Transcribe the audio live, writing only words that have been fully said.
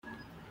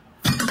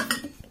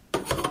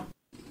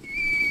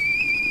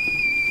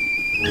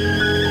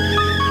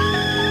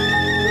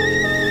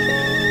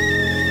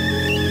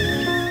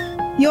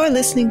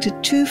listening to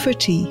Two for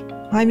Tea.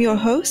 I'm your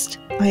host,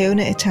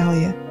 Iona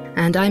Italia.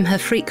 And I'm her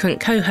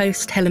frequent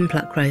co-host, Helen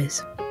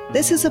Pluckrose.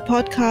 This is a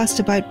podcast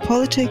about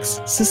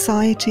politics,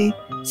 society,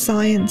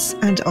 science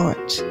and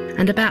art.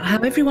 And about how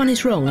everyone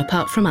is wrong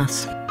apart from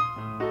us.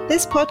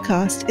 This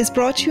podcast is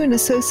brought to you in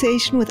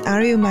association with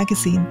Areo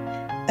Magazine,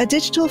 a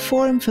digital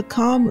forum for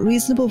calm,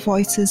 reasonable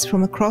voices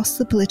from across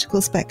the political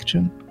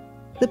spectrum.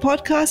 The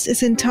podcast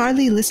is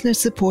entirely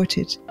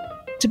listener-supported.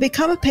 To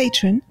become a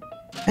patron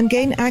and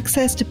gain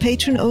access to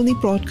patron-only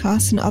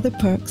broadcasts and other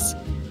perks,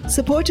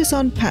 support us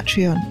on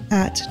Patreon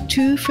at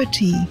Two for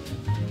Tea.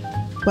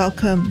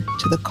 Welcome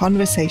to the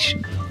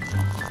conversation.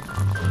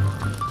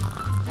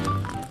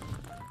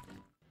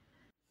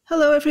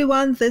 Hello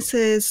everyone, this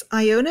is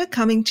Iona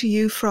coming to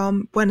you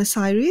from Buenos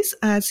Aires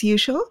as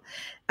usual.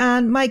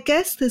 And my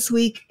guest this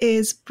week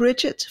is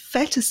Bridget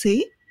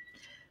Phetasy.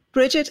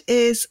 Bridget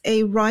is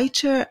a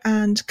writer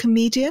and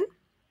comedian.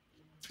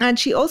 And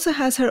she also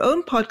has her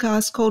own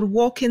podcast called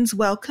Walk-ins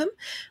Welcome.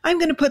 I'm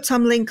going to put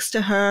some links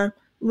to her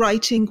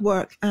writing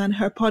work and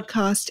her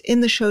podcast in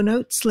the show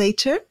notes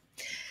later.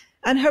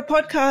 And her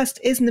podcast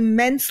is an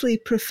immensely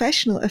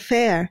professional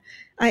affair.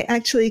 I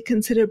actually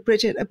consider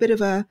Bridget a bit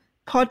of a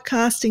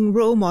podcasting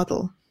role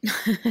model.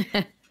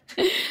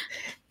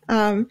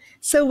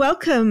 So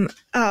welcome,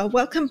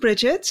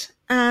 Bridget.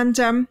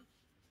 And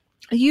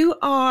you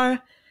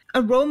are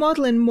a role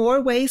model in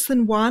more ways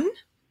than one.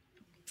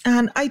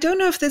 And I don't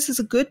know if this is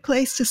a good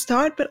place to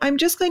start, but I'm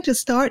just going to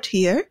start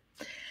here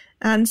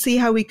and see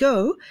how we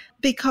go,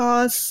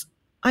 because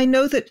I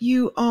know that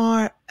you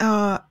are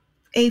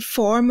a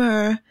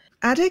former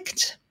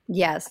addict.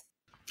 Yes.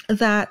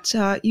 That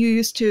you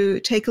used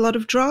to take a lot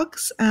of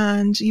drugs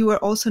and you were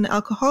also an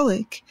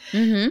alcoholic.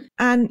 Mm-hmm.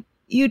 And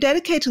you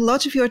dedicate a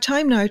lot of your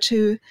time now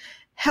to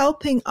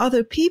helping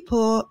other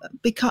people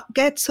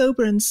get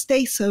sober and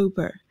stay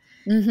sober.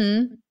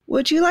 Mm-hmm.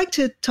 Would you like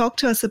to talk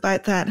to us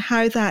about that,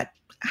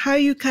 how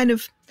you kind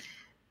of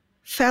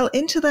fell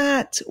into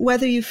that,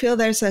 whether you feel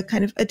there's a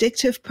kind of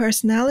addictive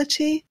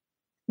personality,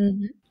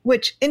 mm-hmm.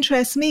 which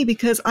interests me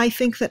because I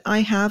think that I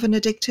have an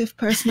addictive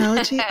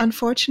personality,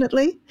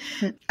 unfortunately.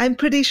 I'm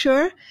pretty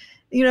sure,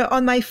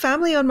 on my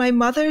family, on my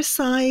mother's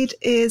side,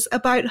 is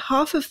about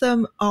half of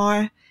them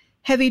are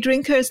heavy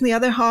drinkers and the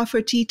other half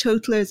are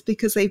teetotalers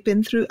because they've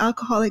been through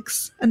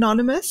Alcoholics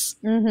Anonymous.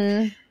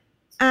 Mm-hmm.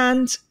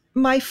 And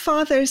my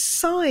father's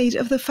side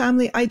of the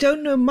family, I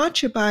don't know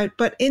much about,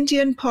 but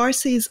Indian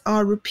Parsis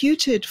are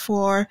reputed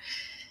for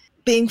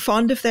being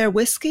fond of their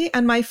whiskey.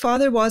 And my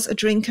father was a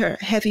drinker,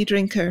 heavy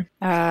drinker.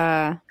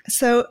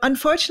 So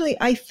unfortunately,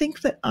 I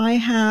think that I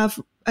have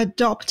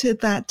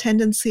adopted that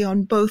tendency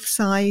on both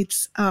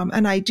sides.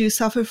 And I do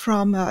suffer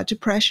from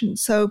depression.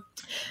 So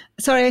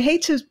sorry, I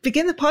hate to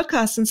begin the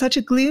podcast on such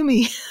a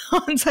gloomy,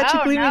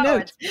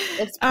 note.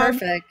 It's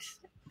perfect.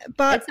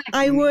 But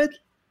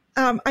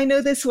I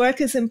know this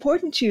work is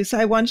important to you, so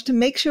I wanted to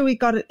make sure we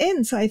got it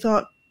in. So I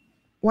thought,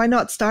 why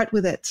not start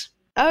with it?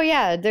 Oh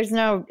yeah,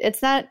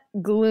 it's not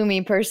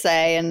gloomy per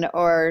se.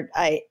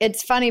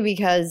 It's funny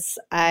because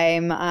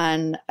I'm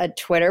on a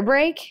Twitter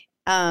break.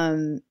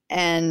 And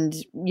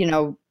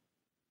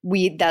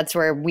that's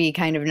where we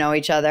kind of know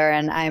each other,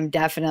 and I'm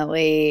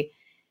definitely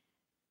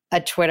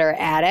a Twitter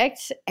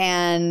addict.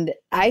 And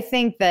I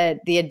think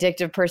that the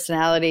addictive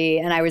personality,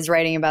 and I was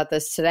writing about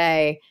this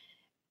today,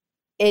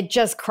 it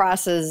just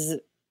crosses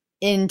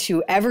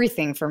into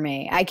everything for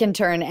me. I can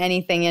turn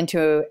anything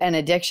into an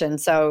addiction.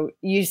 So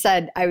you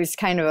said I was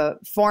kind of a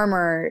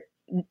former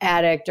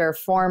addict or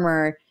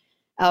former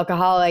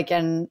alcoholic,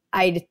 and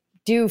I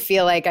do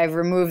feel like I've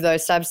removed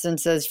those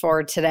substances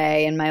for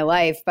today in my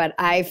life, but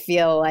I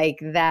feel like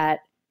that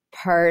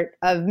part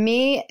of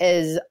me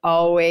is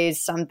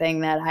always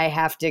something that I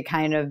have to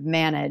kind of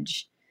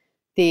manage.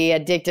 The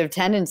addictive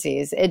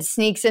tendencies. It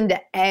sneaks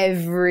into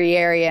every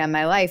area in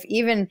my life.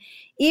 Even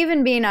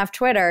being off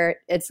Twitter,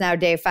 it's now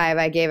day 5.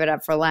 I gave it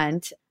up for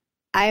Lent.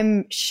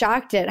 I'm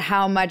shocked at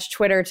how much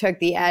Twitter took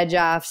the edge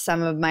off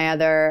some of my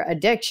other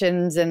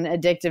addictions and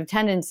addictive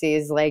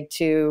tendencies, like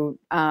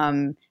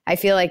I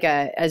feel like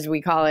as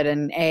we call it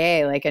in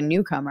AA, like a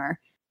newcomer.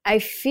 I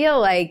feel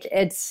like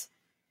it's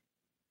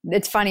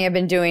funny. I've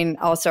been doing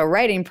also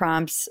writing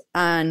prompts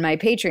on my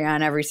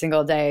Patreon every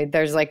single day.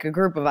 There's like a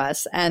group of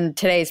us, and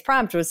today's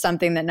prompt was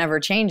something that never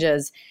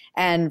changes.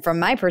 And from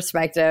my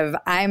perspective,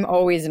 I'm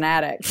always an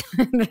addict.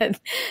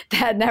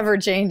 that never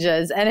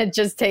changes. And it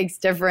just takes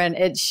it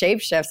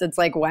shapeshifts. It's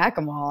like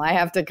whack-a-mole. I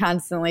have to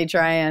constantly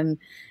try and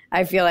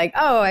I feel like,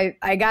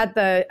 I got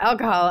the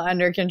alcohol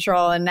under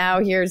control and now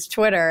here's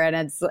Twitter,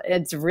 and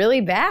it's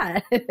really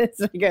bad. It's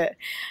like a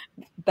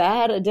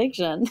bad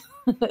addiction.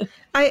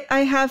 I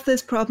have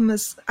this problem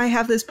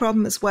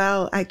as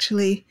well,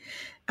 actually.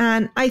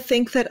 And I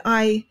think that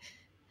I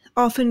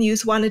often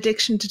use one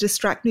addiction to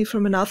distract me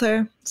from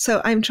another.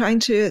 So I'm trying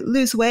to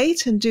lose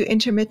weight and do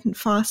intermittent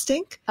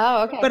fasting.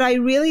 Oh, okay. But I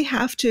really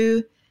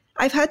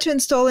I've had to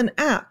install an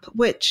app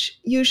which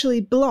usually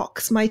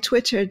blocks my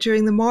Twitter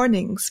during the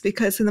mornings,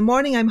 because in the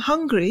morning I'm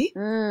hungry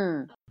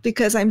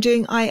because I'm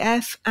doing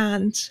IF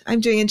and I'm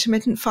doing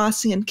intermittent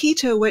fasting and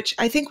keto, which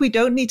I think we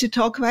don't need to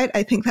talk about.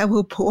 I think that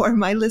will bore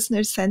my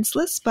listeners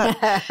senseless. But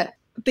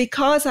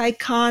because I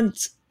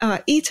can't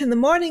eat in the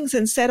mornings,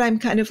 instead I'm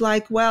kind of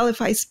like, well,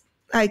 if I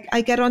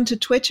get onto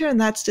Twitter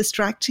and that's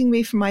distracting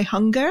me from my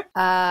hunger.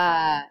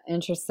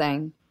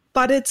 Interesting.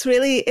 But it's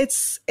really,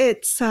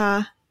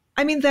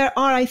 I mean, there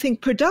are, I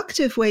think,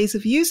 productive ways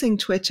of using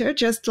Twitter,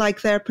 just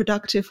like there are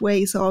productive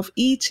ways of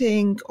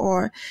eating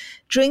or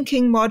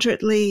drinking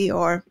moderately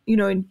or,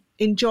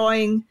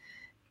 enjoying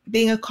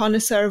being a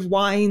connoisseur of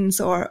wines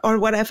or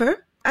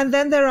whatever. And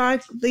then there are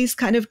these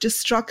kind of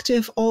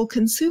destructive,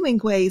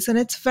 all-consuming ways. And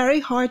it's very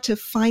hard to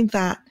find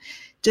that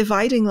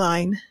dividing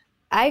line.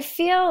 I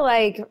feel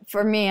like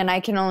for me, and I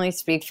can only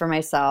speak for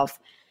myself,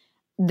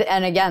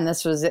 and again,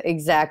 this was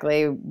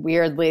exactly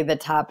weirdly the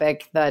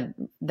topic that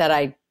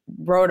I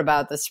wrote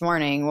about this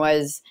morning,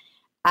 was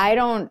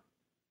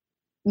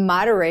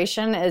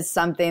moderation is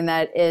something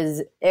that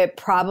it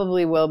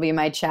probably will be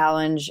my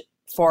challenge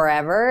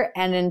forever.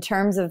 And in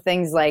terms of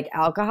things like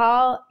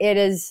alcohol, it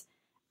is,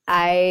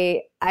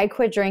 I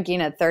quit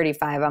drinking at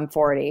 35, I'm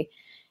 40.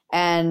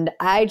 And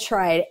I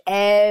tried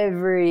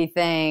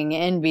everything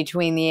in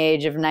between the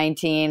age of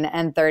 19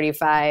 and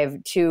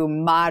 35 to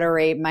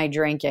moderate my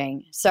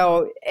drinking.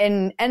 So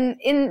in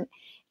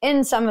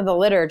some of the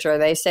literature,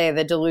 they say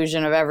the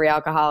delusion of every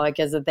alcoholic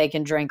is that they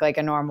can drink like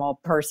a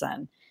normal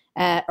person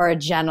or a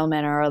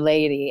gentleman or a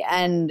lady.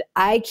 And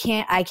I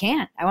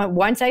can't.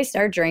 Once I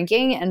start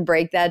drinking and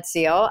break that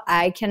seal,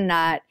 I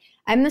cannot.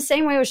 I'm the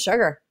same way with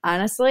sugar,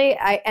 honestly.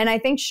 I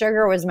think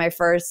sugar was my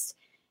first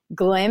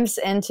glimpse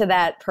into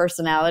that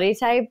personality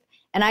type.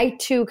 And I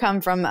too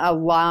come from a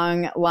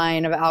long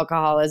line of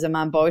alcoholism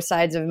on both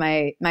sides of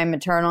my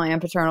maternal and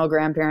paternal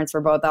grandparents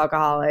were both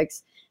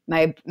alcoholics.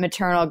 My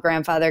maternal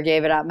grandfather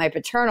gave it up. My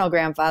paternal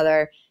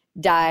grandfather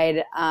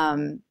died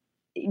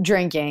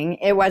drinking.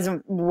 It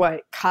wasn't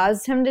what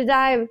caused him to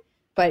die,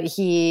 but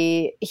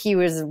he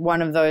was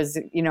one of those,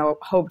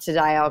 hope to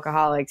die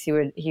alcoholics.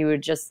 He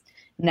would just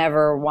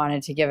never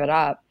wanted to give it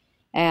up.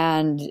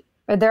 And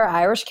they're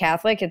Irish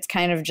Catholic. It's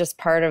kind of just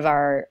part of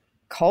our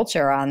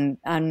culture on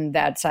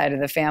that side of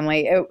the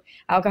family.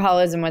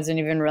 Alcoholism wasn't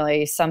even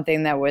really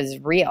something that was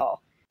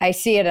real. I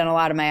see it in a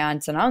lot of my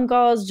aunts and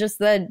uncles, just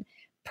that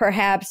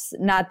perhaps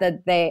not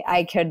that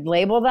I could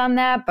label them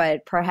that,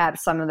 but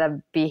perhaps some of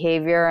the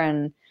behavior.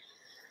 And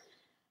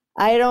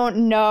I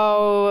don't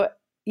know,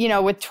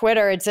 with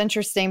Twitter, it's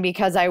interesting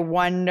because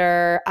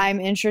I'm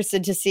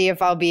interested to see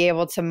if I'll be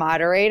able to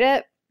moderate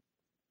it.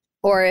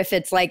 Or if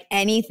it's like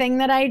anything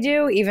that I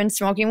do, even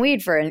smoking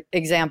weed, for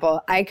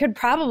example, I could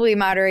probably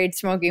moderate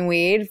smoking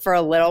weed for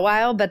a little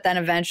while, but then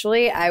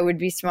eventually I would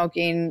be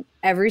smoking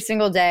every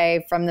single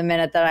day from the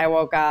minute that I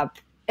woke up.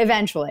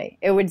 Eventually,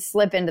 it would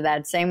slip into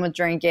that. Same with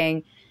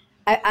drinking.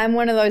 I'm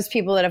one of those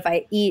people that if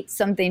I eat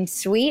something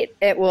sweet,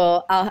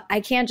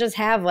 I can't just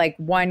have like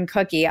one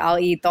cookie. I'll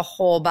eat the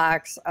whole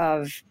box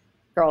of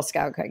Girl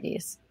Scout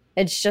cookies.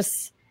 It's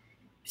just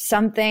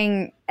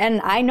something, and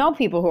I know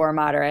people who are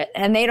moderate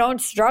and they don't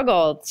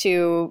struggle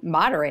to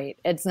moderate.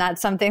 It's not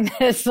something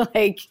that's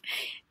like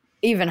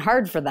even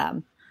hard for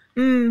them.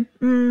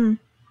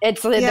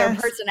 It's their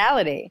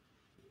personality.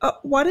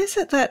 What is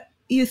it that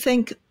you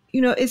think,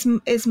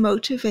 is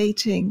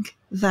motivating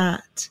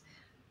that?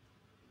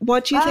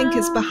 What do you think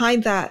is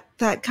behind that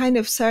kind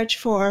of search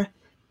for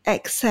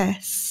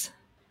excess?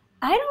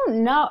 I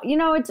don't know.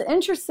 It's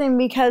interesting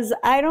because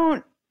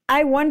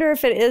I wonder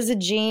if it is a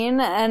gene,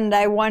 and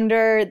I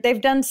wonder,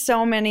 they've done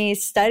so many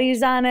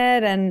studies on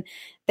it, and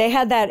they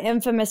had that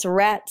infamous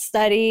rat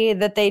study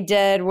that they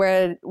did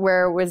where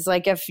it was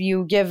like, if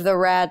you give the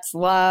rats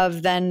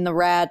love, then the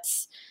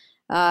rats,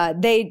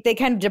 they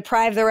kind of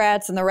deprive the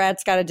rats and the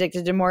rats got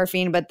addicted to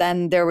morphine. But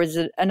then there was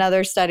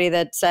another study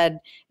that said,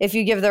 if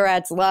you give the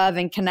rats love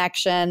and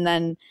connection,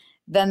 then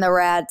the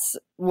rats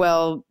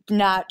will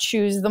not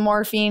choose the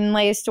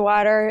morphine-laced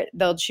water.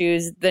 They'll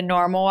choose the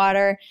normal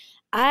water.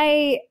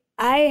 I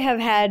have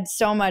had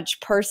so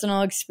much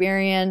personal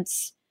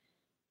experience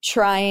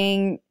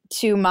trying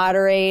to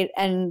moderate,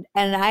 and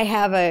I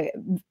have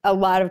a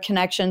lot of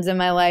connections in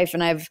my life,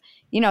 and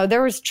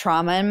there was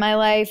trauma in my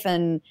life,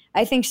 and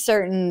I think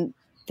certain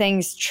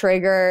things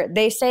trigger.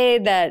 They say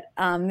that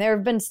there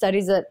have been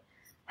studies that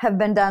have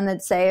been done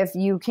that say if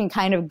you can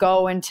kind of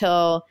go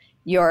until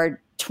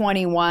you're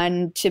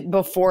 21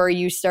 before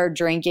you start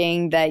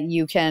drinking, that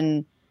you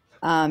can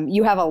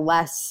you have a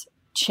less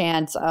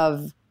chance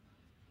of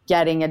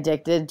getting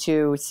addicted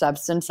to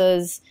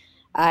substances.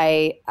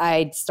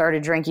 I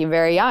started drinking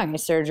very young. I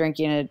started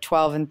drinking at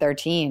 12 and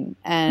 13.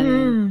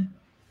 And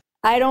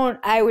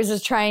I was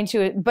just trying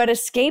to, but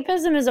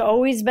escapism has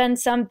always been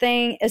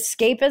something.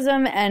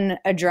 Escapism and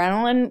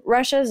adrenaline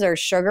rushes or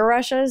sugar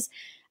rushes,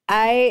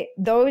 I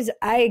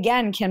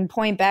again can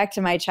point back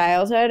to my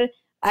childhood.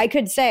 I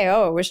could say,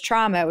 oh, it was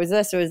trauma. It was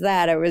this, it was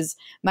that. It was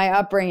my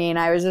upbringing.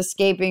 I was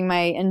escaping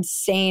my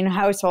insane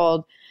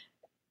household,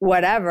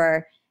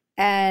 whatever.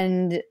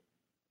 And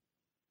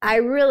I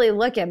really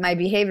look at my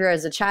behavior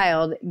as a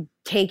child,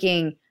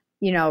 taking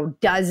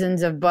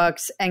dozens of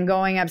books and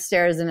going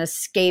upstairs and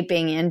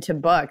escaping into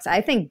books.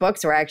 I think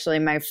books were actually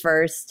my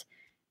first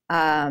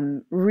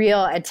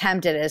real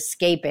attempt at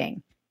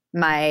escaping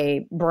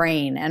my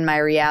brain and my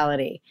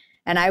reality.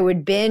 And I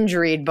would binge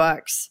read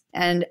books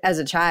and as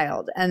a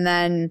child. And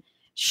then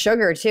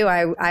sugar too.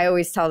 I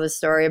always tell the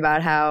story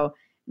about how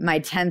my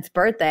 10th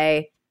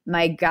birthday,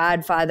 my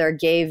godfather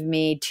gave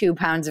me 2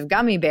 pounds of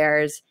gummy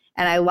bears.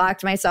 And I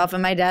locked myself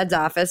in my dad's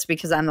office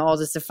because I'm the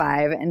oldest of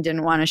 5 and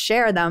didn't want to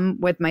share them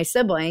with my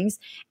siblings,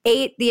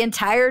 ate the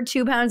entire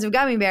 2 pounds of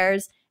gummy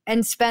bears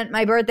and spent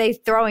my birthday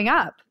throwing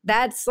up.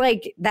 That's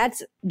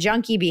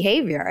junkie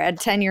behavior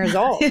at 10 years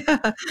old.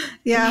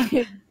 Yeah.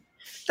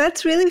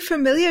 That's really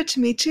familiar to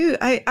me too.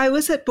 I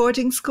was at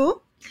boarding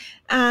school,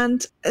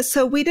 and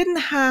so we didn't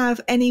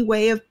have any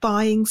way of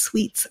buying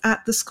sweets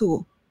at the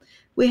school.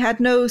 We had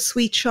no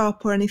sweet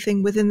shop or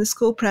anything within the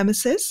school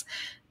premises.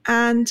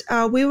 And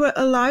we were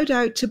allowed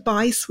out to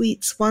buy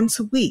sweets once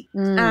a week.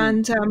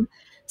 And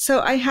so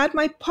I had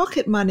my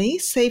pocket money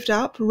saved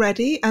up,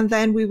 ready, and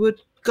then we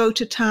would go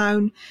to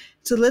town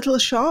to a little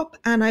shop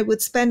and I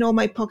would spend all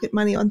my pocket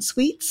money on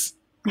sweets.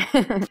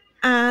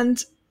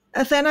 And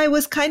then I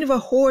was kind of a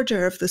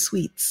hoarder of the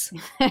sweets.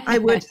 I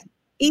would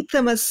eat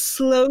them as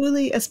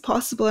slowly as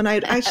possible, and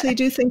I'd actually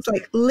do things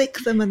like lick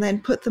them and then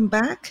put them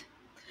back.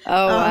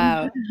 Oh,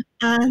 wow.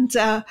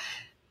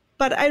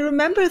 But I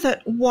remember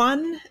that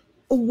one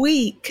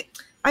week,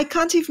 I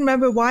can't even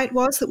remember why it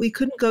was that we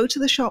couldn't go to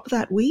the shop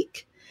that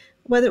week,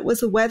 whether it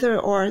was the weather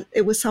or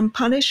it was some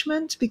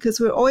punishment, because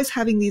we were always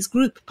having these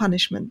group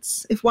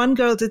punishments. If one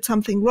girl did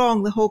something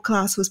wrong, the whole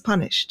class was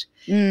punished.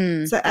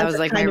 So that was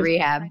like my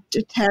rehab.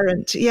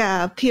 Deterrent.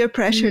 Yeah, peer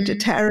pressure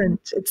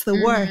deterrent. It's the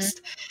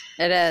worst.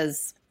 It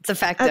is. It's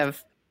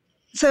effective.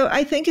 So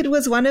I think it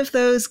was one of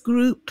those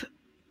group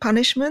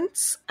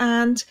punishments.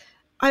 And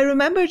I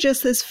remember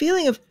just this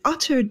feeling of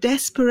utter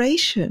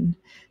desperation,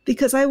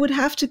 because I would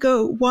have to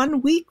go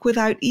 1 week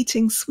without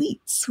eating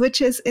sweets,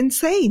 which is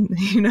insane,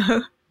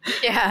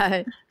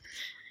 Yeah.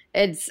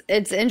 It's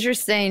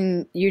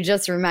interesting. You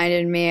just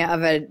reminded me of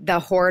the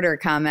hoarder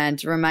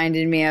comment,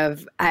 reminded me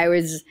of, I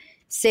was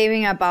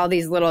saving up all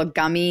these little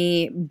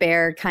gummy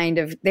bear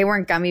they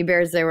weren't gummy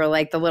bears. They were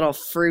like the little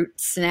fruit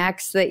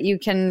snacks that you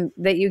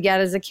get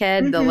as a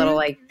kid, the little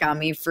like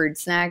gummy fruit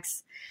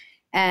snacks.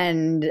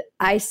 And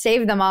I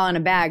saved them all in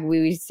a bag. We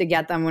used to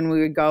get them when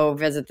we would go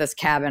visit this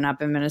cabin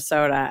up in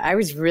Minnesota. I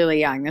was really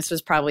young. This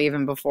was probably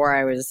even before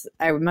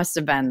I must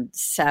have been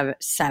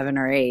 7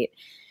 or 8.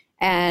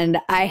 And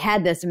I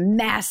had this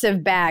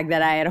massive bag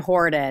that I had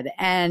hoarded.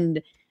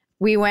 And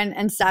we went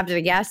and stopped at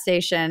a gas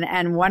station,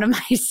 and one of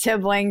my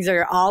siblings,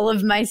 or all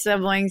of my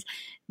siblings,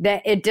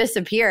 that it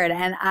disappeared.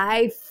 And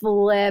I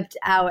flipped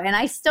out. And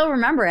I still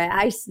remember it.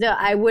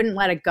 I wouldn't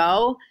let it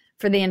go.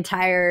 For the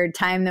entire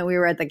time that we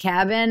were at the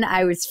cabin,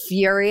 I was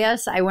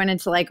furious. I went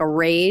into like a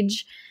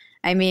rage.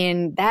 I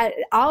mean,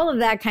 all of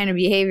that kind of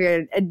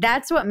behavior,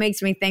 that's what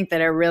makes me think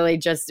that it really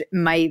just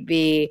might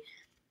be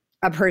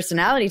a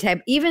personality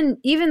type. Even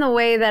the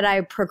way that I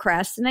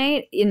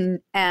procrastinate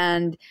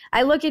and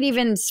I look at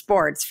even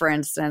sports, for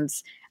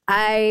instance.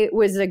 I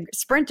was a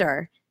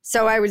sprinter,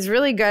 so I was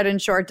really good in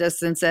short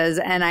distances,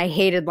 and I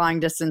hated long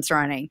distance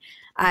running.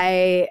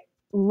 I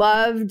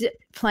loved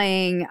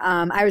playing.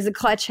 I was a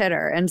clutch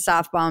hitter in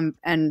softball,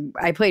 and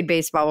I played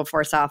baseball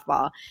before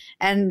softball,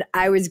 and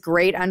I was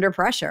great under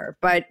pressure,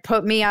 but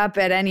put me up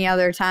at any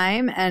other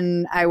time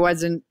and I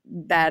wasn't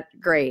that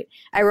great.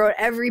 I wrote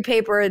every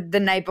paper the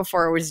night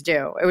before it was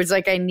due. It was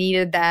like I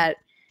needed that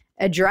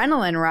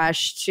adrenaline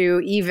rush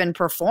to even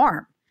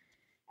perform.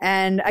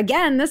 And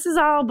again, this is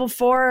all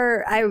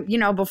before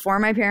before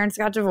my parents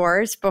got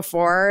divorced,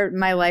 before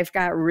my life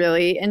got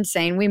really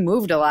insane. We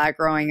moved a lot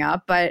growing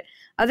up, but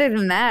other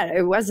than that,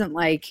 it wasn't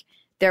like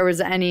there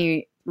was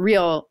any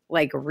real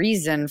like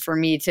reason for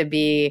me to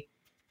be.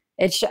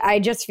 I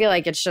just feel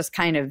like it's just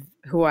kind of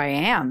who I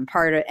am.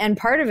 Part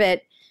of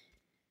it,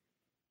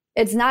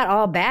 it's not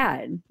all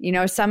bad.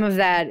 Some of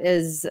that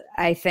is,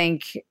 I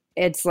think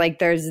it's like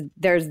there's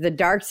the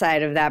dark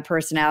side of that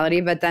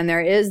personality, but then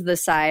there is the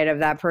side of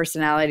that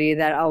personality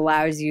that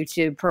allows you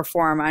to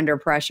perform under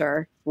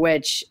pressure,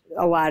 which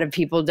a lot of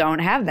people don't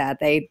have that.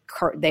 They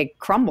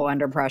crumble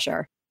under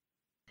pressure.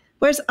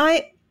 Whereas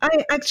I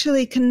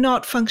actually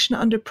cannot function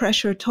under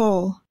pressure at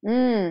all.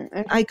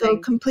 I go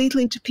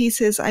completely to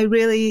pieces. I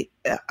really,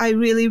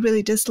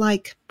 really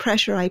dislike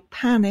pressure. I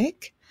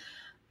panic.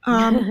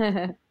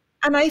 And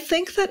I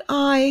think that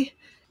I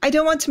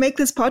don't want to make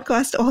this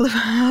podcast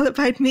all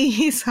about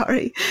me.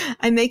 Sorry.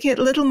 I make it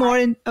a little more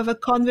of a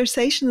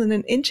conversation than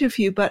an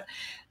interview, but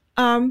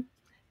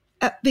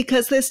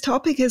because this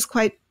topic is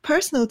quite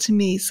personal to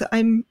me. So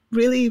I'm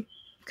really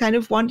kind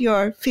of want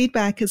your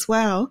feedback as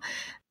well.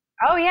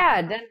 Oh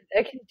yeah, then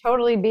it can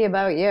totally be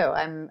about you.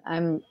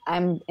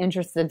 I'm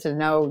interested to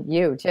know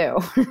you too.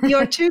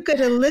 You're too good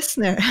a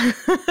listener.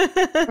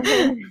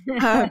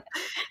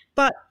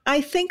 But I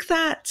think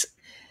that,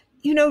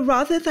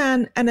 rather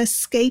than an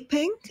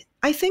escaping,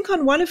 I think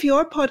on one of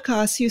your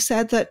podcasts you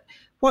said that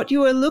what you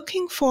were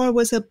looking for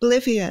was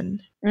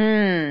oblivion.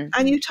 Mm.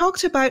 And you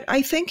talked about,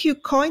 I think you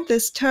coined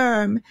this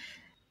term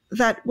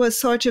that was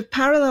sort of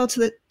parallel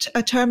to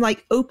a term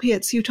like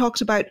opiates. You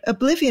talked about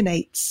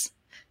oblivionates.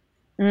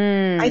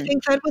 I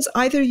think that was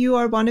either you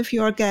or one of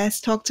your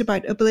guests talked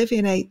about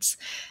oblivionates.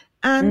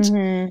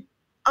 And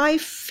I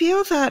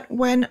feel that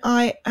when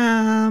I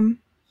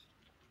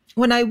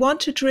want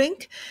to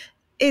drink,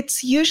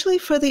 it's usually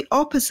for the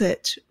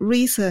opposite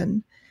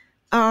reason.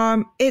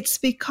 It's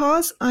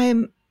because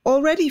I'm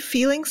already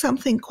feeling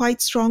something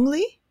quite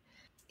strongly,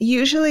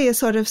 usually a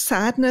sort of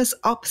sadness,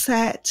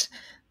 upset,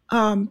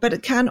 but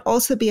it can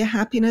also be a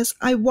happiness.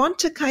 I want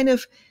to kind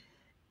of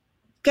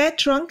get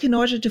drunk in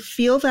order to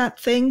feel that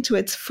thing to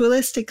its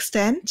fullest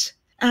extent.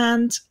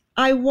 And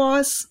I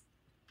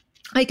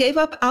gave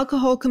up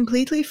alcohol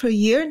completely for a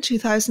year in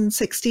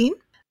 2016.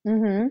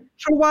 For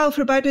a while,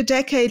 for about a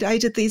decade, I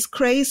did these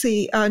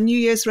crazy New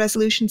Year's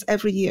resolutions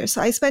every year.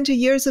 So I spent a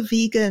year as a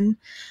vegan.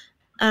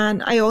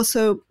 And I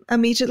also,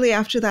 immediately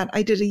after that,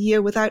 I did a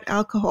year without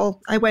alcohol.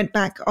 I went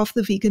back off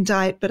the vegan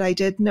diet, but I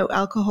did no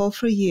alcohol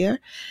for a year.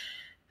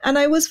 And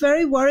I was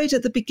very worried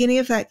at the beginning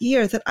of that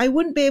year that I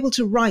wouldn't be able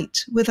to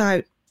write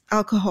without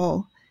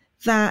alcohol,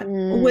 that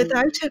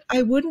without it,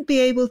 I wouldn't be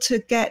able to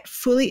get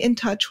fully in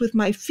touch with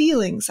my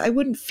feelings. I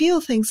wouldn't feel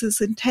things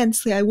as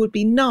intensely. I would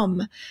be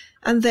numb,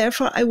 and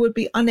therefore I would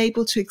be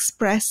unable to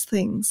express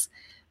things.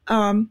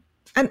 And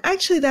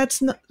actually,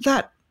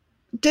 that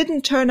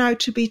didn't turn out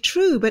to be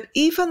true. But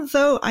even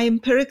though I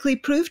empirically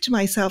proved to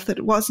myself that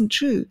it wasn't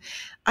true,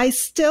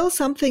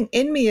 something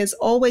in me is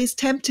always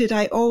tempted.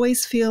 I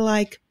always feel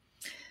like,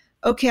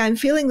 okay, I'm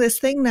feeling this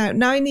thing now.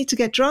 Now I need to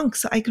get drunk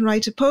so I can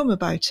write a poem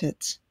about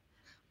it.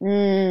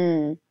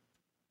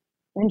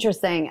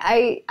 Interesting.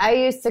 I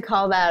used to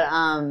call that,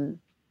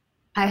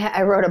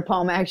 I wrote a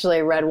poem,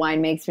 actually, Red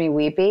Wine Makes Me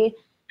Weepy.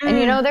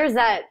 And there's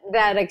that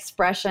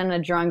expression, a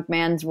drunk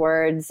man's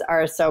words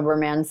are a sober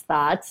man's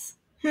thoughts.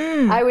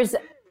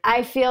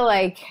 I feel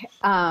like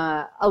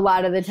a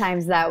lot of the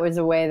times that was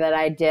a way that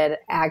I did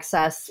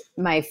access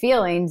my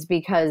feelings,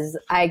 because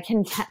I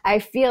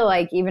feel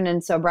like even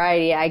in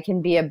sobriety, I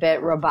can be a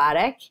bit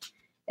robotic.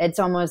 It's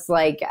almost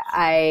like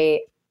I'm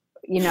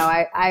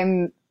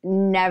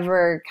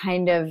never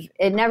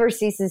it never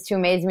ceases to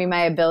amaze me,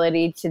 my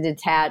ability to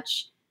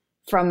detach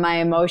from my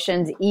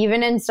emotions,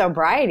 even in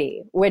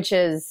sobriety, which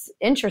is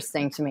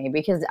interesting to me,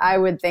 because I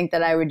would think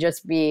that I would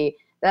just be,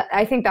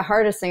 I think the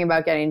hardest thing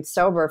about getting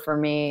sober for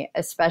me,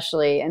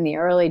 especially in the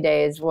early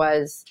days,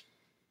 was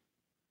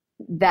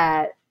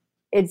that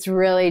it's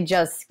really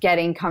just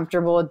getting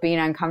comfortable with being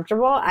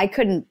uncomfortable. I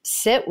couldn't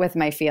sit with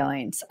my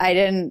feelings.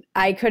 I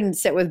couldn't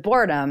sit with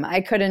boredom.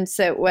 I couldn't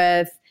sit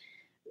with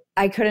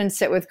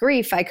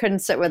grief. I couldn't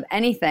sit with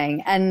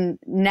anything. And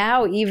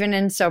now, even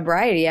in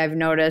sobriety, I've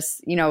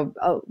noticed,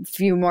 a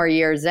few more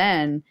years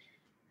in,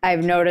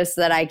 I've noticed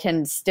that I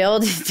can still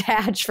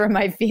detach from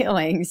my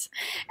feelings.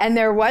 And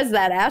there was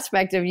that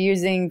aspect of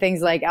using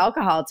things like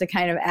alcohol to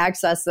kind of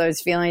access those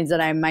feelings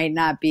that I might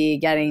not be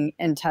getting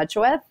in touch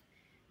with.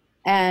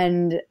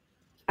 And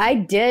I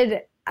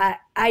did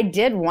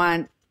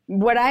want,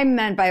 what I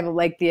meant by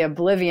like the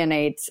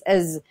oblivionates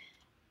is,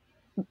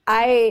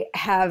 I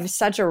have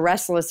such a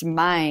restless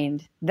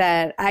mind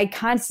that I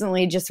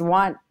constantly just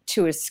want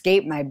to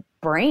escape my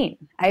brain.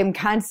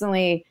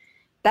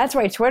 That's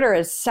why Twitter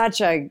is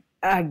such a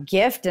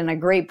gift and a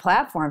great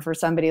platform for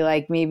somebody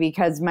like me,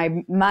 because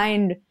my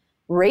mind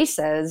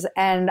races,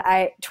 and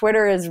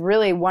Twitter is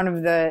really one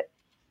of the,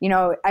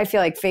 I feel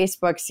like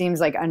Facebook seems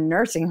like a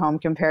nursing home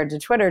compared to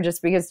Twitter,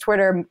 just because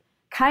Twitter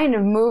kind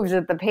of moves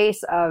at the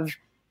pace of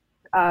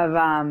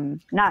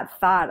not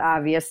thought,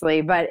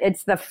 obviously, but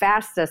it's the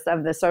fastest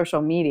of the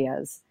social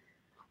medias.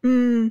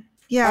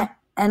 Yeah.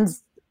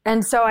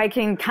 And so I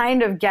can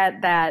kind of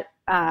get that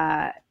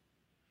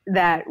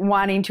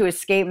wanting to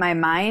escape my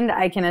mind.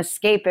 I can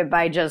escape it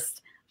by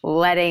just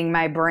letting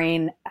my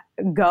brain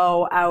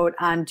go out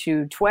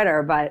onto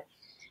Twitter. But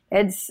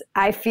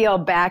I feel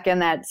back in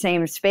that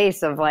same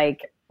space of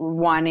like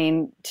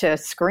wanting to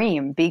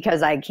scream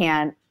because I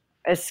can't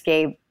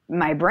escape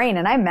my brain.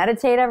 And I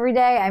meditate every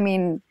day. I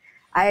mean,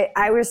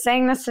 I was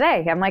saying this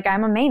today. I'm like,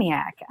 I'm a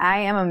maniac. I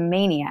am a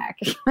maniac.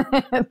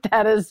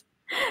 That is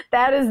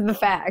the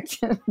fact,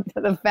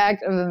 the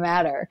fact of the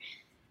matter.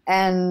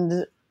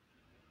 And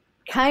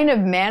kind of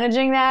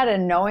managing that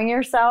and knowing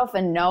yourself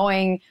and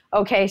knowing,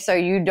 okay, so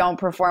you don't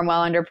perform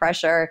well under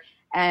pressure.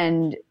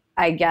 And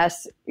I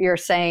guess you're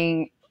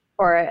saying,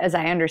 or as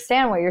I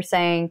understand what you're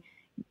saying,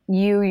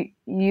 you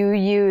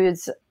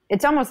use,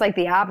 it's almost like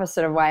the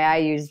opposite of why I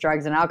use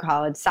drugs and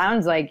alcohol. It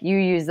sounds like you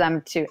use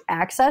them to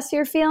access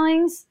your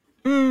feelings.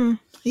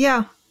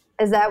 Yeah.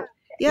 Is that?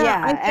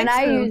 Yeah.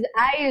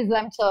 I use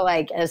them to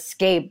like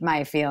escape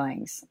my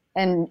feelings.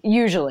 And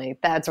usually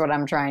that's what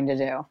I'm trying to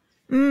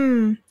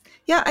do.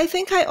 Yeah. I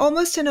think I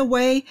almost in a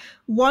way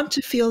want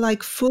to feel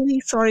like fully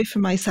sorry for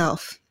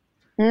myself.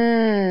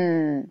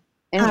 Interesting.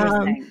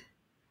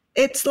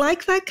 It's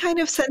like that kind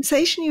of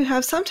sensation you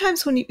have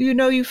sometimes when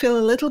you feel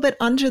a little bit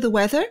under the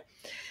weather,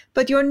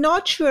 but you're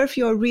not sure if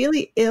you're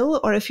really ill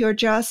or if you're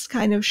just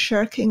kind of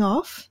shirking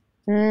off.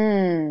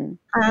 And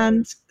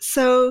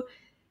so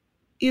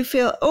you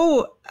feel,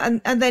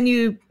 and then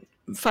you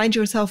find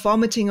yourself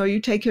vomiting, or you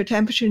take your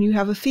temperature and you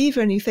have a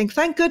fever, and you think,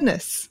 thank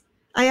goodness,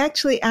 I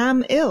actually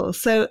am ill.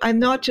 So I'm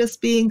not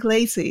just being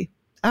lazy.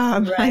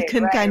 I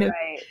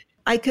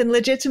can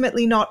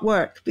legitimately not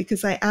work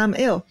because I am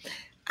ill.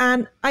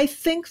 And I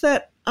think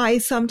that I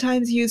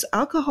sometimes use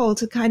alcohol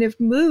to kind of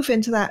move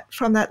into that,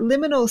 from that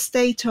liminal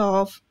state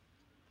of,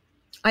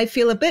 I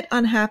feel a bit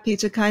unhappy,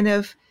 to kind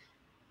of,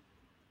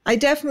 I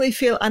definitely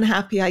feel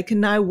unhappy. I can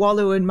now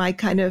wallow in my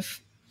kind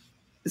of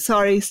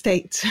sorry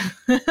state.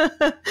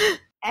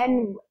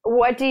 And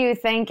what do you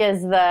think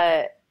is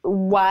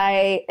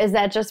why is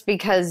that? Just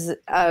because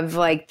of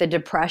like the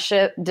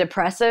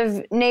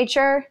depressive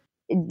nature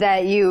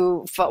that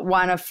you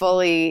want to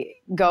fully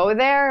go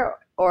there?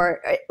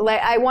 Or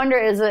like, I wonder,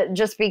 is it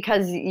just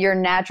because your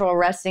natural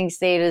resting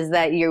state is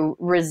that you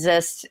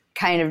resist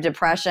kind of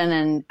depression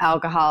and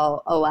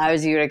alcohol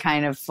allows you to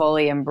kind of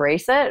fully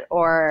embrace it?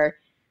 Or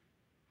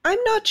I'm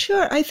not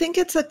sure. I think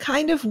it's a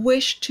kind of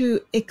wish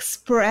to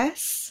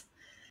express,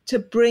 to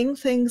bring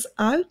things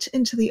out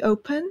into the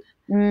open.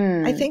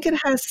 I think it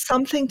has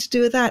something to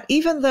do with that,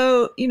 even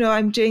though,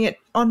 I'm doing it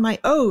on my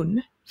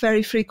own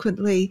very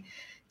frequently,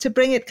 to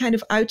bring it kind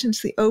of out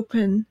into the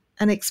open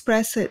and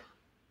express it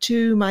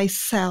to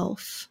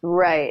myself.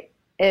 Right.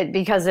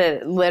 Because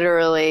it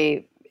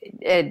literally,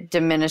 it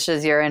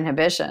diminishes your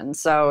inhibition.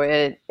 So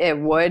it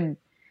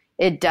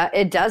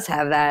does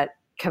have that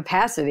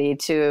capacity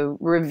to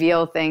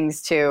reveal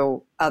things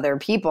to other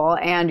people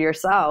and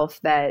yourself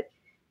that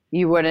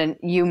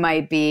you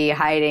might be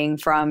hiding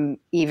from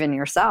even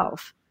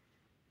yourself.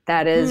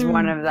 That is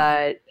one of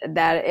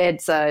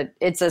it's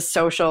a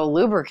social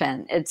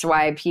lubricant. It's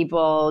why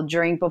people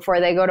drink before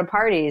they go to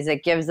parties.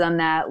 It gives them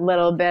that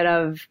little bit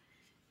of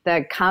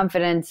the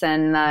confidence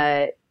and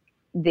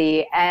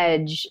the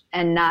edge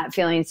and not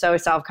feeling so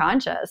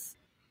self-conscious.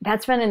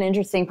 That's been an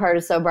interesting part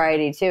of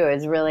sobriety too,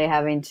 is really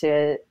having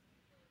to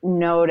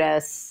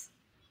notice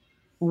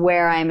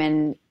where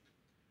I'm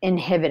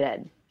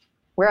inhibited,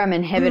 where I'm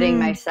inhibiting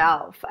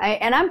myself.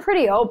 And I'm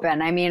pretty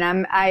open. I mean,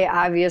 I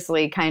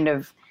obviously kind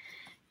of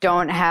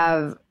don't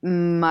have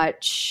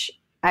much.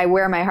 I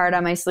wear my heart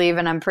on my sleeve,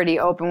 and I'm pretty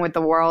open with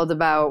the world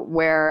about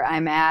where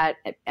I'm at.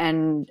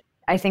 And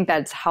I think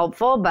that's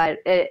helpful, but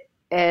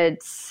I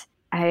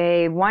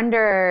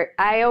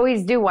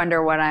always do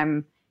wonder what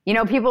I'm,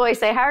 people always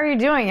say, how are you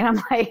doing? And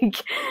I'm like,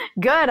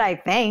 good, I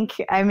think.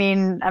 I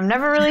mean, I'm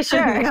never really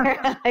sure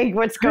like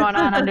what's going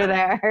on under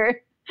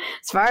there.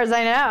 As far as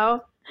I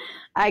know,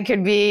 I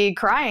could be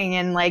crying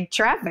in like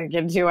traffic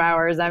in 2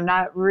 hours. I'm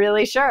not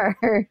really sure.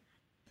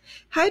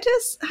 How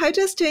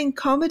does doing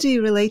comedy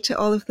relate to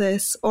all of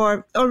this,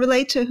 or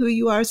relate to who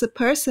you are as a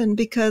person?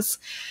 Because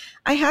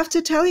I have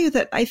to tell you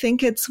that I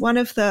think it's one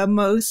of the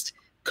most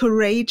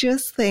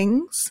courageous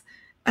things,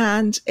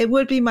 and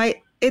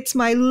it's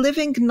my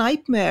living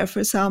nightmare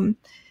for some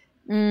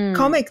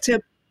comic to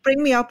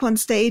bring me up on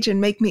stage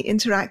and make me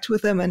interact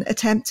with them and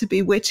attempt to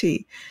be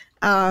witty.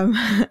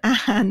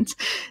 And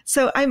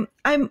so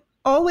I'm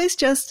always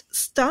just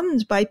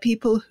stunned by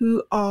people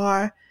who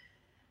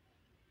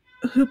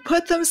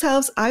put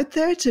themselves out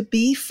there to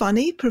be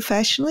funny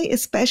professionally,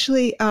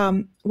 especially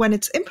when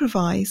it's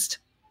improvised.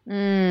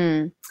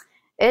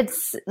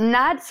 It's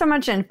not so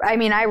much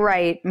I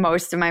write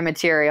most of my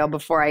material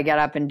before I get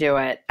up and do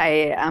it.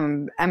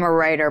 I'm a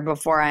writer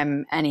before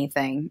I'm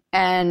anything.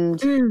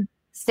 And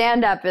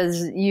stand-up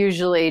is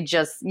usually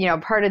just,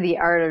 part of the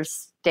art of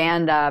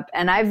stand-up.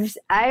 And I've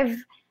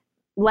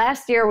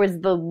last year was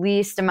the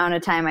least amount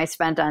of time I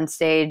spent on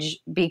stage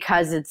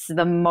because it's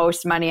the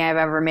most money I've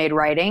ever made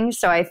writing.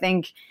 So I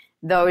think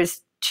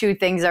those two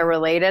things are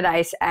related.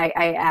 I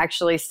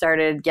actually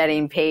started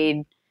getting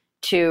paid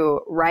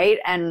to write,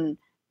 and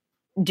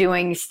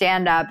doing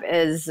stand-up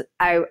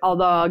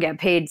although I'll get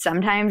paid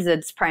sometimes,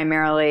 it's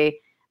primarily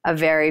a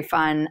very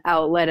fun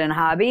outlet and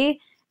hobby.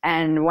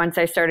 And once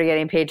I started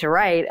getting paid to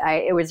write,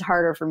 it was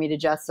harder for me to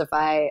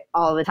justify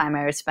all the time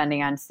I was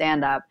spending on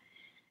stand-up.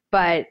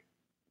 But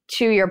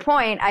to your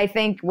point, I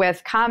think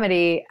with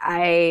comedy,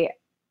 it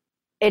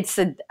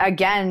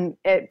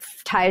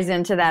ties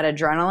into that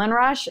adrenaline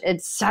rush.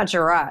 It's such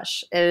a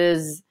rush.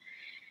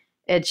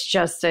 It's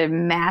just a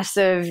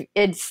massive,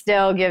 it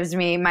still gives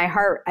me my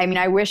heart. I mean,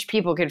 I wish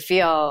people could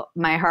feel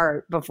my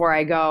heart before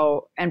I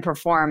go and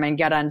perform and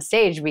get on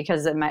stage,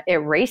 because it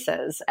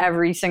races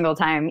every single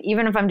time.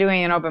 Even if I'm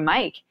doing an open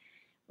mic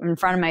in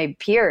front of my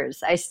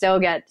peers, I still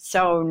get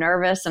so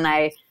nervous. And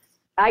I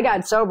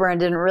got sober and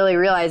didn't really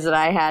realize that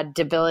I had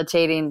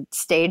debilitating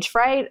stage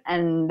fright.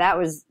 And that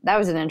was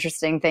an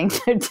interesting thing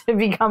to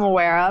become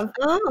aware of.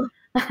 Oh.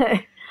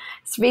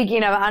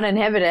 Speaking of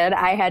uninhibited,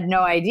 I had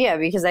no idea,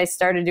 because I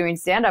started doing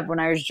stand-up when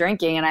I was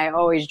drinking, and I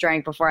always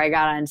drank before I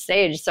got on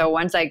stage. So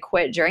once I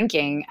quit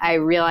drinking, I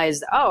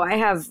realized, I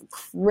have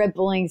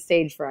crippling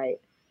stage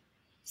fright.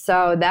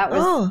 So that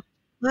was... Oh,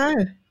 wow.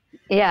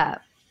 Yeah.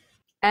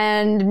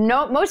 And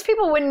no, most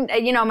people wouldn't,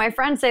 my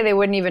friends say they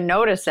wouldn't even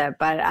notice it,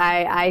 but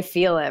I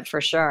feel it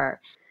for sure.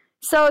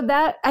 So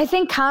that, I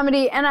think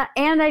comedy, and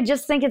I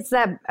just think it's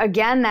that,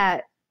 again,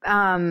 that,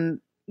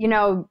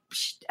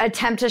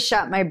 attempt to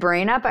shut my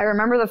brain up. I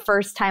remember the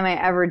first time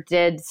I ever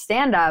did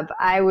stand up,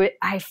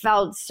 I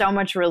felt so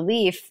much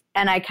relief.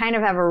 And I kind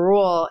of have a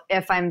rule: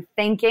 if I'm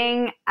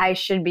thinking, I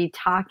should be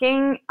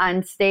talking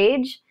on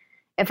stage.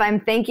 If I'm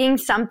thinking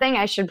something,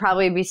 I should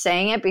probably be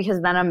saying it,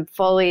 because then I'm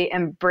fully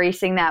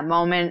embracing that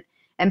moment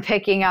and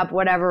picking up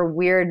whatever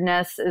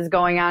weirdness is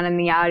going on in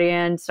the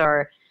audience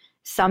or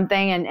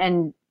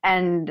something.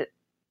 And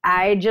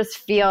I just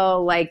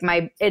feel like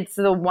it's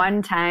the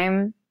one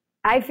time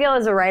I feel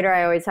as a writer,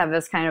 I always have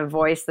this kind of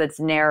voice that's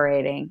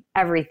narrating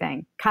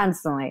everything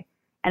constantly,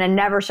 and it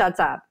never shuts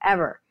up,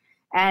 ever.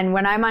 And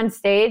when I'm on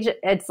stage,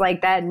 it's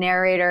like that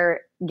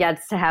narrator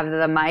gets to have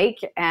the mic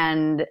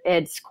and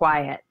it's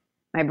quiet.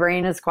 My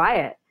brain is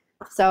quiet.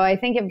 So I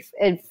think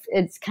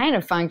it's kind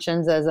of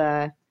functions as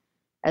a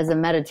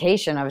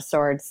meditation of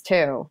sorts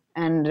too,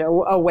 and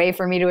a way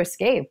for me to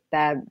escape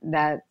that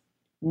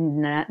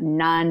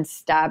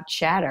nonstop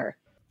chatter.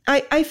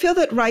 I feel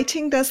that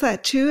writing does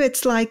that too.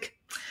 It's like,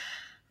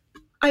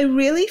 I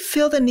really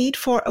feel the need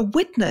for a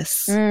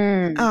witness.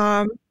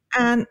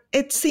 And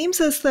it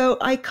seems as though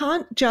I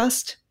can't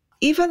just,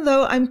 even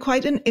though I'm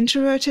quite an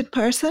introverted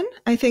person,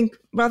 I think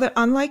rather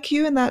unlike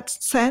you in that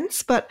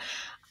sense, but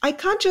I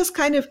can't just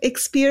kind of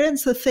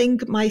experience the thing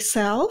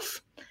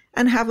myself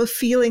and have a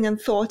feeling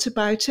and thought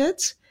about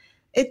it.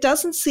 It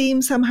doesn't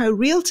seem somehow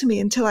real to me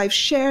until I've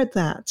shared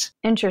that.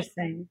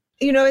 Interesting.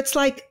 It's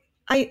like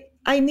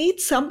I need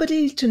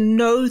somebody to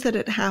know that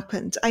it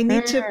happened. I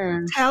need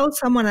to tell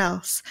someone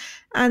else.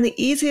 And the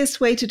easiest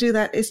way to do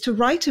that is to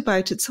write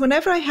about it. So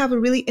whenever I have a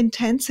really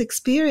intense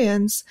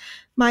experience,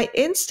 my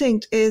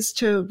instinct is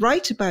to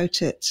write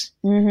about it.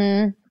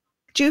 Mm-hmm.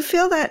 Do you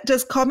feel that,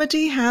 does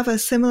comedy have a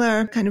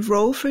similar kind of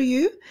role for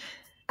you?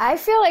 I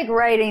feel like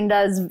writing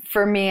does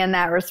for me in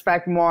that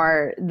respect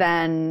more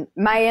than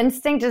my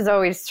instinct is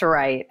always to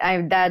write.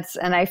 And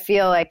I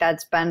feel like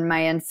that's been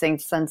my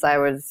instinct since I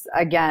was,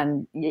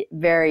 again,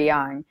 very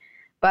young.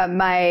 But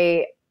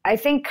I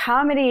think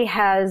comedy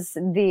has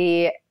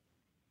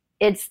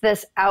it's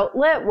this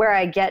outlet where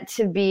I get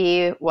to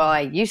be, well,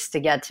 I used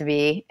to get to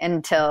be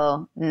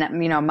until,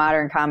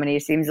 modern comedy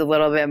seems a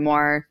little bit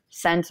more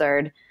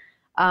censored.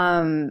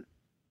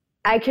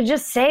 I could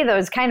just say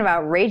those kind of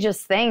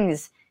outrageous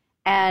things.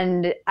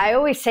 And I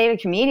always say to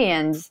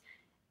comedians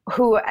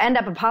who end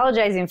up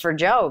apologizing for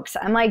jokes,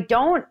 I'm like,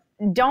 don't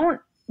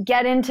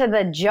get into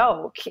the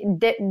joke.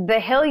 The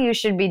hill you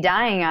should be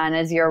dying on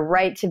is your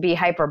right to be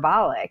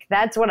hyperbolic.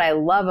 That's what I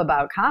love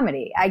about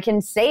comedy. I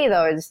can say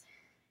those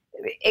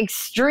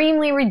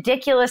extremely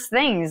ridiculous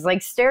things.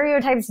 Like,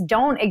 stereotypes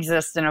don't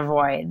exist in a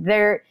void.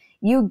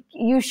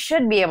 You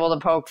should be able to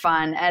poke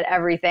fun at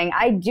everything.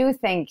 I do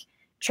think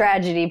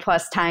tragedy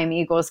plus time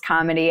equals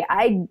comedy.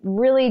 I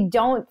really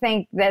don't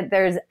think that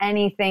there's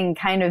anything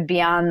kind of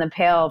beyond the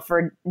pale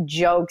for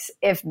jokes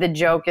if the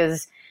joke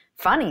is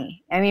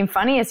funny. I mean,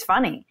 funny is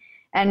funny.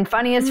 And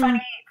funny is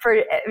funny for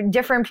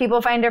different people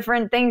find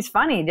different things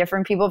funny.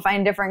 Different people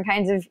find different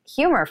kinds of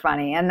humor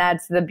funny. And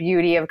that's the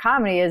beauty of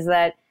comedy, is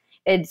that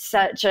it's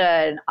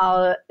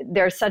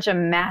there's such a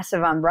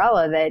massive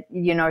umbrella that,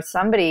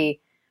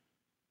 somebody,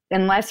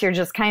 unless you're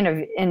just kind of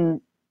in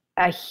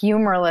a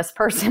humorless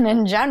person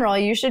in general,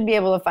 you should be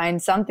able to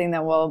find something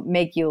that will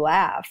make you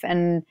laugh.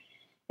 And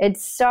it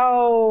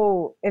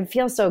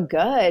feels so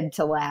good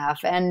to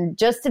laugh. And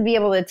just to be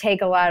able to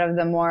take a lot of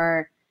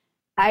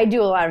I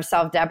do a lot of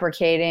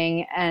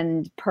self-deprecating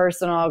and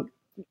personal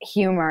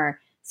humor.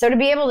 So to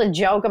be able to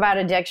joke about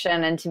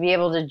addiction, and to be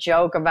able to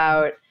joke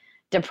about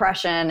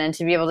depression, and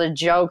to be able to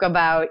joke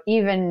about,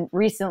 even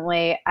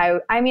recently,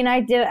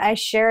 I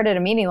shared at a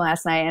meeting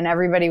last night and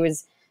everybody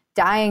was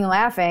dying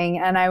laughing,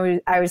 and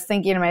I was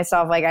thinking to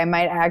myself, like, I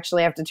might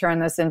actually have to turn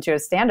this into a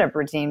stand-up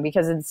routine,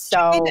 because it's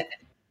so. Do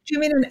you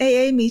mean an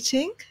AA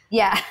meeting?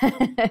 Yeah.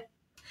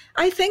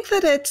 I think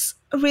that it's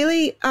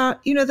really,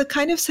 the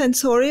kind of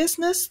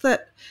censoriousness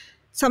that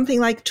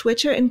something like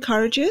Twitter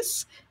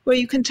encourages, where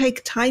you can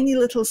take tiny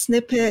little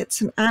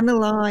snippets and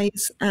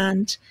analyze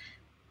and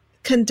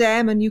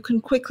condemn, and you can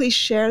quickly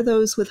share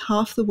those with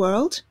half the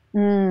world.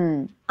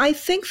 I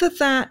think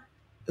that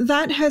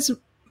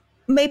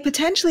may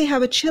potentially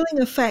have a chilling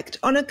effect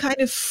on a kind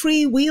of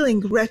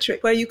freewheeling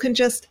rhetoric, where you can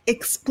just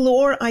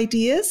explore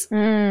ideas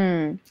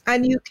and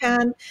you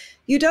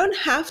don't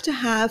have to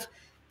have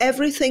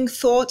everything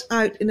thought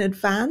out in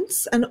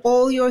advance and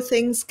all your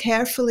things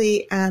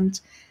carefully and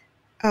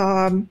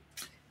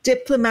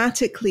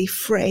diplomatically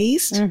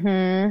phrased.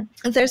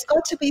 There's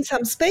got to be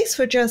some space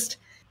for just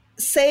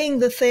saying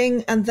the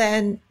thing, and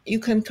then you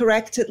can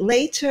correct it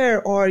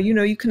later, or,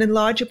 you can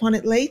enlarge upon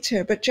it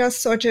later, but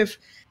just sort of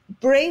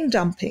brain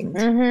dumping.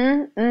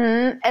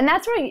 And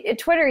that's what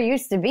Twitter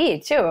used to be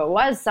too. It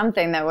was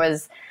something that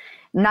was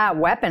not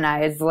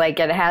weaponized like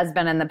it has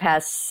been in the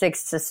past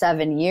 6 to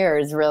 7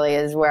 years, really,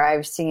 is where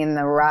I've seen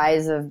the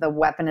rise of the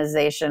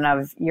weaponization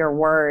of your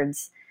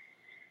words.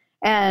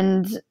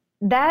 And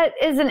that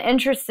is an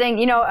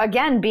interesting,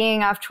 again,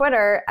 being off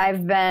Twitter,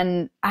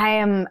 I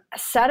am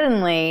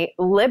suddenly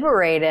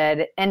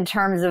liberated in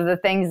terms of the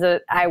things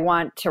that I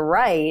want to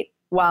write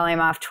while I'm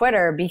off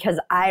Twitter, because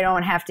I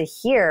don't have to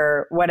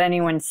hear what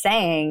anyone's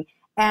saying.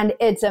 And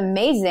it's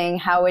amazing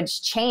how it's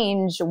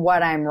changed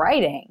what I'm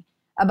writing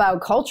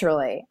about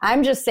culturally.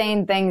 I'm just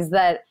saying things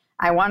that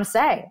I want to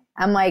say.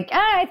 I'm like,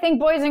 I think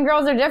boys and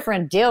girls are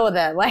different. Deal with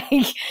it.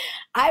 Like,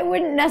 I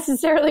wouldn't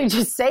necessarily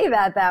just say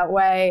that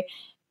way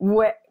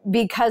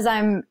because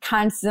I'm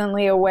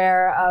constantly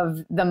aware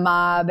of the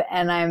mob,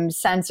 and I'm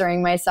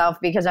censoring myself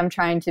because I'm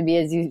trying to be,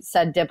 as you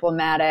said,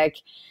 diplomatic,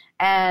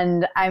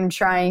 and I'm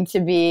trying to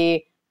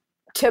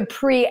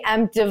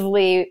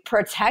preemptively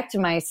protect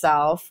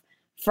myself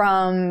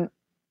from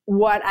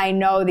what I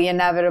know the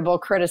inevitable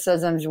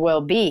criticisms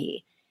will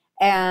be.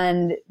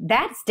 And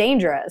that's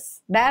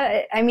dangerous.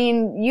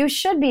 You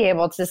should be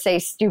able to say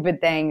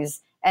stupid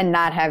things and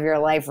not have your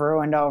life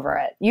ruined over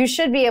it. You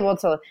should be able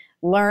to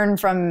learn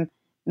from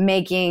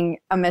making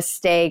a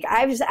mistake.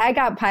 I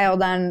got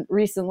piled on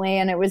recently,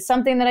 and it was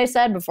something that I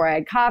said before I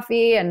had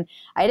coffee, and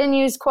I didn't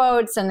use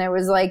quotes, and it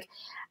was like,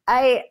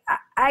 I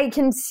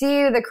can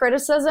see the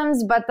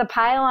criticisms, but the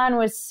pile-on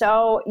was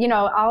so,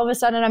 all of a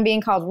sudden I'm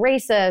being called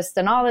racist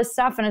and all this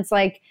stuff, and it's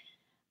like,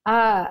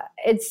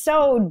 it's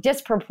so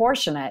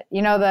disproportionate.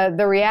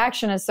 The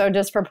reaction is so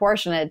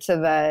disproportionate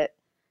to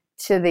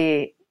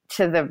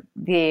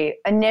the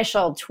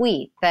initial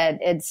tweet that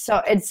it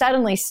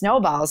suddenly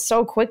snowballs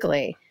so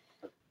quickly.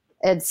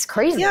 It's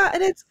crazy. Yeah,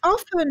 and it's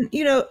often,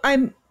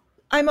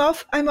 I'm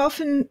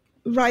often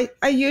right.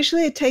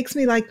 It takes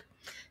me like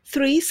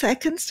 3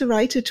 seconds to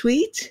write a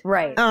tweet.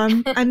 Right.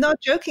 I'm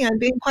not joking. I'm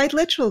being quite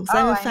literal because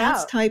I'm a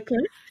fast typer.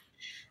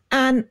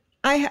 And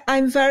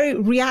I'm very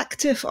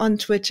reactive on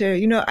Twitter.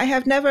 I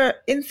have never,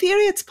 in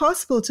theory, it's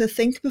possible to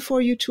think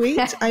before you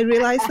tweet. I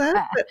realize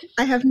that, but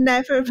I have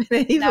never been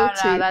able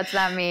to. No, that's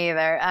not me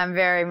either. I'm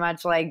very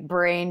much like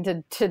brain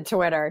to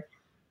Twitter.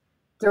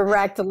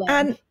 Direct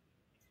link.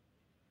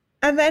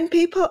 And then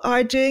people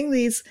are doing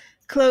these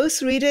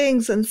close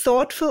readings and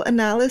thoughtful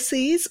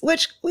analyses,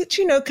 which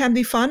can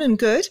be fun and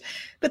good.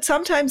 But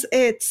sometimes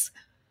it's,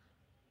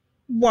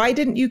 why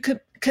didn't you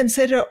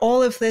consider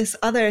all of this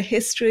other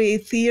history,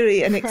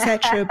 theory, and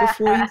etc.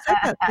 before you said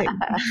that thing?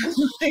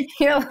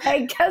 You're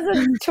like, because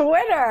it's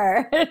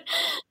Twitter.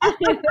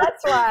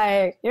 That's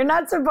why. You're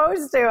not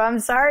supposed to. I'm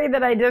sorry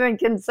that I didn't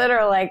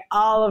consider like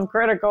all of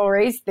critical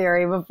race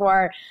theory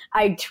before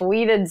I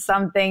tweeted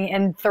something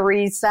in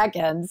 3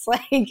 seconds.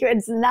 Like,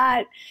 it's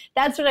not,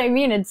 that's what I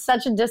mean. It's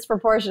such a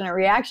disproportionate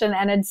reaction,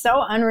 and it's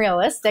so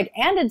unrealistic,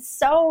 and it's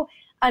so,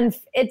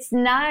 it's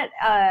not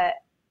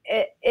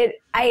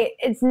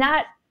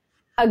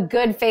a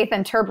good faith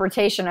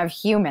interpretation of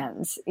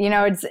humans.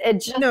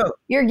 It's just, no.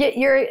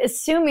 You're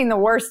assuming the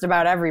worst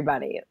about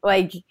everybody.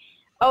 Like,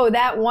 oh,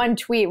 that one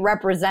tweet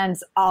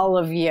represents all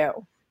of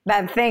you.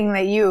 That thing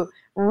that you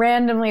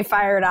randomly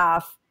fired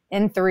off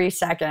in 3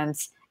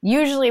 seconds.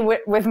 Usually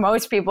with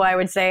most people, I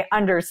would say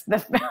under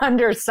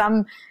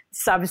some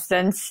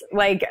substance,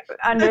 like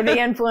under the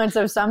influence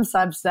of some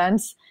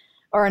substance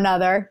or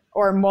another,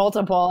 or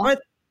multiple.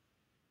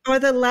 Or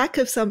the lack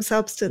of some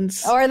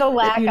substance. Or the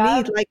lack that you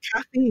of. need, like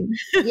caffeine.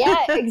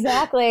 Yeah,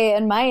 exactly.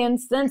 In my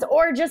instance,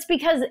 or just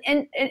because,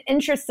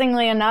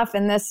 interestingly enough,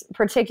 in this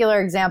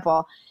particular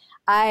example,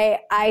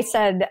 I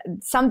said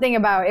something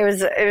about, it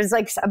was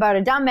like about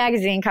a dumb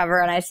magazine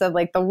cover, and I said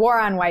like the war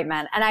on white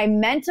men. And I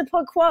meant to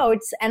put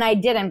quotes, and I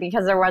didn't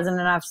because there wasn't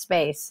enough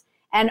space.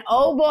 And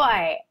oh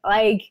boy,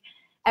 like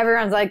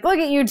everyone's like, look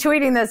at you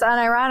tweeting this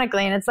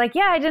unironically. And it's like,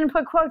 yeah, I didn't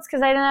put quotes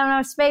because I didn't have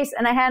enough space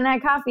and I hadn't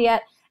had coffee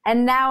yet.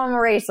 And now I'm a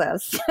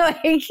racist.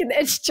 Like,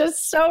 it's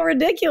just so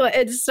ridiculous.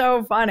 It's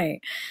so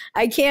funny.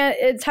 I can't,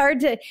 it's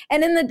hard to,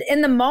 and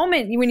in the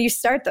moment when you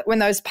start, when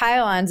those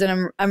pile-ons,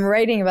 and I'm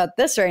writing about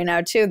this right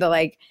now too,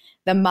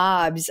 the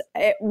mobs,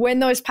 when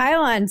those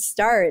pile-ons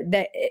start,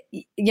 that,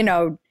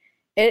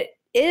 it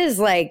is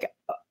like,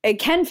 it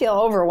can feel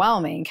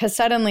overwhelming because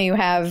suddenly you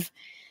have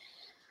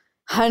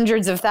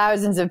hundreds of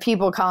thousands of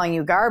people calling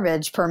you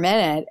garbage per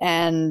minute.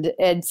 And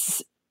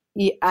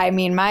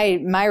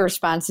my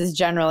response is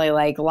generally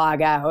like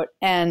log out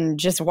and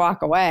just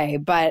walk away.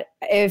 But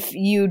if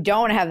you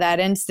don't have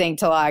that instinct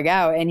to log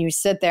out and you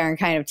sit there and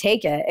kind of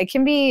take it,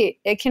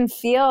 it can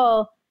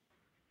feel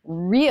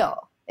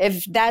real.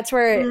 If that's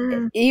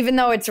where, even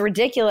though it's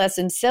ridiculous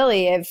and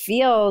silly,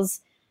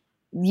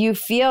 you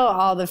feel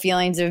all the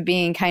feelings of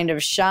being kind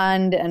of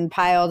shunned and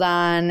piled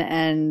on,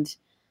 and,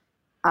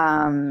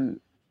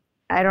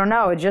 I don't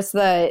know, just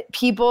the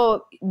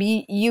people,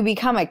 you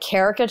become a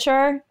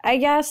caricature, I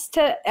guess,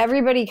 to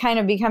everybody kind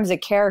of becomes a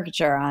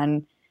caricature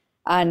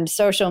on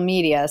social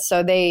media.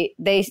 So they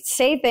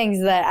say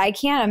things that I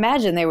can't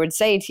imagine they would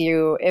say to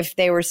you if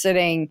they were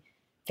sitting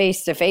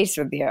face to face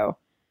with you.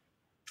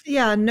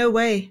 Yeah, no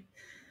way.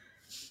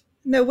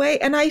 No way.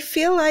 And I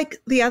feel like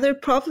the other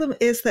problem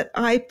is that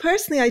I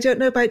don't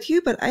know about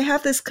you, but I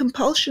have this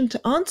compulsion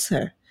to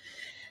answer.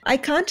 I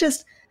can't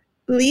just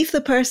leave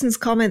the person's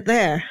comment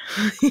there.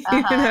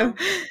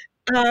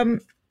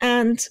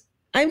 And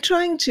I'm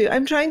trying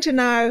to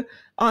now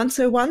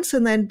answer once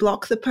and then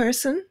block the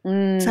person.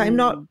 So I'm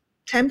not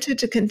tempted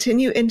to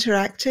continue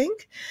interacting.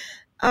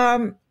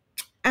 But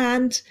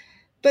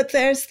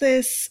there's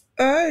this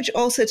urge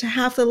also to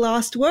have the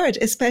last word,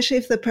 especially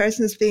if the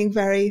person is being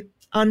very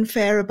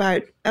unfair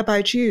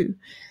about you.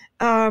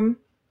 And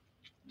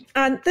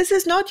this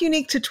is not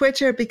unique to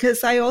Twitter,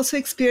 because I also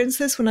experienced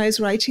this when I was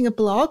writing a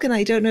blog, and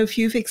I don't know if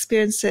you've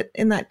experienced it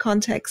in that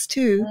context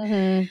too.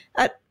 Mm-hmm.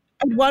 At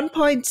one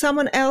point,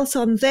 someone else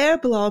on their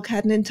blog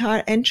had an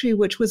entire entry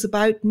which was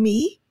about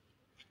me,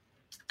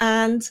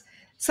 and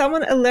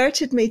someone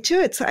alerted me to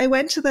it. So I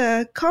went to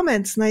the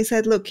comments and I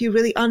said, look, you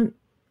really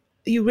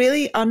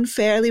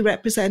unfairly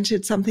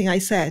represented something I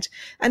said.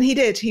 And he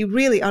did. He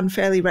really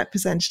unfairly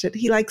represented it.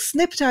 He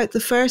snipped out the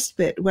first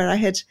bit where I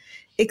had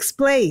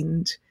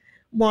explained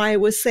why I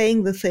was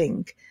saying the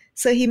thing.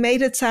 So he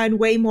made it sound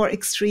way more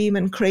extreme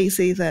and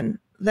crazy than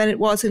it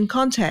was in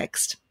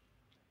context.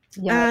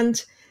 Yeah.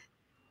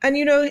 And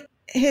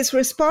his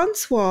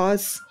response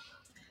was,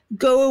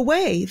 go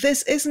away.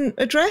 This isn't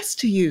addressed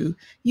to you.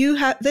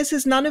 This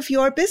is none of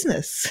your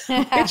business,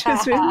 which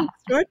was really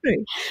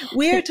extraordinary.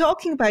 We're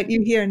talking about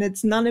you here and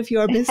it's none of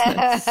your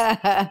business.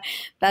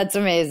 That's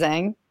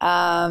amazing.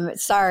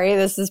 Sorry,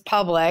 this is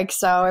public.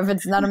 So if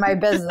it's none of my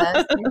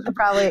business, you should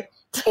probably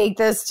take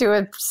this to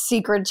a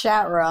secret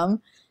chat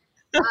room.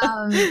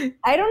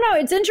 I don't know.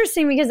 It's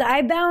interesting because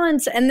I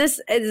balance,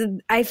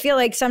 and I feel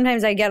like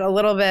sometimes I get a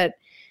little bit,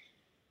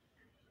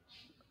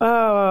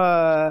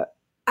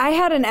 I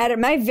had an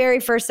editor, my very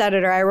first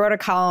editor. I wrote a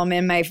column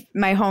in my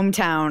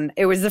hometown.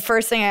 It was the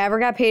first thing I ever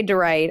got paid to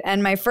write.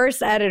 And my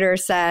first editor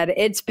said,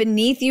 it's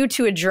beneath you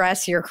to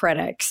address your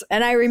critics.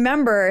 And I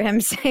remember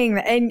him saying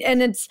that,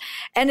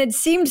 and it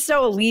seemed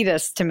so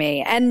elitist to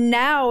me. And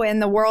now in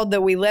the world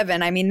that we live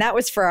in, I mean, that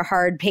was for a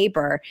hard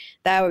paper,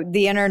 that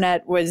the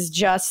internet was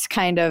just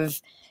kind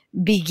of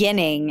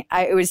beginning.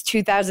 It was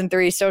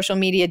 2003. Social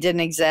media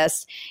didn't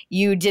exist.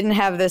 You didn't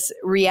have this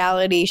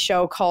reality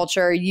show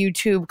culture,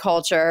 YouTube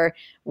culture,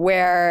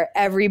 where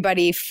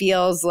everybody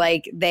feels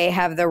like they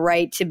have the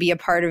right to be a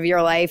part of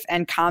your life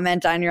and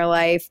comment on your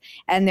life.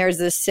 And there's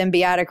this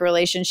symbiotic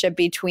relationship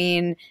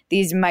between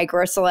these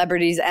micro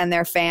celebrities and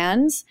their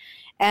fans.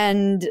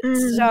 And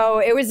so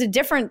it was a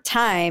different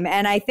time.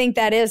 And I think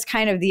that is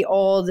kind of the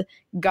old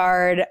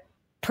guard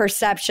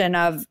perception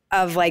of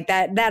like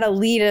that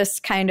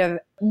elitist kind of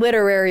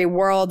literary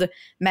world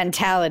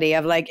mentality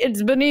of like,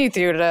 it's beneath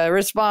you to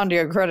respond to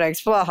your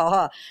critics, blah, blah,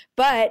 blah.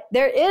 But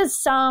there is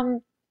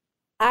some,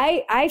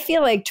 I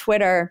feel like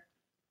Twitter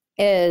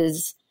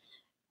it's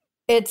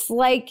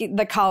like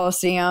the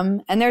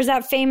Colosseum. And there's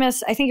that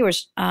famous, I think it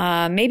was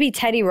maybe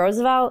Teddy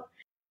Roosevelt.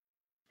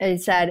 He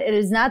said, it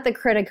is not the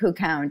critic who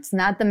counts,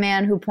 not the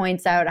man who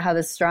points out how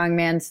the strong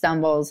man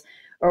stumbles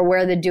or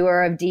where the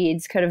doer of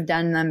deeds could have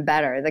done them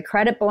better. The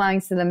credit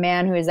belongs to the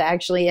man who is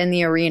actually in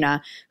the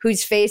arena,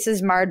 whose face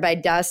is marred by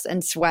dust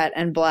and sweat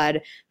and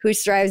blood, who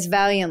strives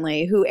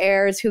valiantly, who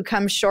errs, who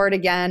comes short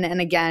again and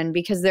again,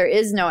 because there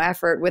is no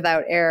effort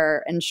without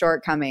error and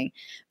shortcoming,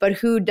 but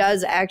who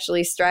does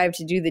actually strive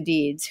to do the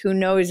deeds, who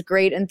knows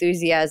great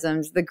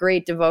enthusiasms, the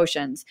great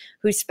devotions,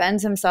 who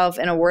spends himself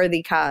in a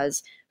worthy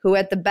cause, who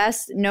at the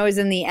best knows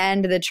in the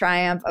end the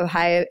triumph of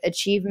high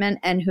achievement,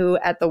 and who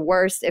at the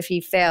worst, if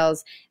he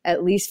fails,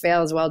 at least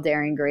fails while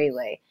daring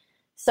greatly.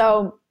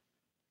 So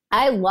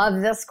I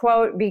love this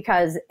quote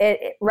because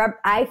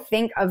I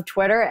think of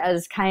Twitter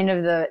as kind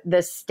of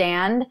the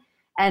stand,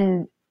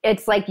 and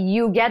it's like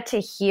you get to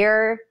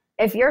hear,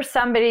 if you're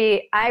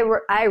somebody,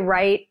 I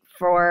write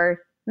for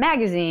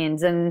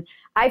magazines and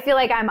I feel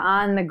like I'm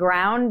on the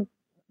ground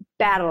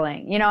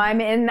battling,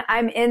 I'm in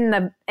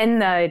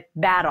the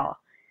battle.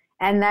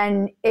 And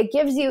then it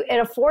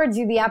affords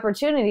you the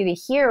opportunity to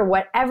hear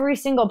what every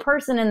single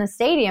person in the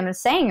stadium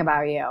is saying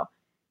about you.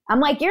 I'm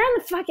like, you're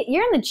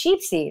in the cheap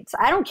seats.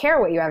 I don't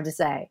care what you have to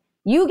say.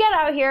 You get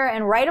out here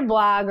and write a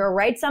blog or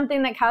write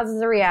something that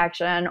causes a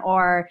reaction,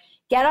 or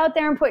get out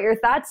there and put your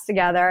thoughts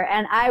together,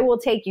 and I will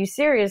take you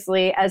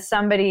seriously as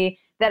somebody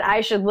that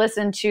I should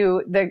listen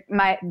to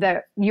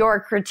your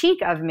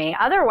critique of me.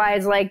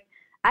 Otherwise, like,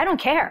 I don't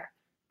care.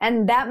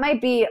 And that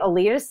might be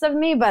elitist of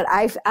me, but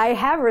I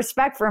have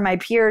respect for my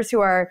peers who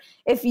are,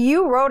 if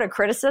you wrote a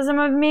criticism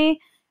of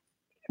me,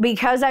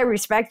 because I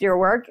respect your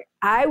work,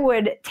 I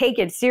would take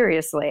it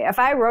seriously. If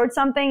I wrote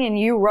something and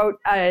you wrote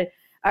a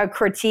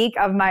critique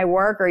of my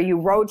work, or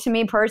you wrote to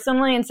me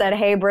personally and said,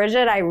 hey,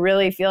 Bridget, I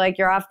really feel like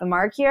you're off the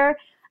mark here,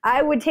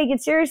 I would take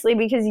it seriously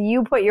because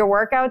you put your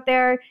work out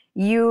there.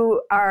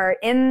 You're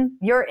in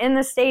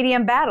the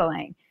stadium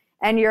battling.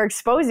 And you're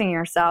exposing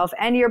yourself,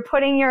 and you're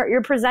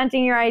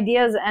presenting your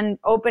ideas and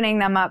opening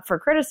them up for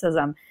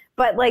criticism.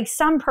 But like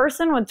some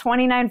person with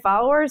 29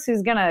 followers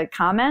who's gonna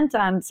comment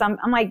on some,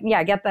 I'm like,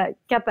 yeah, get the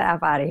F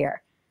out of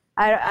here.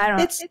 I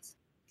don't.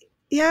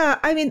 Yeah,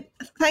 I mean,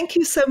 thank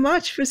you so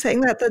much for saying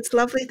that. That's a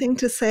lovely thing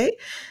to say.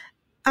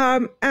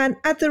 And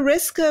at the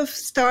risk of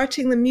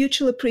starting the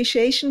Mutual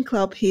Appreciation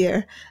Club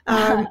here,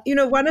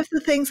 one of the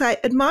things I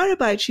admire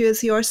about you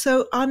is you're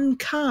so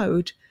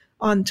uncowed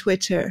on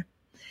Twitter.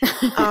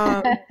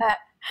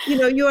 You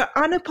know, you are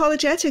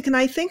unapologetic. And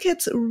I think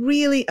it's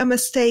really a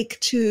mistake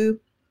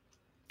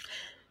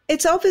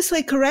it's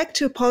obviously correct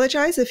to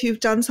apologize if you've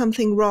done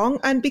something wrong.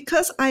 And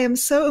because I am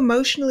so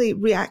emotionally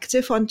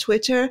reactive on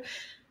Twitter,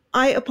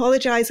 I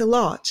apologize a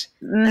lot.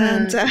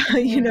 And,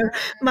 you know,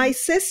 my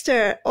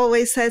sister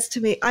always says to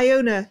me,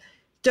 Iona,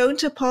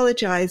 don't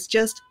apologize,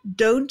 just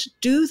don't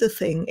do the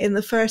thing in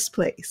the first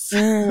place.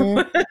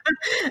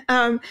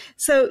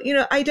 So, you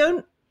know, I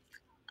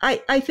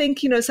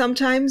think, you know,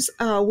 sometimes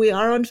we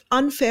are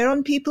unfair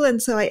on people.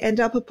 And so I end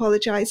up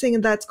apologizing,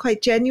 and that's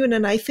quite genuine.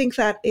 And I think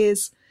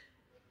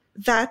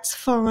that's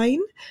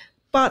fine.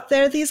 But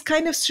there are these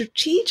kind of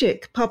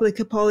strategic public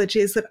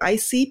apologies that I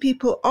see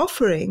people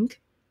offering.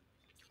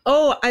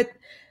 Oh,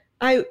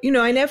 you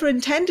know, I never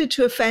intended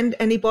to offend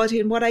anybody.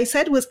 And what I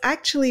said was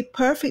actually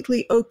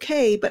perfectly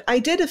okay, but I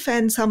did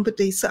offend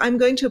somebody. So I'm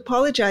going to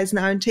apologize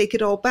now and take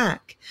it all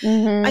back.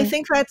 I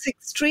think that's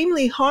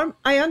extremely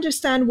I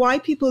understand why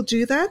people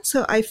do that.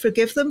 So I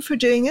forgive them for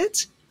doing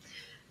it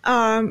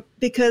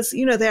because,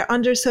 you know, they're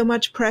under so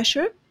much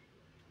pressure.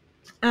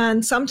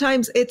 And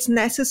sometimes it's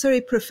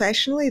necessary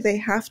professionally. They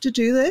have to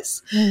do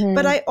this.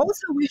 But I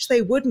also wish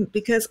they wouldn't,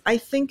 because I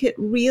think it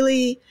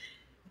really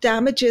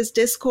damages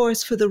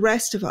discourse for the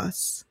rest of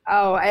us.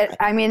 Oh,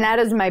 I mean, that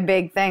is my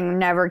big thing.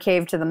 Never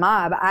cave to the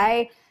mob.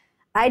 I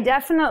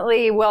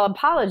definitely will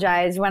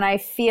apologize when I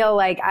feel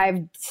like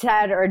I've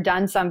said or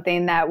done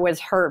something that was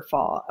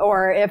hurtful,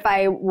 or if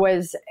I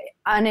was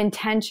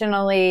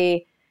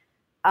unintentionally,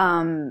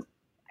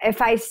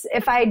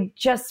 if I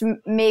just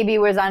maybe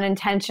was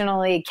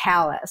unintentionally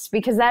callous,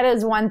 because that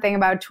is one thing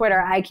about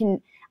Twitter. I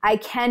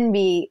can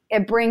be,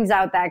 it brings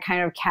out that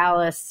kind of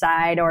callous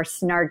side or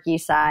snarky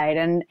side.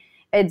 And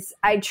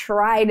I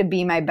try to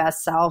be my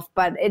best self,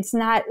 but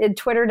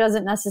Twitter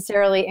doesn't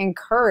necessarily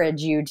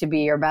encourage you to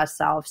be your best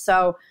self.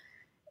 So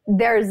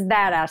there's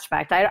that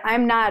aspect.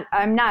 I'm not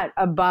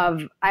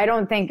above, I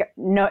don't think,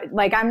 no,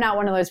 like, I'm not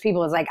one of those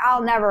people who's like,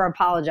 I'll never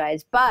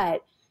apologize.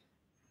 But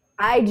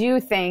I do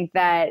think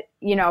that,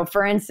 you know,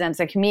 for instance,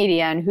 a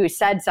comedian who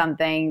said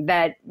something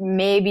that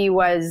maybe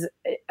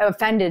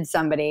offended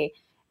somebody,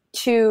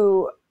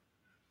 to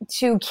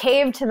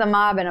cave to the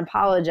mob and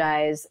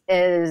apologize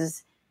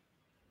is,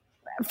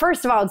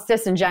 first of all, it's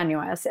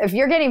disingenuous. If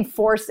you're getting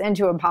forced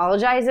into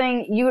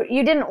apologizing,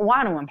 you didn't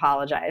want to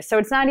apologize. So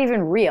it's not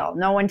even real.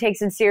 No one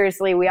takes it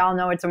seriously. We all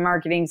know it's a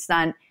marketing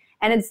stunt.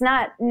 And it's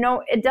not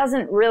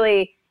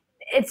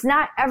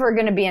ever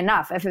going to be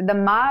enough. If the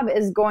mob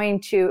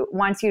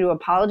wants you to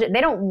apologize,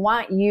 they don't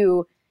want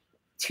you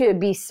to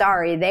be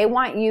sorry. They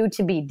want you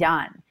to be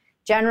done.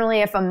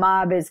 Generally, if a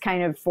mob is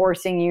kind of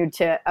forcing you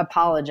to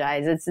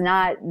apologize,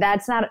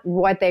 that's not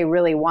what they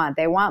really want.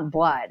 They want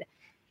blood.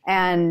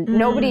 And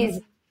nobody's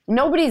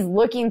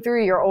looking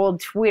through your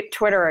old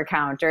Twitter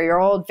account or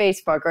your old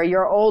Facebook or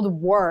your old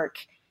work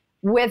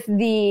with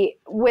the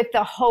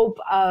hope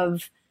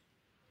of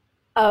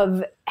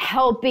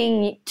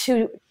helping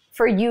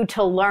for you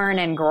to learn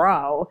and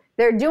grow.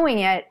 They're doing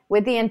it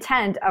with the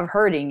intent of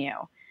hurting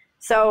you.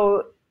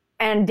 So,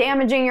 and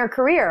damaging your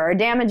career or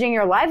damaging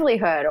your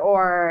livelihood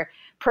or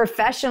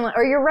professional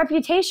or your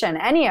reputation,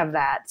 any of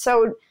that.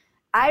 So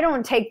I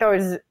don't take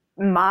those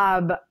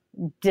mob,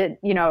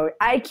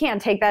 I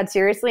can't take that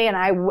seriously. And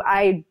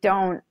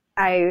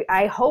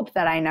I hope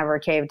that I never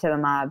cave to the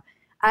mob.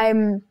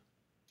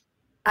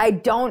 I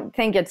don't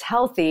think it's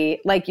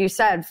healthy, like you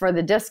said, for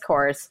the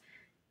discourse,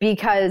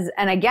 because,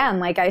 and again,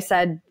 like I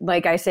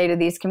say to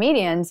these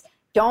comedians,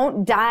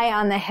 don't die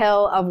on the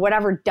hill of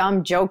whatever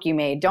dumb joke you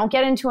made. Don't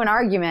get into an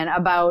argument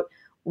about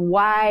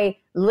why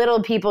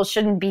little people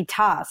shouldn't be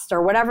tossed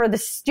or whatever the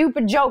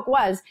stupid joke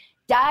was.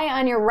 Die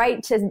on your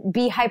right to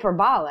be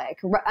hyperbolic.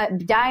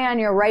 Die on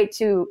your right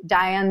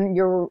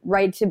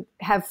to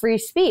have free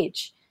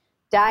speech.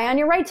 Die on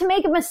your right to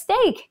make a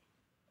mistake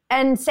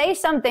and say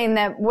something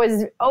that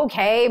was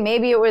okay.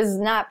 Maybe it was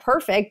not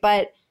perfect,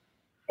 but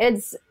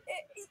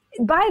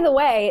by the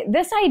way,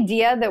 this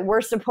idea that we're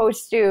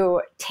supposed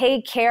to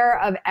take care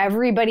of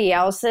everybody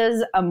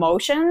else's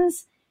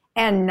emotions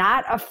and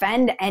not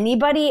offend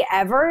anybody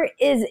ever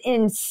is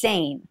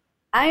insane.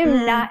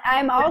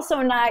 I'm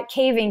also not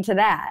caving to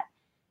that.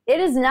 It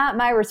is not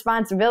my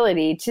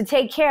responsibility to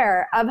take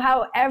care of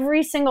how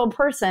every single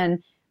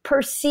person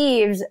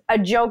perceives a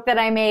joke that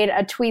I made,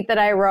 a tweet that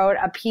I wrote,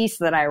 a piece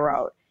that I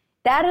wrote.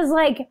 That is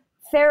like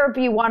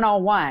therapy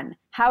 101.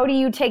 How do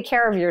you take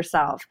care of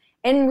yourself?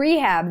 In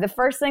rehab, the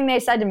first thing they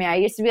said to me, I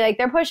used to be like,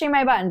 they're pushing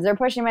my buttons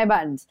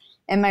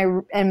in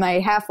my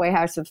halfway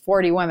house with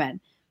 40 women.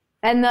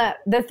 And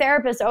the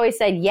therapist always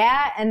said,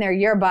 yeah, and they're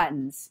your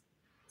buttons.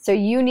 So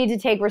you need to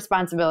take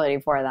responsibility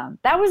for them.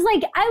 That was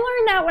like, I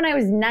learned that when I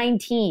was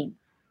 19.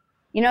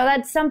 You know,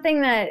 that's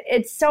something that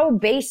it's so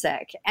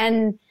basic.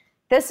 And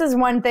this is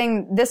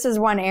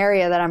one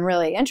area that I'm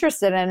really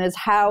interested in, is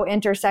how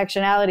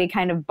intersectionality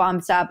kind of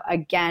bumps up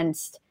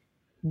against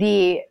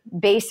the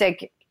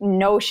basic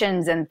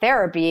notions in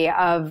therapy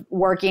of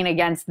working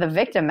against the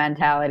victim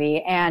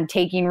mentality and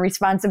taking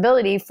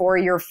responsibility for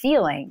your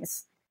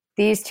feelings.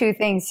 these two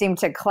things seem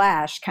to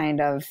clash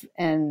kind of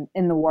in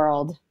the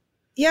world.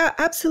 Yeah,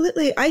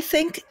 absolutely. I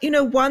think,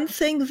 one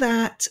thing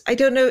that I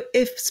don't know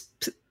if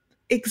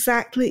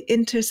exactly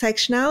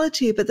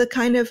intersectionality, but the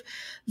kind of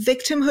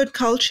victimhood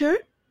culture,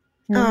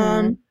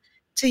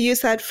 to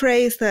use that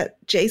phrase that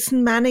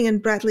Jason Manning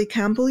and Bradley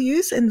Campbell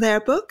use in their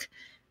book.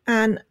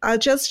 And I'll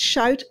just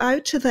shout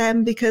out to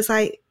them because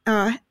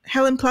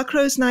Helen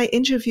Pluckrose and I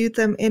interviewed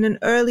them in an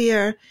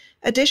earlier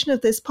edition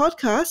of this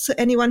podcast. So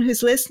anyone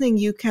who's listening,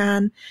 you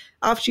can,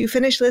 after you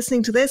finish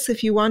listening to this,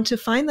 if you want to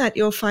find that,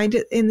 you'll find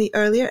it in the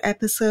earlier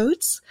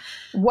episodes.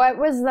 What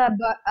was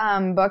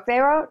the book they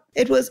wrote?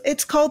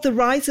 It's called The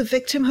Rise of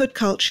Victimhood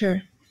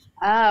Culture.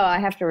 Oh, I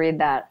have to read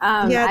that.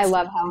 I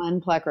love Helen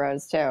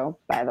Pluckrose too,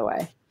 by the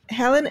way.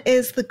 Helen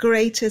is the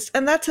greatest,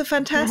 and that's a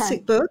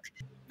fantastic book.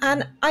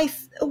 And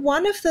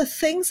one of the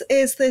things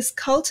is this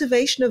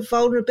cultivation of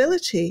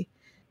vulnerability.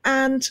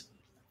 And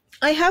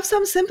I have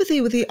some sympathy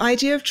with the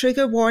idea of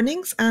trigger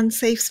warnings and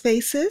safe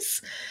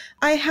spaces.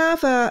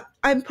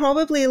 I'm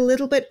probably a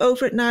little bit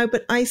over it now,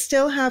 but I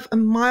still have a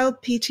mild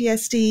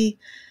PTSD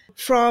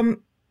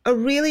from a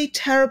really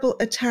terrible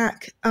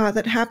attack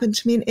that happened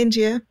to me in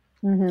India,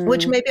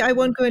 which maybe I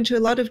won't go into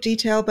a lot of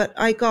detail, but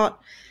I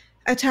got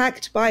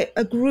attacked by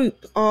a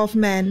group of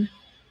men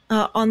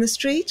on the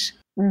street.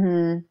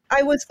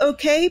 I was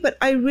okay, but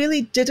I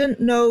really didn't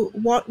know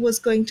what was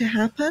going to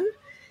happen.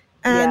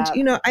 And,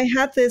 I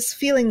had this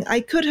feeling I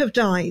could have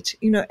died.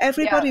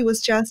 Everybody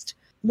was just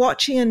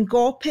watching and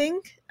gawping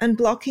and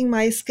blocking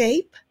my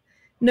escape.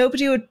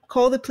 Nobody would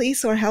call the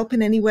police or help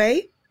in any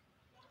way.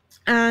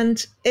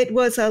 And it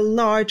was a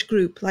large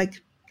group. There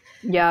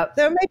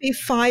were maybe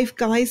 5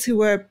 guys who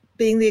were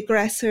being the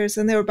aggressors,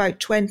 and there were about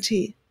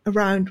 20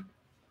 around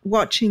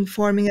watching,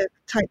 forming a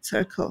tight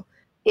circle.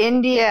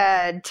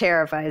 India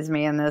terrifies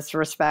me in this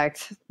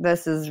respect.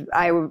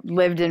 I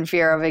lived in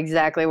fear of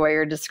exactly what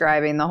you're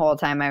describing the whole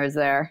time I was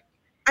there.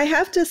 I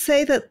have to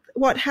say that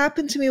what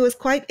happened to me was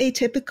quite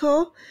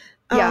atypical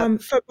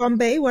for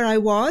Bombay, where I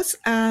was.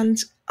 And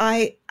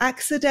I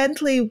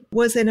accidentally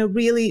was in a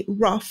really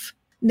rough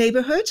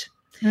neighborhood.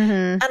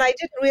 And I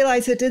didn't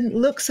realize it didn't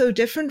look so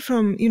different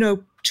from,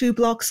 2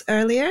 blocks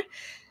earlier.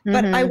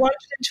 But I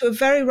wandered into a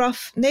very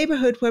rough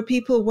neighborhood where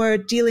people were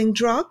dealing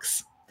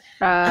drugs.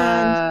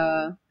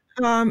 And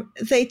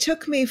they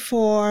took me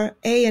for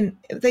an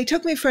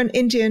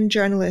Indian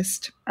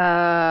journalist.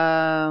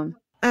 And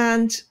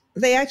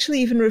they actually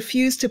even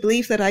refused to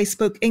believe that I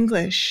spoke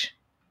English.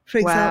 For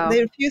example,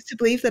 they refused to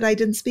believe that I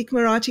didn't speak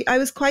Marathi. I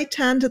was quite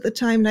tanned at the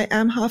time, and I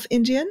am half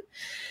Indian.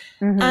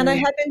 And I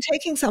had been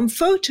taking some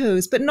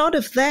photos, but not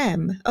of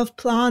them, of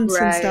plants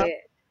and stuff.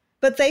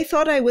 But they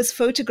thought I was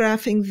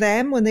photographing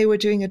them when they were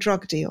doing a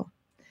drug deal.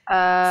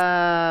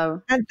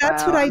 And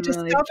that's what I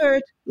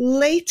discovered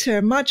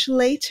later, much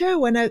later,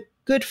 when a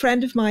good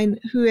friend of mine,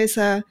 who is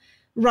a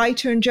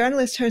writer and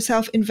journalist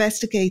herself,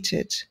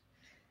 investigated.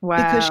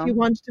 Because she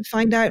wanted to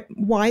find out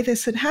why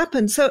this had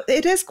happened. So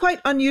it is quite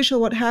unusual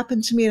what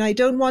happened to me, and I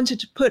don't want it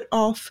to put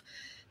off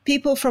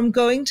people from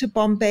going to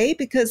Bombay,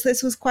 because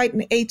this was quite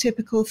an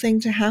atypical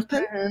thing to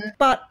happen.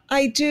 But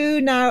I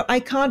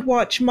can't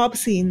watch mob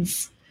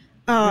scenes.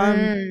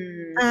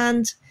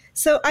 And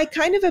so I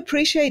kind of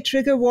appreciate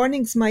trigger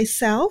warnings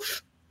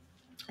myself,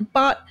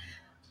 but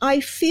I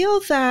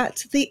feel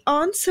that the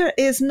answer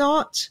is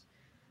not,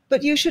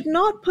 but you should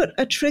not put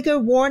a trigger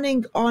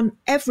warning on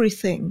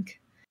everything.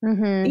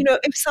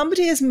 If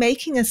somebody is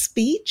making a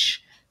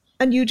speech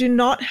and you do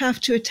not have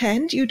to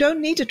attend, you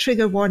don't need a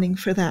trigger warning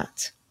for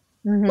that.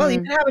 Well,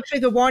 you can have a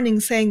trigger warning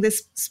saying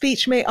this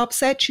speech may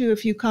upset you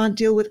if you can't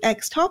deal with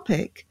X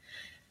topic.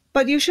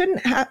 But you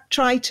shouldn't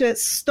try to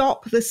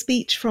stop the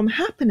speech from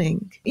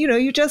happening.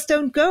 You just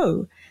don't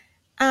go.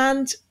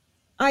 And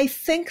I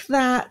think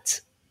that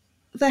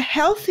the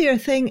healthier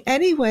thing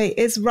anyway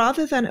is,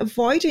 rather than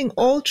avoiding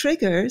all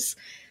triggers,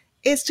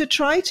 is to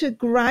try to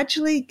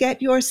gradually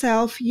get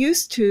yourself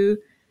used to,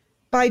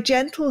 by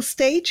gentle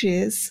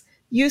stages,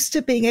 used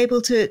to being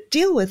able to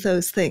deal with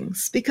those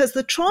things, because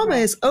the trauma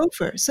is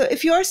over. So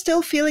if you're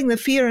still feeling the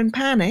fear and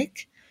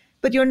panic,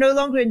 but you're no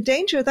longer in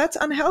danger, that's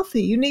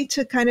unhealthy. You need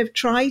to kind of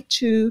try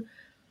to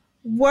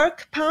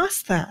work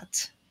past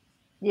that.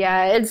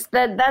 Yeah,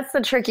 that's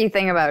the tricky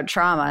thing about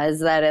trauma,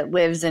 is that it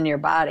lives in your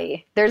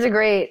body. There's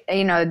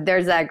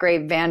that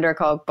great van der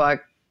Kolk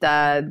book,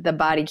 The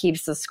Body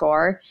Keeps the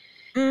Score.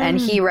 And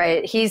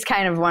he's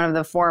kind of one of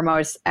the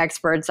foremost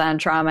experts on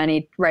trauma, and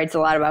he writes a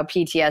lot about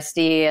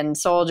PTSD and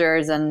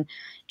soldiers and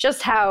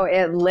just how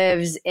it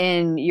lives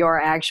in your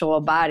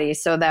actual body,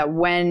 so that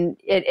when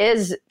it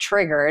is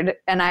triggered,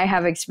 and I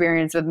have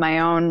experience with my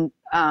own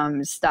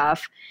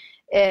stuff,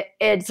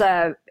 it's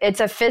a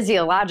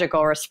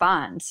physiological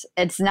response.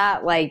 It's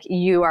not like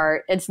it's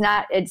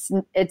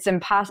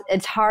impossible.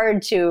 It's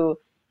hard to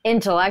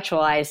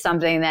intellectualize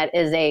something that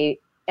is a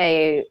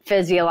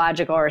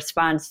physiological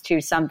response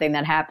to something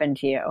that happened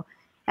to you.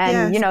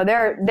 And,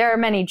 there are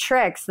many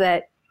tricks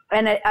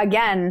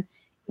again,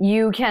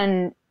 you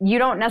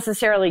don't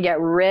necessarily get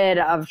rid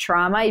of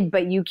trauma,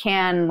 but you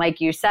can,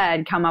 like you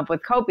said, come up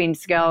with coping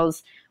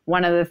skills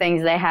one of the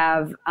things they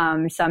have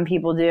some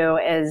people do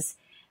is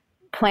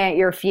plant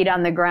your feet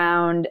on the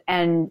ground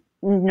and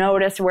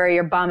notice where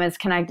your bum is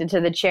connected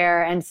to the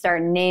chair and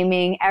start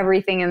naming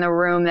everything in the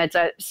room that's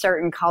a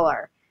certain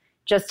color,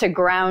 just to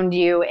ground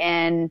you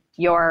in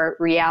your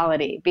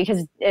reality.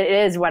 Because it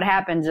is what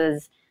happens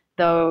is,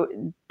 though,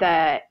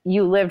 that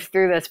you lived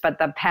through this, but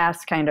the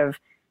past kind of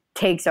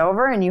takes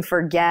over and you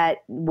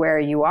forget where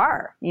you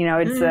are. You know,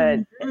 it's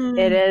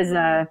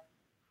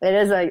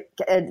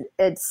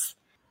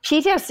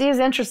PTSD is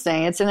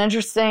interesting.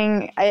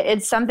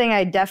 It's something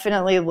I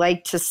definitely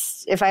like to,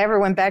 if I ever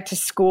went back to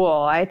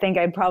school, I think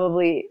I'd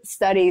probably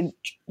study,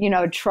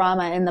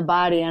 trauma in the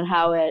body and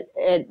how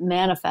it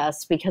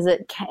manifests, because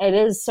it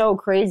is so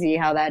crazy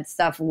how that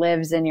stuff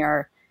lives in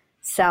your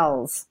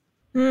cells.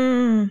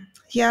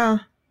 Yeah.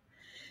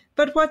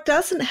 But what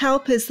doesn't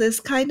help is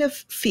this kind of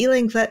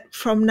feeling that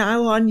from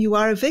now on you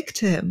are a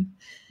victim.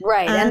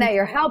 Right. And that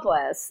you're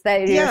helpless,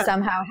 that you're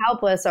somehow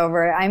helpless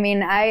over it. I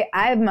mean,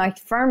 I'm a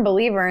firm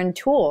believer in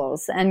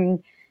tools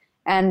and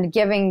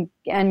giving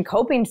and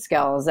coping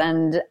skills.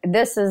 And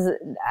this is,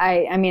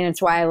 I mean,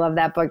 it's why I love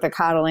that book, The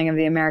Coddling of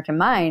the American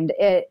Mind.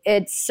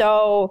 It's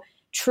so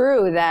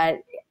true that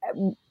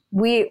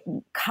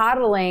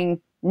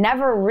coddling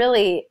never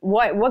really,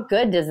 what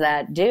good does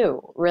that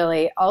do,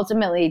 really?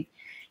 Ultimately,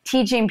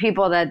 teaching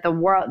people that the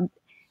world,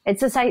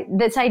 it's this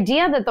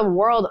idea that the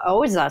world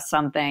owes us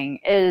something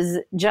is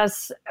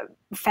just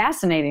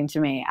fascinating to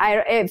me.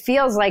 It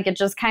feels like it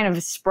just kind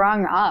of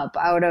sprung up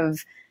out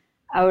of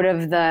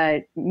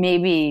the,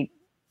 maybe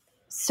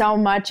so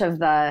much of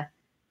the,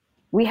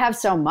 we have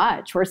so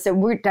much.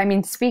 I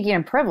mean, speaking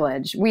of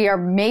privilege, we are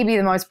maybe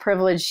the most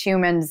privileged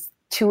humans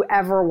to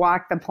ever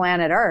walk the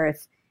planet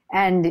Earth,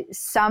 and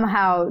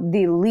somehow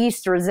the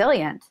least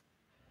resilient.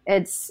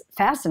 It's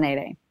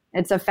fascinating.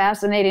 It's a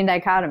fascinating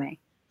dichotomy.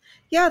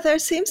 Yeah, there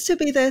seems to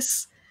be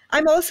this.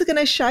 I'm also going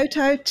to shout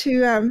out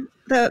to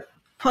the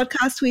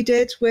podcast we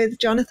did with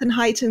Jonathan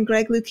Haidt and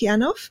Greg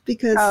Lukianoff,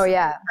 because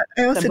I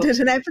also did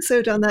an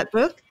episode on that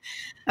book.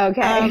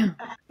 Okay.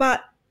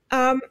 But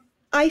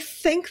I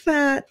think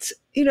that,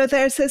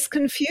 there's this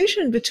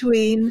confusion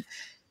between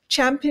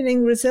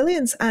championing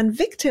resilience and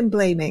victim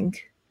blaming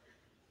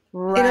in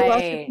a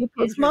lot of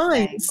people's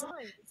minds.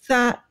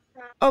 That,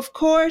 of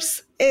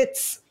course,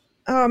 it's...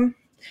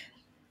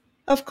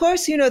 Of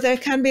course, there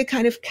can be a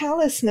kind of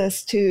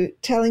callousness to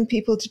telling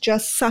people to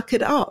just suck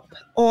it up,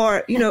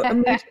 or,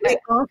 immediately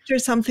after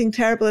something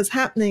terrible has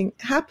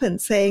happened,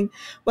 saying,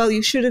 well,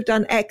 you should have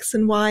done X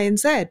and Y and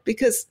Z,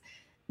 because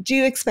do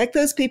you expect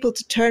those people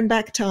to turn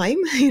back time?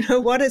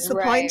 What is the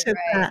point of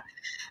that?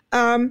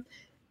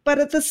 But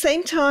at the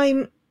same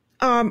time,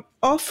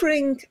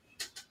 offering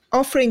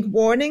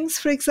warnings,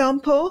 for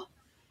example,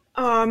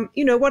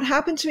 what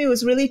happened to me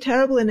was really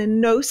terrible and in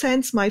no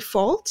sense my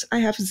fault. I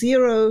have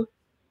zero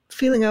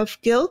feeling of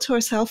guilt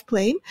or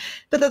self-blame.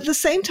 But at the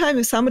same time,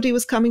 if somebody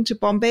was coming to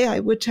Bombay, I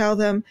would tell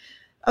them,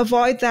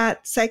 avoid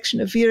that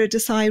section of Veera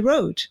Desai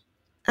Road.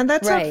 And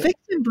that's not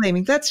victim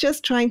blaming. That's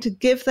just trying to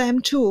give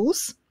them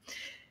tools.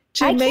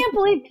 I can't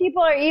believe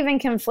people are even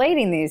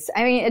conflating these.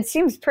 I mean, it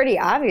seems pretty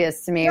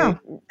obvious to me. Yeah,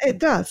 it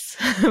does.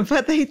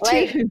 But they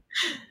do.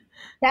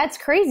 That's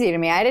crazy to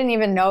me. I didn't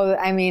even know.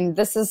 I mean,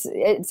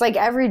 it's like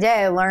every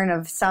day I learn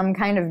of some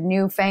kind of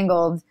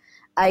newfangled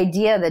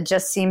idea that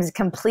just seems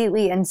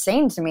completely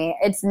insane to me.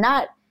 It's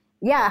not,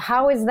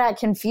 how is that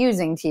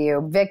confusing to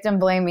you? Victim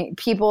blaming,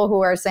 people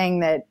who are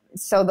saying that,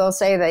 so they'll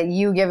say that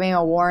you giving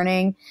a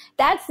warning.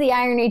 That's the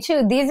irony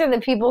too. These are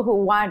the people who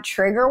want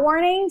trigger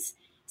warnings.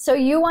 So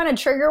you want a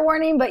trigger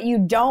warning, but you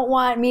don't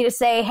want me to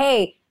say,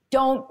 hey,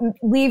 don't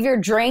leave your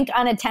drink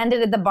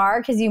unattended at the bar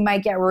because you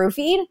might get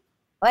roofied.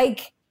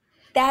 Like,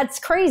 that's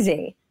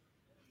crazy.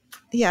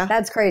 Yeah.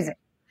 That's crazy.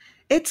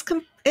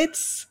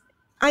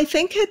 I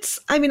think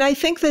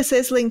this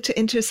is linked to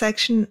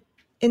intersectional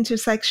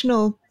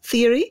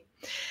theory,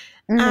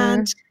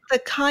 and the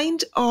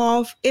kind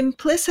of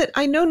implicit,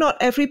 I know not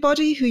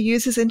everybody who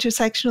uses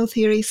intersectional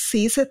theory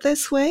sees it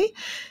this way,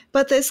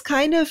 but this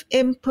kind of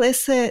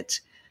implicit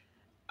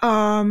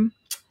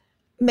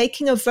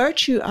making a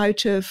virtue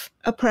out of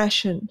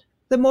oppression.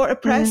 The more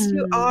oppressed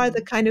you are,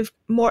 the kind of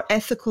more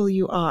ethical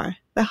you are,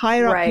 the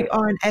higher up you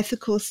are in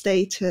ethical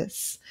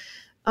status.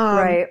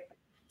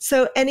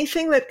 So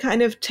anything that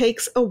kind of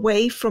takes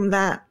away from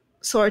that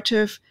sort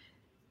of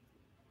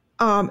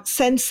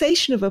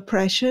sensation of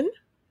oppression,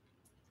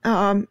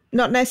 not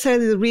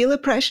necessarily the real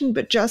oppression,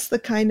 but just the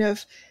kind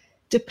of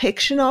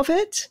depiction of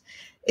it,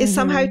 is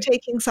somehow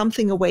taking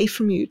something away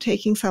from you,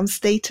 taking some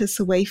status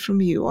away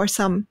from you, or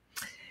some,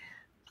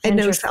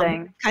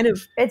 some kind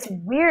of... It's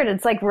weird.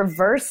 It's like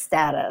reverse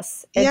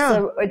status. It's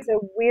a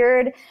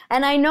weird...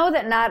 And I know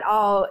that not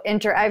all...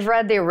 I've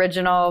read the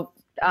original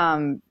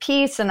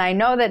piece, and I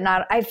know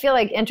that I feel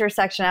like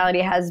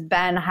intersectionality has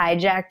been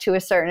hijacked to a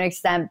certain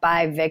extent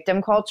by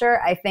victim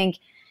culture. I think,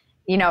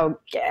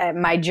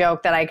 my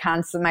joke that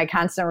my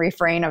constant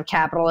refrain of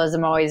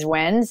capitalism always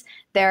wins.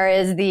 There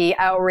is the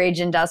outrage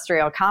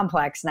industrial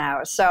complex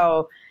now.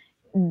 So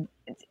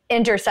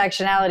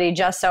intersectionality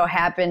just so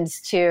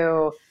happens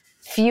to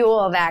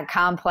fuel that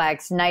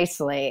complex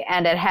nicely,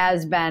 and it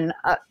has been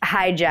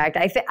hijacked.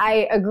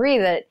 I agree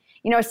that,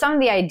 some of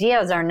the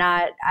ideas are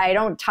not, I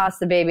don't toss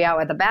the baby out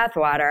with the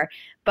bathwater,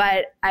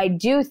 but I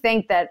do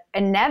think that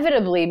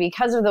inevitably,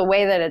 because of the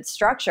way that it's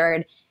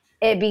structured,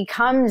 it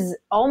becomes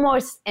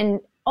almost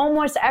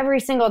every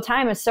single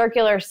time a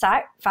circular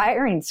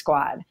firing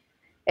squad.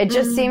 It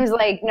just seems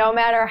like no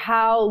matter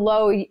how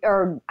low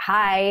or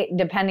high,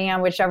 depending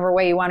on whichever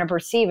way you want to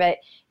perceive it,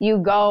 you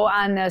go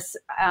on this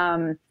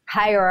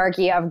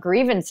hierarchy of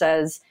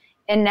grievances,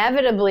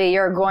 inevitably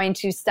you're going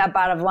to step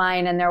out of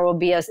line, and there will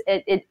be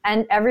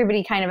and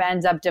everybody kind of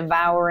ends up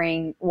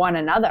devouring one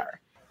another.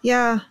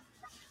 Yeah.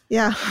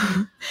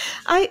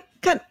 I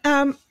can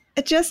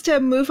just to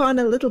move on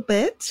a little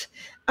bit,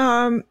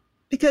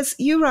 because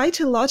you write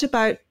a lot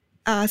about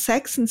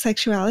sex and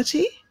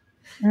sexuality.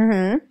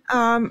 And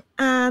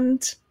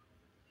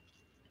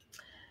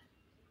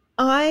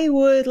I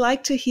would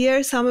like to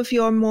hear some of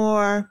your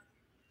more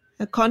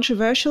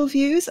controversial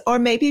views, or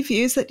maybe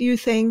views that you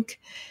think,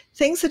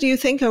 things that you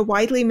think are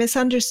widely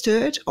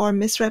misunderstood or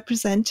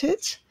misrepresented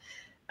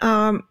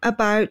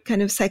about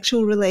kind of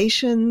sexual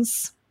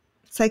relations,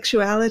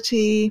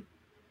 sexuality,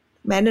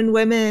 men and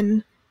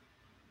women.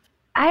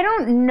 I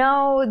don't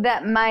know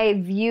that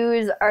my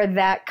views are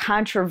that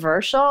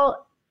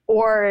controversial,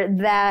 or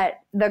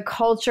that the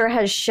culture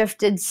has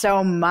shifted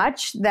so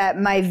much that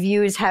my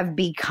views have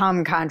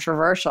become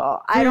controversial.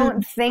 I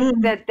don't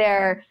think that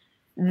they're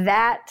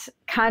that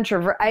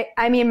controversial.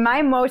 I mean,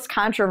 my most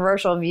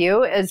controversial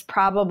view is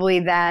probably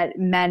that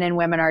men and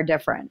women are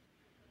different.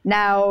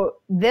 Now,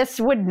 this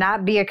would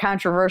not be a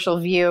controversial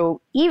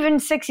view even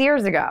 6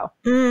 years ago,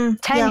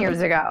 10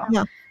 years ago.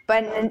 Yeah.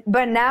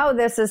 But now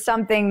this is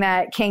something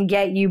that can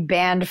get you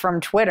banned from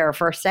Twitter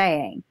for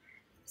saying.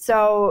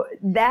 So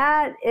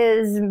that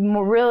is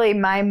really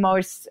my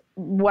most,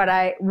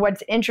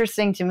 what's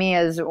interesting to me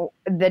is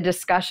the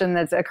discussion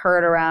that's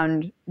occurred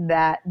around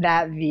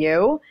that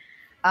view.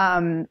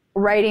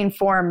 Writing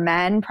for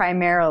men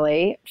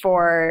primarily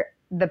for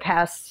the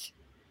past,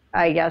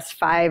 I guess,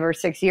 5 or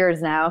 6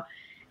 years now,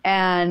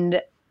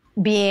 and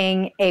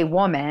being a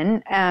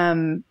woman,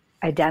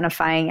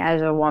 identifying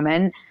as a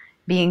woman,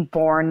 being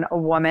born a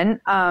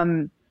woman.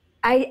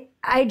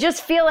 I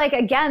just feel like,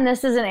 again,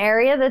 this is an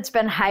area that's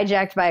been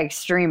hijacked by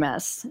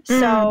extremists.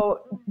 So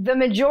the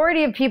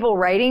majority of people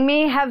writing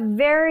me have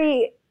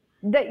you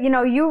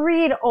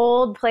read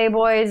old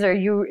Playboys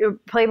or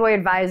Playboy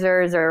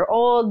advisors or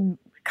old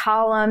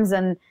columns,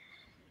 and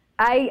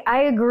I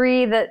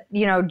agree that,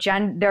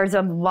 there's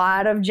a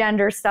lot of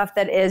gender stuff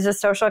that is a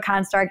social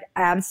construct,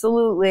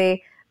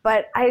 absolutely.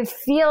 But I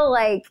feel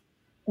like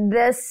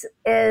this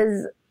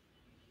is,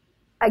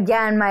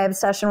 again, my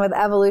obsession with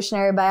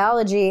evolutionary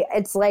biology.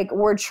 It's like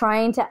we're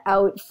trying to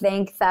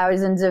outthink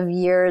thousands of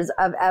years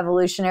of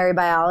evolutionary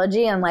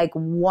biology in like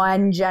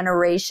one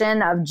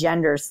generation of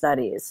gender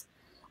studies.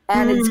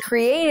 And it's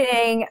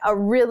creating a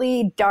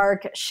really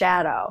dark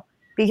shadow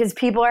because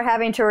people are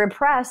having to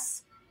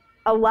repress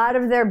a lot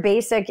of their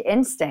basic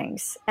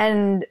instincts.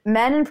 And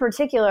men in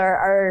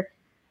particular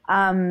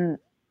are,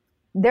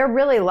 they're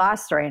really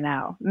lost right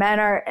now. Men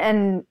are,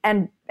 and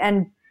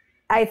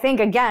I think,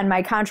 again,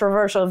 my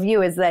controversial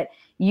view is that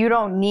you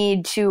don't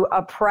need to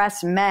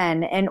oppress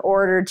men in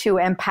order to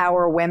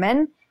empower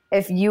women.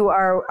 If you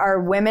are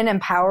women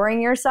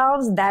empowering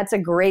yourselves, that's a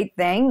great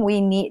thing.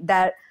 We need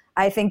that.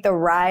 I think the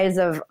rise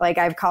of, like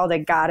I've called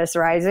it goddess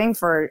rising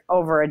for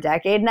over a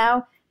decade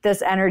now,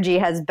 this energy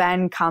has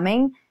been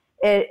coming.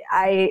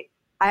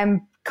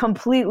 I'm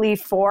completely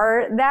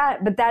for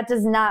that, but that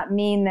does not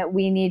mean that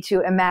we need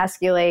to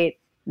emasculate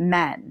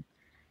men.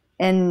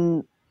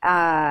 And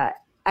I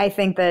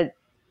think that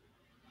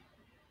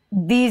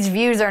these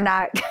views are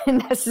not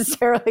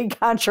necessarily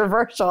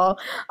controversial,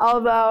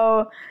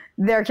 although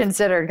they're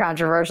considered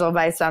controversial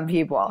by some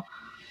people.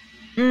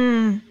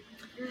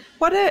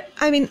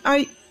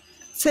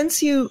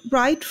 Since you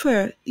write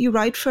for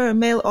a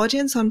male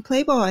audience on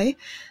Playboy,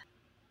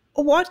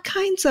 what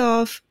kinds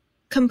of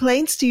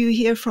complaints do you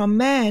hear from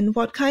men?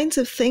 What kinds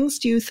of things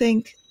do you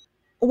think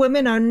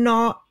women are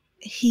not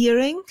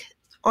hearing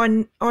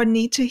or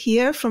need to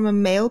hear from a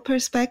male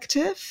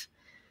perspective?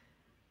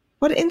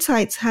 What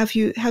insights have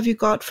you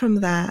got from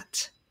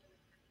that?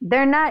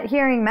 They're not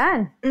hearing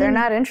men. They're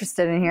not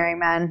interested in hearing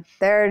men.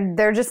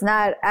 They're just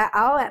not.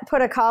 I'll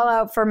put a call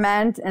out for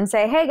men and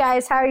say, "Hey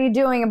guys, how are you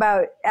doing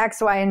about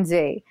X, Y, and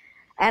Z?"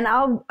 And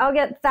I'll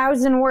get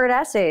 1,000-word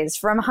essays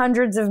from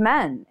hundreds of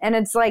men. And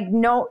it's like,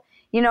 no,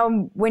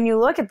 when you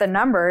look at the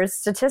numbers,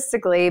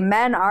 statistically,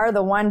 men are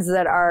the ones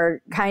that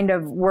are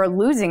we're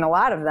losing a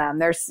lot of them.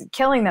 They're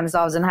killing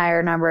themselves in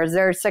higher numbers.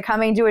 They're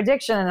succumbing to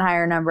addiction in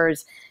higher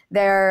numbers.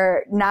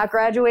 They're not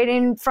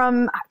graduating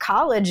from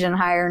college in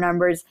higher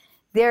numbers.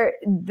 There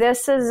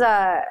is,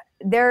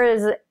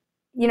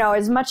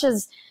 as much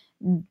as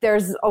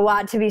there's a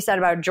lot to be said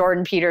about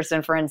Jordan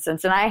Peterson, for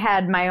instance, and I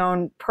had my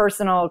own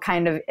personal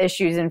kind of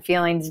issues and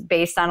feelings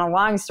based on a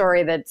long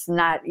story that's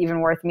not even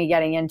worth me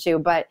getting into.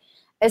 But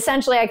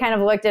essentially, I kind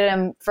of looked at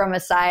him from a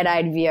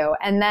side-eyed view.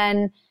 And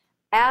then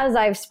as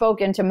I've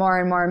spoken to more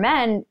and more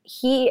men,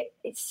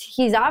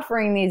 he's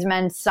offering these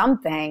men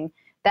something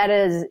that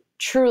is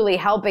truly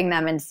helping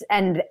them.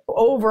 And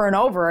over and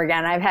over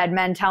again, I've had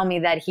men tell me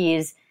that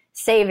he's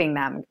saving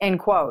them, in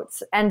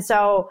quotes. And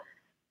so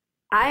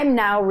I'm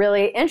now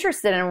really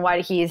interested in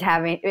what he's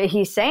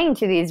saying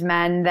to these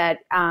men that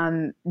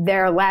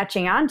they're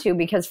latching onto,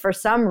 because for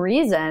some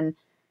reason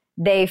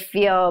they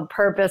feel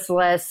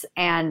purposeless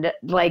and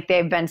like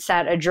they've been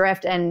set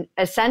adrift. And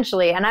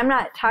essentially, and I'm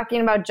not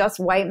talking about just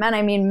white men,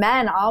 I mean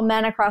men, all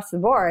men across the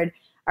board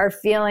are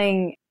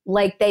feeling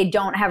like they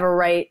don't have a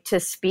right to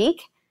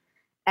speak.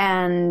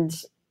 And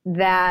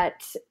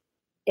that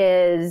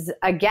is,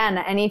 again,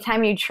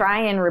 anytime you try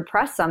and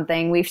repress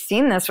something, we've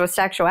seen this with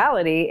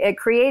sexuality, it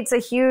creates a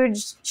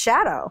huge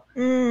shadow.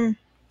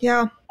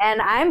 Yeah.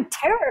 And I'm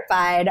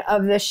terrified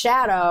of the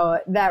shadow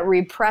that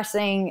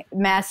repressing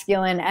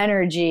masculine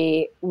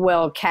energy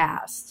will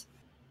cast.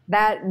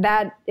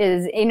 That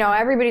is,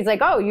 everybody's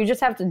like, oh, you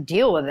just have to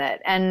deal with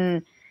it.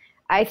 And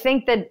I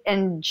think that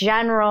in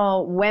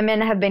general,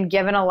 women have been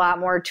given a lot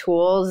more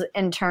tools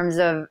in terms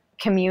of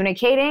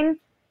communicating,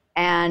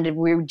 and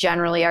we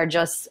generally are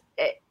just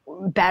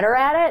better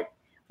at it.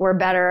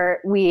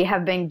 We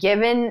have been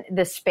given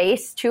the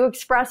space to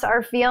express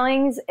our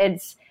feelings.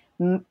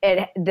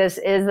 This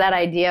is that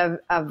idea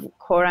of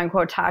quote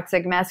unquote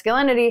toxic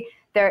masculinity.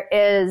 There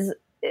is,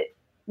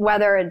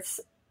 whether it's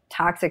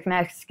toxic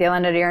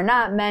masculinity or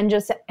not, men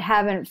just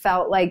haven't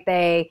felt like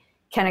they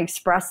can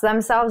express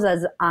themselves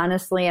as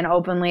honestly and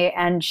openly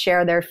and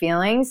share their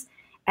feelings.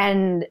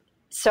 And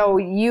so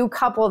you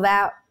couple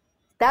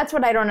that's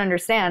what I don't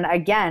understand.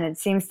 Again, it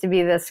seems to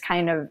be this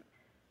kind of,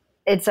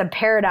 it's a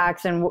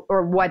paradox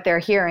or what they're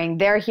hearing.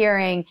 They're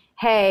hearing,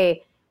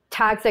 hey,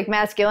 toxic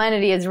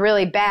masculinity is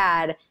really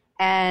bad.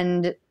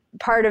 And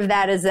part of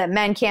that is that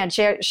men can't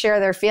share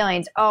their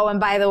feelings. Oh, and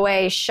by the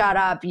way, shut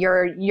up.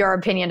 Your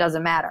opinion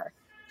doesn't matter.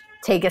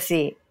 Take a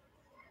seat.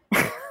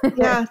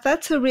 Yeah,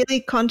 that's a really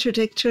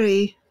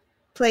contradictory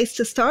place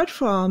to start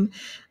from.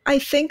 I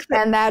think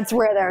that, and that's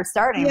where they're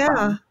starting from.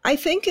 Yeah, I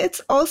think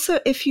it's also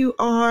if you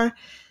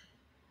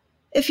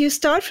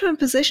start from a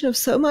position of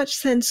so much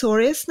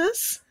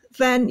censoriousness,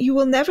 then you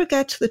will never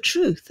get to the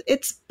truth.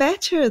 It's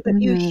better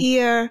that you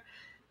hear.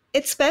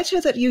 It's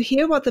better that you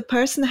hear what the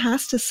person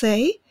has to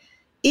say,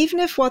 even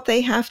if what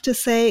they have to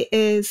say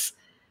is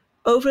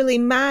overly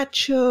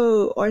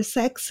macho or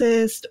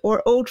sexist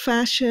or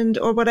old-fashioned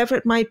or whatever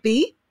it might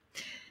be.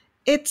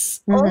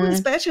 It's always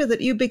better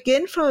that you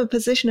begin from a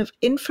position of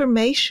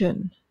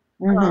information,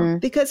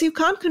 because you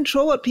can't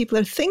control what people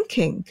are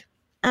thinking.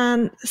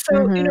 And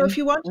so, if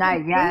you want to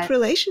improve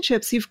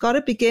relationships, you've got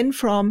to begin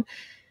from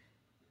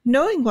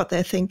knowing what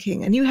they're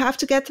thinking, and you have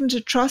to get them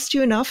to trust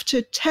you enough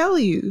to tell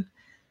you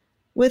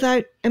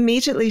without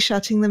immediately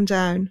shutting them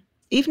down,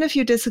 even if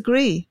you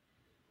disagree.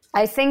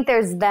 I think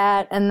there's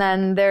that, and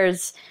then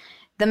there's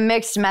the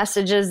mixed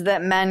messages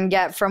that men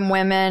get from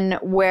women,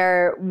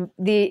 where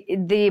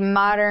the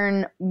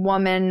modern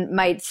woman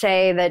might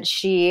say that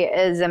she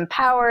is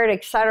empowered,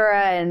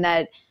 etc., and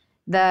that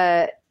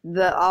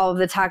all of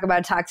the talk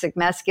about toxic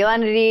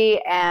masculinity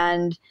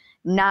and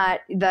not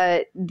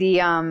the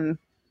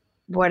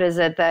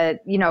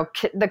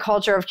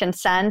culture of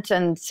consent,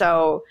 and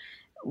so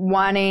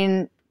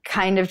wanting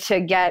kind of to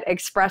get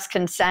express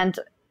consent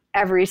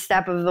every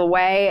step of the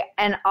way.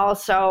 And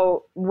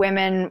also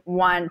women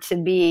want to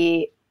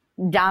be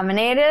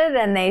dominated,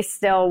 and they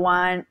still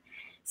want,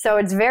 so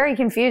it's very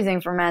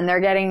confusing for men. They're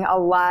getting a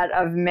lot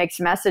of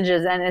mixed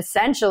messages, and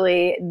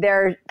essentially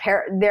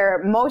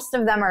most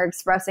of them are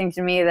expressing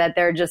to me that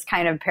they're just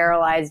kind of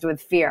paralyzed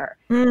with fear.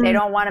 They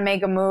don't want to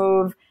make a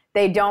move.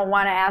 They don't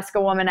want to ask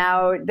a woman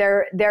out.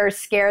 They're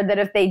scared that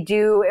if they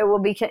do, it will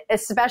be,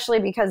 especially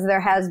because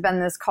there has been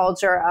this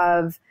culture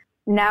of,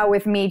 now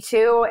with Me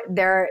Too,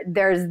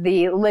 there's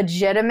the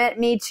legitimate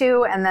Me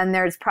Too, and then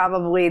there's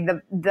probably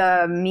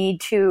the Me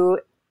Too,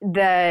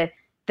 the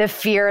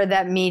fear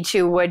that Me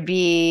Too would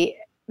be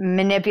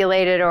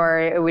manipulated or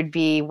it would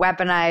be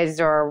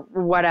weaponized or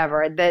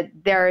whatever. Then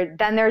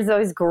there's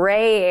those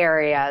gray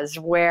areas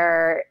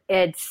where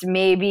it's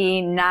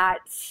maybe not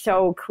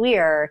so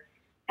clear,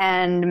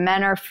 and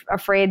men are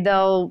afraid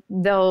they'll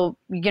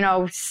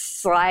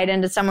slide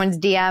into someone's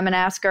DM and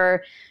ask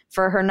her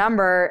for her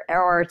number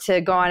or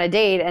to go on a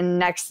date, and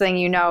next thing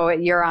you know,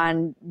 you're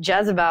on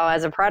Jezebel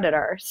as a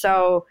predator.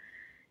 So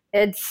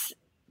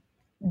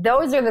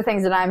those are the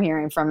things that I'm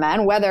hearing from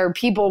men. Whether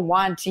people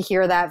want to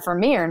hear that from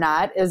me or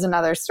not is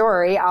another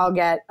story. I'll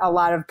get a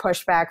lot of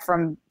pushback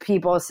from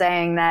people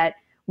saying that,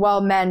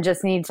 well, men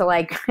just need to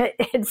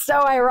it's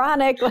so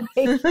ironic.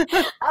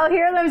 I'll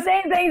hear them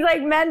saying things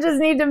like men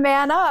just need to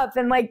man up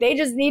and they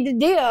just need to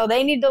deal.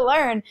 They need to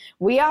learn.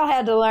 We all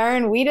had to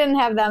learn. We didn't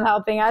have them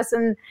helping us.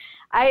 And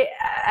I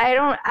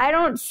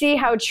don't see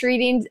how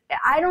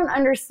I don't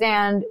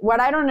understand,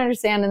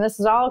 and this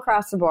is all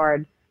across the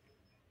board,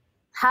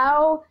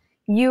 how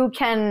you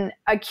can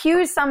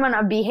accuse someone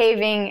of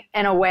behaving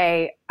in a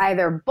way,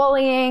 either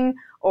bullying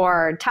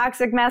or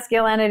toxic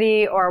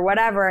masculinity or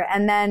whatever,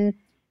 and then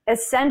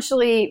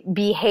essentially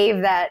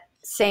behave that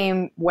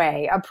same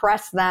way,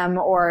 oppress them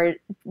or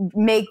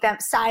make them,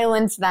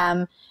 silence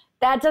them.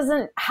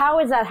 How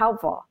is that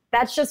helpful?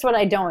 That's just what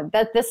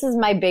this is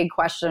my big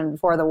question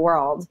for the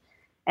world.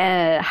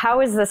 And how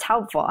is this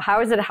helpful?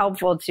 How is it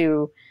helpful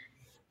to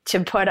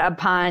put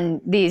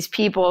upon these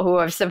people who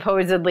have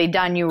supposedly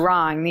done you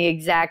wrong the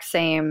exact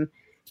same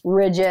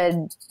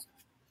rigid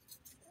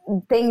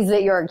things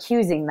that you're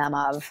accusing them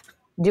of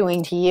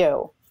doing to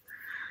you?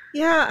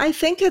 Yeah, I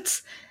think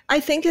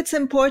it's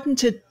important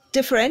to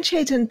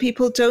differentiate, and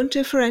people don't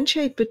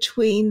differentiate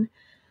between,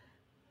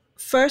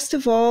 first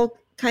of all,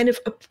 kind of,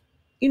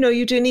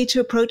 you do need to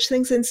approach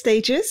things in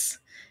stages.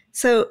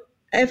 So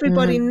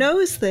everybody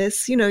knows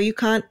this. You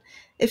can't,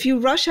 if you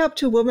rush up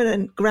to a woman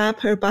and grab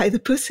her by the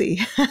pussy,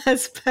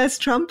 as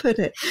Trump put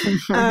it,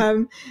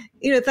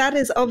 that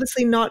is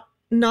obviously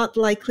not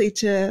likely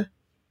to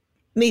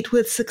meet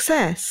with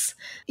success.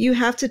 You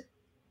have to,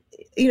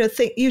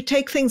 you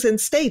take things in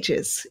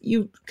stages.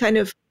 You kind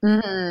of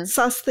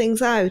suss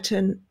things out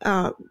and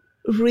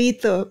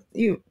read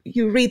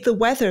the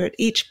weather at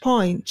each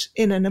point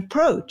in an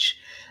approach.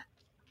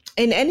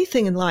 In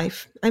anything in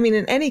life,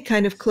 in any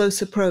kind of close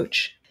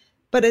approach,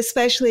 but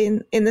especially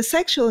in the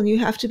sexual, and you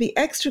have to be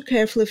extra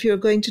careful if you're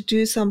going to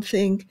do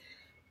something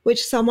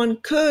which someone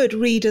could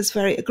read as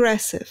very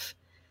aggressive.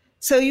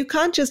 So you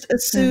can't just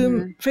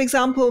assume, for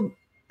example,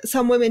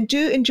 some women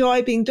do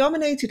enjoy being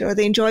dominated or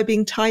they enjoy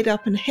being tied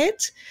up and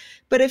hit.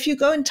 But if you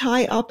go and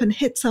tie up and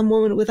hit some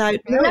woman without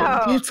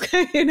knowing,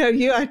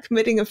 you are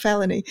committing a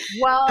felony.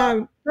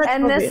 Well,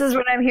 and this is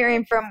what I'm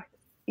hearing from,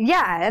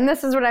 and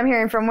this is what I'm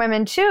hearing from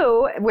women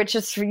too, which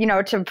is,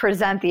 to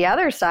present the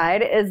other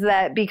side, is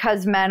that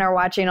because men are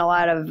watching a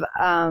lot of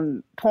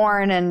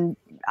porn and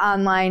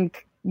online,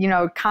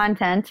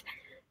 content,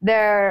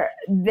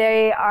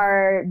 they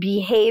are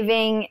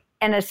behaving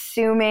and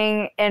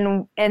assuming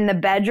in the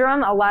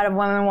bedroom. A lot of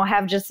women will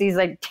have just these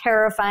like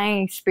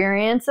terrifying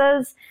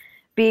experiences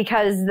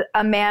because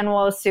a man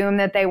will assume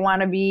that they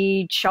want to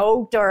be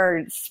choked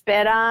or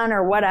spit on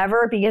or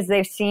whatever because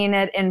they've seen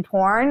it in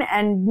porn.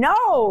 And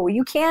no,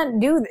 you can't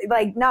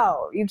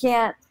no, you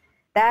can't.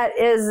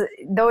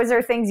 Those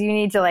are things you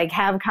need to like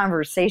have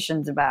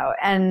conversations about.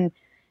 And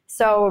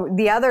so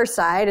the other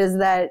side is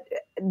that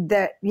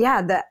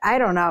I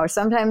don't know,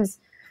 sometimes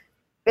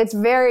it's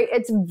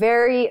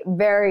very,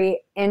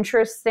 very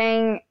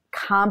interesting,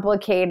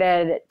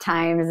 complicated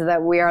times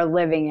that we are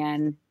living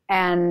in.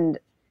 And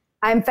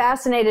I'm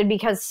fascinated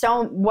because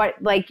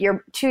to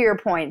your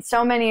point,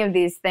 so many of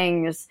these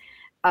things,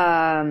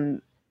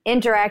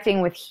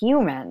 interacting with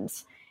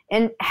humans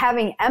and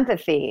having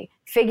empathy,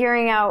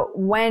 figuring out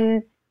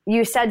when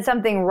you said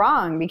something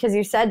wrong because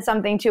you said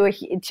something to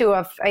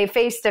a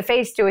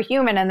face-to-face to a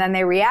human and then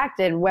they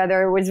reacted,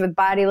 whether it was with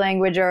body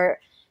language or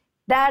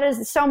that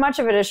is so much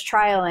of it is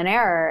trial and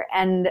error.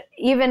 And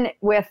even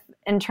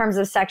in terms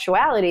of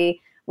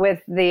sexuality,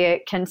 with the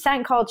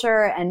consent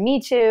culture and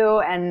Me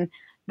Too and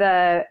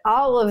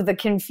all of the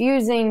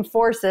confusing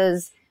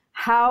forces,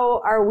 how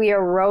are we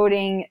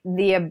eroding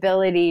the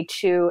ability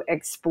to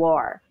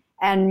explore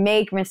and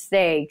make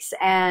mistakes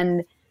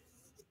and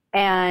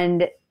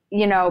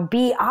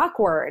be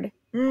awkward?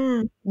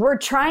 We're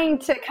trying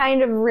to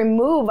kind of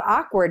remove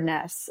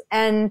awkwardness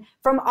and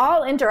from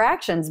all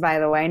interactions, by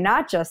the way,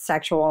 not just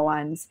sexual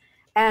ones.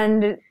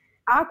 And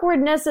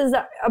awkwardness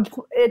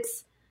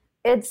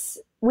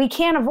we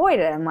can't avoid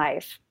it in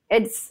life.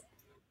 It's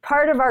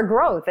part of our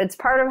growth. It's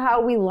part of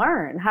how we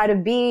learn how to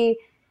be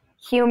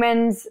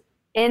humans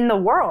in the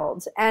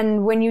world.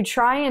 And when you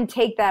try and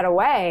take that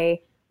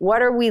away,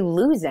 what are we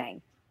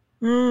losing?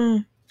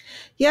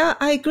 Yeah,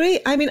 I agree.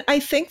 I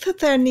think that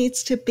there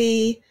needs to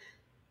be,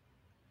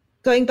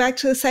 going back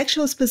to the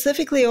sexual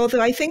specifically,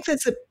 although I think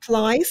this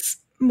applies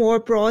more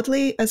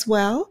broadly as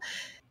well,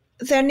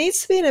 there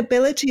needs to be an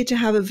ability to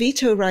have a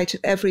veto right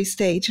at every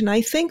stage. And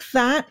I think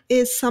that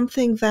is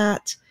something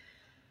that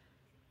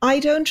I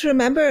don't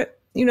remember.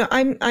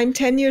 I'm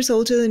 10 years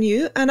older than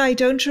you, and I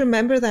don't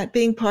remember that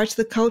being part of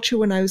the culture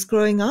when I was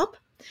growing up.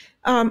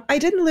 I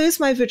didn't lose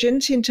my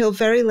virginity until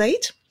very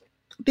late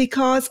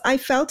because I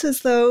felt as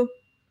though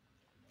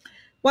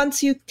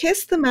once you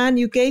kissed the man,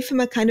 you gave him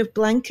a kind of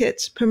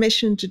blanket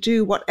permission to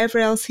do whatever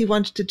else he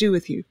wanted to do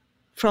with you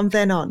from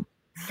then on.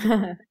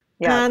 Yeah.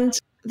 And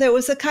there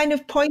was a kind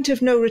of point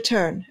of no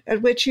return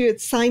at which you had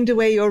signed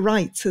away your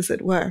rights, as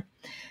it were.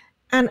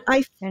 And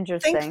I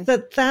think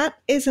that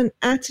is an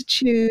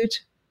attitude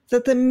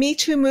that the Me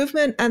Too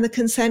movement and the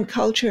consent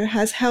culture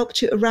has helped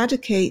to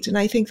eradicate. And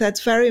I think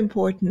that's very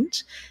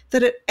important,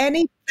 that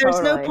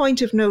there's no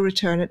point of no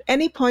return. At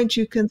any point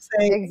you can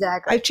say,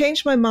 exactly, I've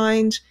changed my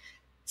mind.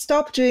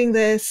 Stop doing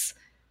this.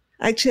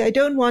 Actually, I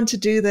don't want to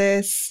do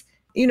this.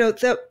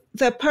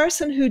 The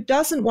person who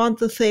doesn't want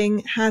the thing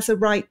has a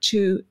right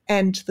to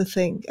end the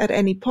thing at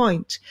any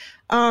point.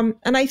 And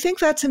I think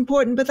that's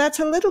important, but that's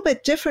a little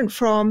bit different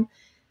from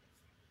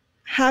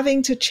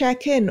having to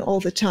check in all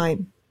the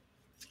time.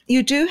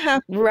 You do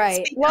have to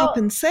speak up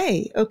and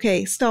say,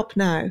 okay, stop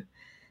now.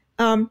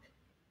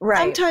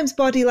 Sometimes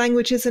body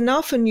language is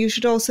enough, and you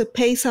should also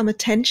pay some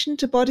attention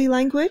to body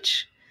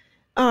language.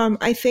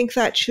 I think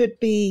that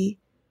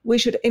we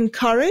should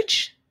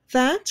encourage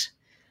that,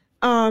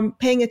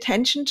 paying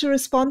attention to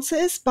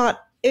responses.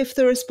 But if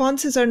the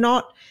responses are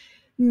not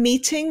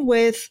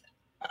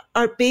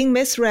are being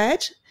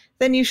misread,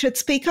 then you should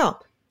speak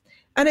up.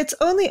 And it's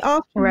only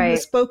after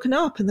you've spoken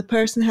up and the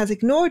person has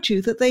ignored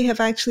you that they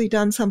have actually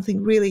done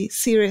something really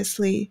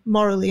seriously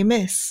morally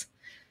amiss.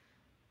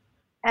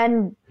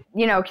 And,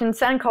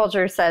 consent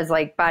culture says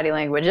like body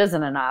language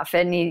isn't enough,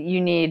 and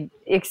you need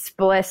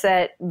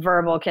explicit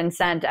verbal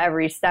consent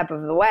every step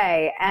of the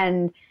way.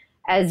 And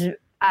as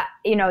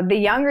the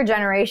younger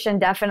generation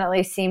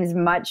definitely seems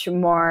much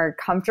more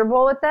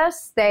comfortable with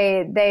this.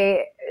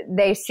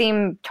 They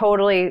seem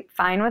totally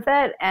fine with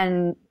it,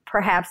 and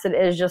perhaps it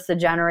is just a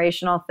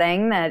generational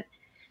thing that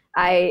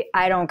I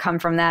don't come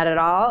from that at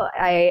all.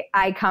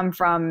 I come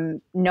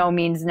from no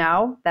means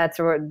no. That's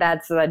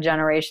the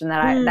generation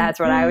that that's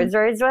what I was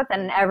raised with,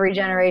 and every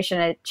generation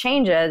it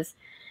changes.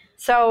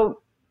 So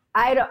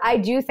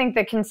I do think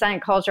that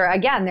consent culture,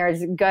 again,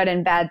 there's good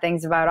and bad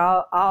things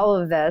about all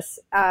of this.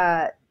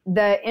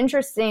 The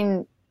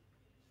interesting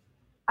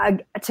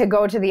to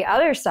go to the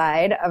other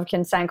side of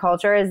consent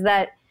culture is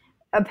that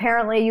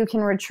apparently you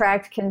can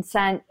retract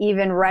consent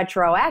even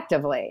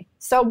retroactively.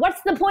 So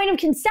what's the point of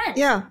consent?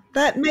 Yeah,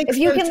 that makes sense. If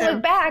you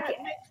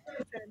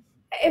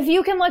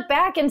can look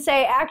back and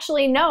say,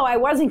 actually, no, I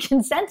wasn't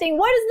consenting,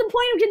 what is the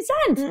point of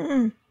consent?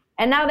 Mm-mm.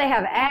 And now they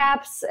have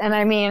apps, and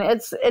I mean,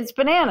 it's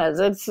bananas.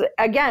 It's,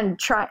 again,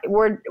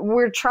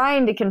 we're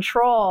trying to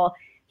control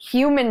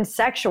human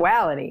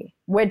sexuality,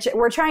 which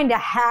we're trying to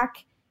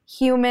hack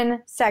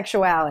human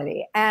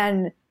sexuality.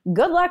 And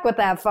good luck with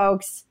that,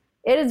 folks.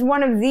 It is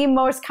one of the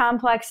most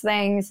complex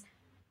things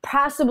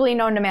possibly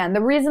known to man.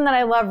 The reason that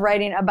I love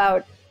writing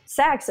about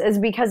sex is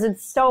because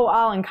it's so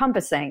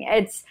all-encompassing.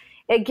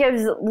 It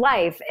gives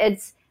life.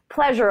 It's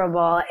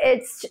pleasurable.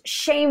 It's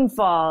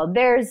shameful.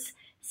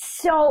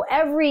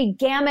 Every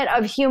gamut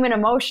of human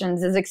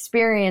emotions is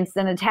experienced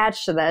and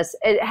attached to this.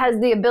 It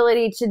has the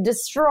ability to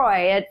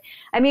destroy it.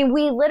 I mean,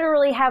 we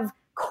literally have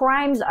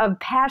crimes of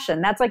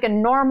passion. That's like a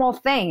normal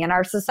thing in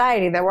our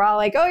society that we're all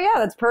like, oh yeah,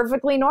 that's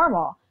perfectly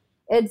normal.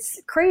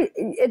 It's crazy.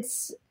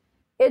 It's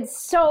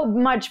so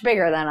much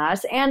bigger than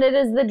us, and it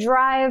is the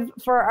drive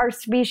for our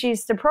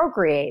species to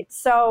procreate.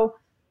 So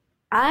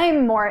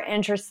I'm more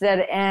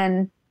interested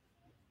in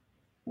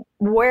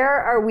where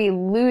are we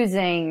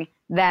losing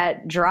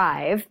that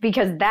drive,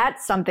 because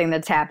that's something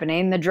that's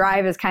happening. The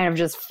drive is kind of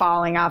just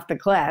falling off the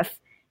cliff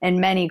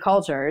in many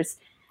cultures.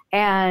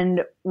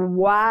 And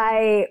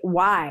why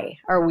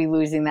are we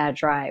losing that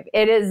drive?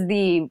 It is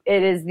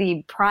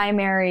the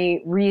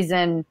primary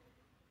reason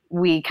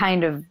we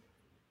kind of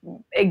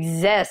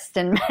exist,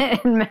 and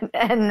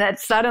that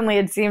suddenly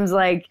it seems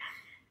like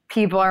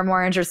people are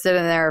more interested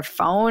in their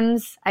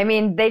phones. I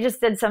mean, they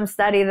just did some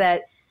study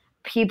that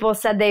people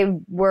said they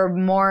were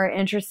more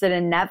interested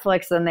in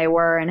Netflix than they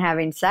were in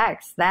having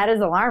sex. That is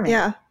alarming.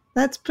 Yeah,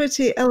 that's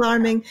pretty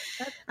alarming.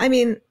 I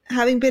mean,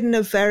 having been in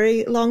a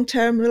very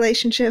long-term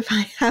relationship,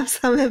 I have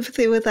some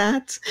empathy with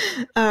that.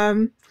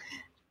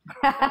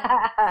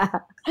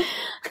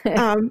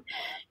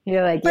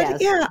 You're like,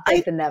 yes, yeah,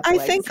 I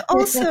think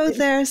also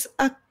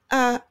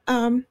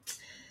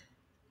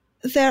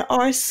there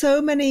are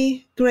so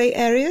many gray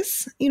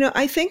areas.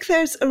 I think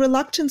there's a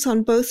reluctance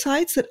on both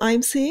sides that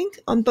I'm seeing,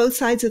 on both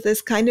sides of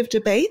this kind of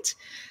debate.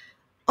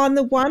 On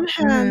the one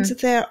hand,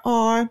 there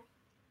are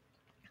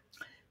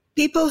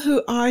people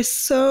who are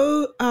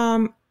so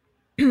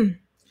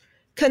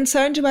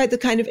concerned about the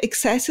kind of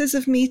excesses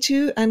of Me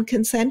Too and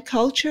consent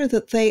culture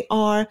that they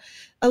are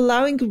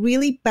allowing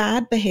really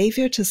bad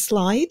behavior to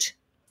slide.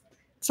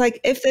 It's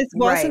like, if this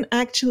wasn't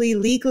actually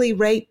legally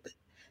rape,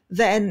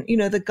 then,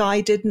 the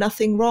guy did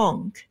nothing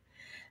wrong.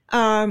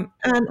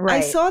 I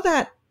saw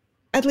that,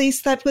 at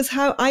least that was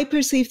how I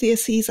perceived the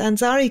Aziz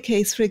Ansari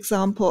case, for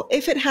example.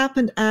 If it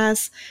happened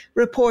as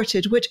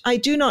reported, which I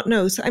do not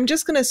know, so I'm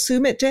just going to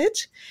assume it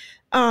did,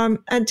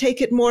 and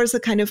take it more as a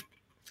kind of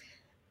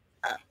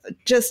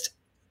just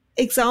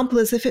example,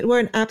 as if it were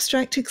an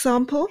abstract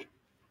example.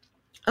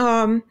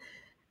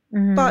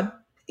 But,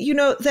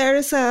 there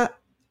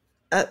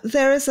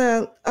is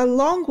a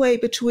long way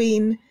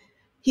between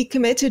he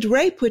committed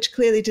rape, which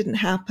clearly didn't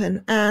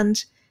happen,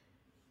 and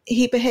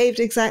he behaved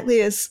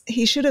exactly as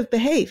he should have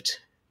behaved.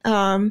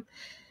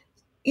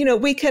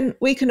 We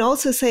can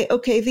also say,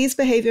 okay, these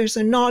behaviors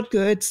are not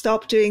good.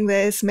 Stop doing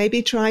this.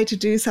 Maybe try to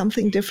do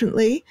something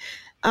differently.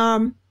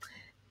 And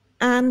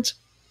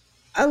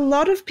a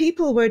lot of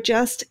people were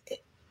just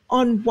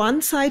on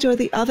one side or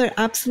the other,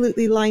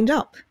 absolutely lined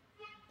up.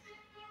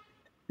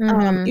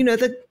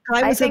 The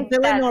guy was a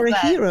villain or a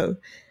hero,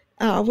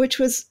 which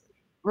was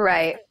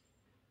right.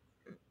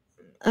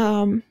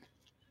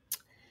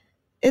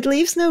 It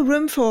leaves no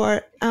room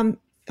for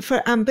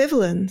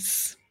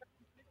ambivalence,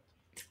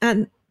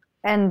 and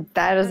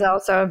that is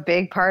also a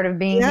big part of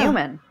being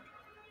human.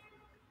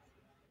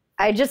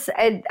 I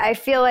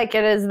feel like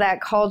it is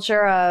that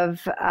culture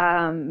of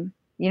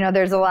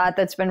there's a lot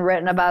that's been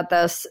written about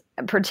this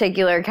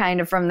particular kind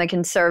of from the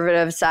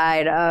conservative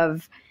side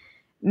of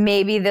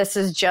maybe this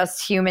is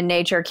just human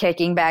nature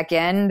kicking back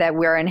in, that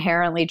we're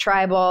inherently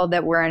tribal,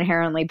 that we're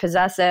inherently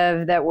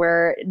possessive,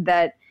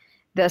 that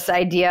this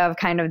idea of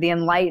kind of the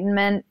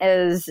Enlightenment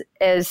is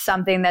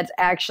something that's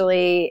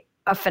actually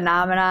a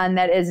phenomenon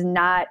that is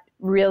not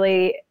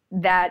really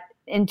that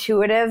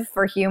intuitive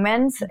for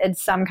humans.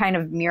 It's some kind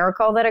of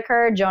miracle that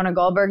occurred. Jonah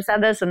Goldberg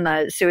said this in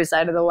The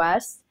Suicide of the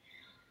West.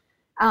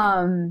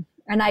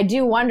 And I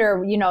do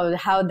wonder,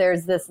 how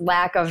there's this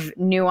lack of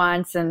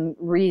nuance and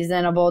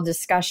reasonable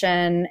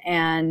discussion,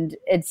 and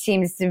it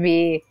seems to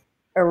be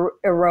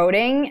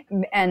eroding.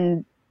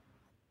 And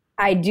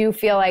I do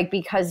feel like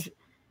because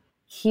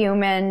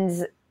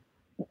humans,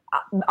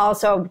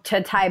 also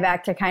to tie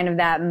back to kind of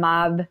that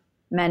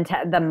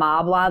the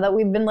mob law that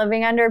we've been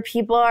living under,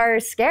 people are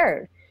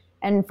scared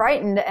and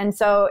frightened. And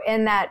so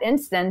in that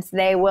instance,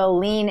 they will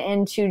lean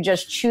into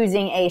just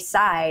choosing a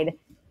side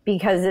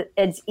because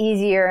it's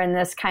easier in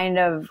this kind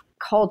of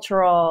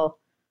cultural,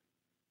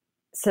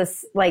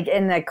 like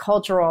in the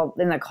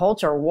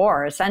culture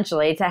war,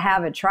 essentially, to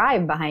have a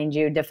tribe behind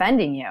you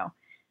defending you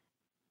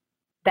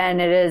than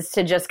it is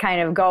to just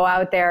kind of go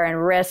out there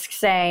and risk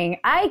saying,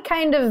 I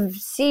kind of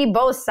see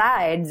both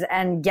sides,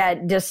 and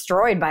get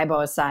destroyed by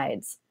both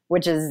sides,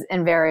 which is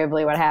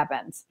invariably what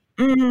happens.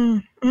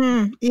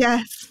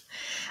 Yes.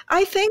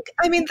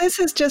 This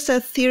is just a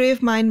theory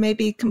of mine,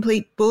 maybe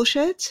complete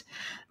bullshit,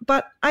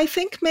 but I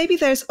think maybe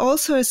there's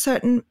also a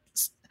certain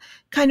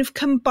kind of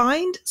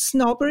combined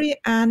snobbery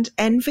and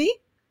envy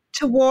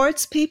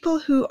towards people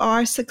who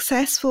are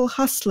successful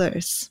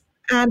hustlers.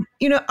 And,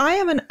 I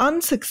am an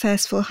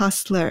unsuccessful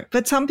hustler,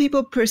 but some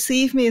people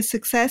perceive me as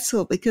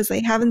successful because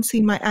they haven't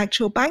seen my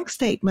actual bank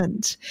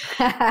statement.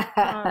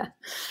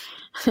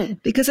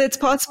 Because it's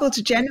possible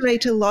to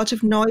generate a lot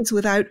of noise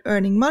without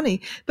earning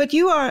money. But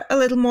you are a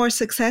little more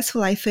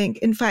successful, I think.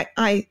 In fact,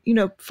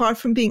 far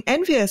from being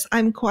envious,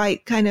 I'm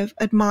quite kind of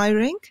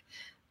admiring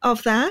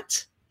of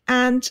that.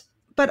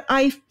 But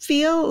I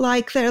feel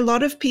like there are a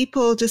lot of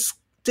people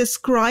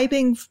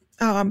describing,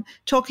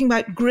 talking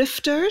about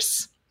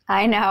grifters.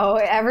 I know.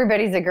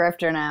 Everybody's a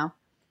grifter now.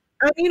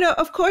 And,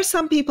 of course,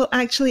 some people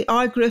actually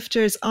are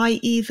grifters,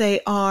 i.e.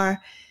 they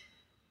are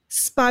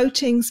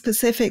spouting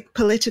specific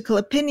political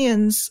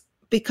opinions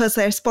because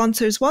their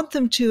sponsors want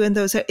them to, and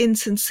those are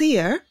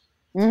insincere.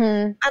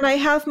 Mm-hmm. And I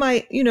have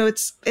my,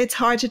 it's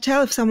hard to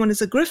tell if someone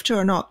is a grifter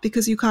or not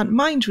because you can't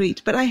mind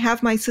read, but I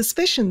have my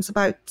suspicions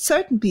about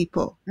certain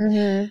people.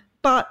 Mm-hmm.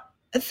 But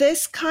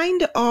this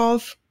kind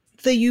of,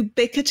 the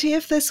ubiquity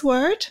of this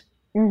word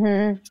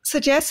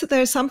suggests that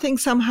there's something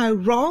somehow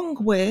wrong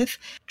with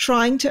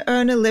trying to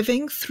earn a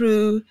living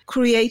through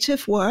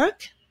creative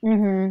work.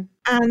 Mm-hmm.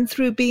 And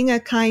through being a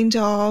kind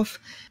of,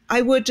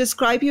 I would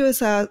describe you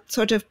as a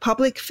sort of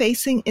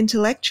public-facing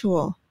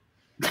intellectual.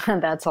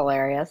 That's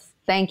hilarious.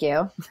 Thank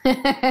you.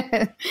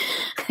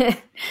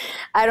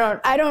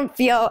 I don't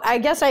feel, I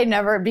guess I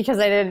never, because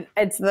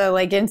it's the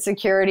like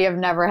insecurity of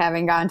never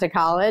having gone to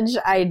college.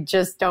 I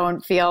just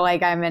don't feel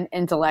like I'm an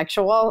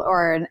intellectual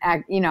or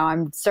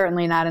I'm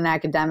certainly not an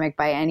academic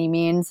by any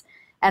means.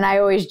 And I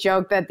always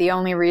joke that the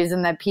only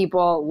reason that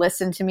people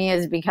listen to me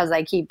is because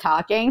I keep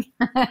talking.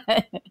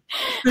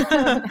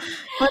 Well,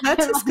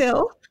 that's a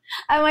skill.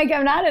 I'm like,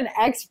 I'm not an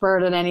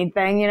expert in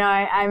anything.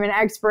 I'm an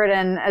expert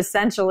in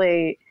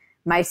essentially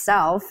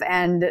myself,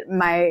 and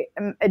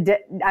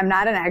I'm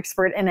not an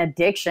expert in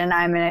addiction.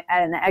 I'm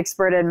an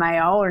expert in my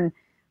own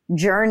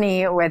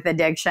journey with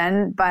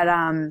addiction. But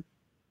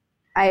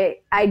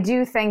I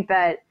do think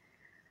that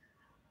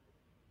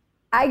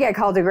I get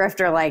called a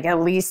grifter like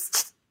at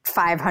least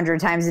 500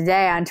 times a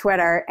day on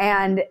Twitter.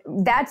 And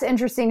that's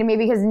interesting to me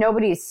because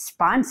nobody's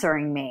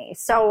sponsoring me.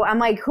 So I'm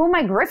like, who am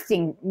I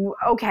grifting?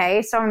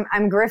 Okay. So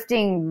I'm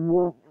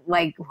grifting,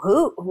 like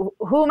who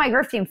am I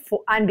grifting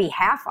on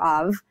behalf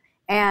of?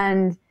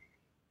 And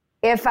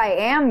if I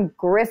am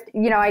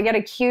I get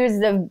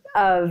accused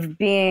of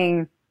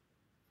being,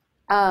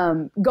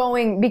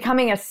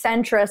 becoming a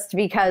centrist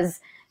because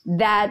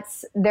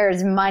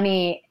there's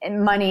money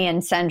in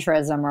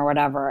centrism or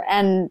whatever.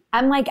 And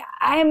I'm like,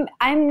 I'm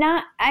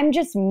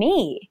just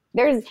me.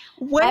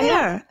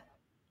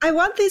 I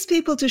want these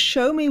people to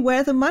show me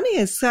where the money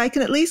is so I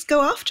can at least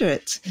go after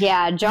it.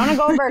 Yeah. Jonah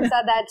Goldberg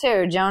said that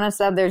too. Jonah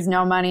said there's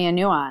no money in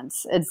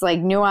nuance. It's like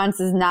nuance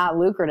is not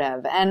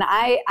lucrative. And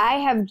I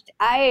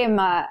am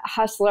a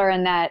hustler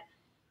in that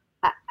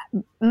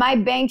my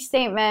bank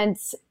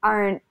statements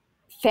aren't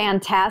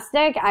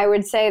fantastic. I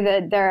would say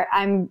that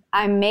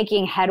I'm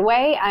making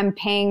headway. I'm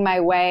paying my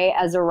way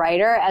as a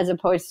writer as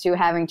opposed to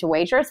having to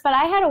waitress. But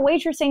I had a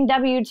waitressing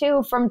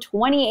W-2 from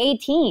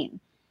 2018.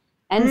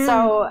 And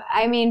so,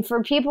 I mean,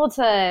 for people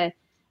to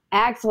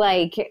act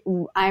like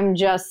I'm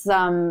just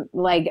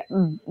like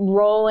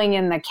rolling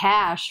in the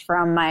cash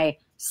from my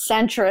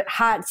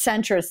hot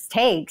centrist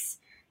takes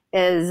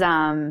is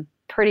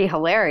pretty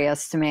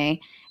hilarious to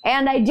me.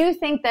 And I do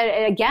think that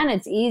again,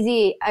 it's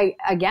easy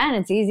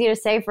to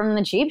say from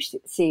the cheap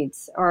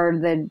seats or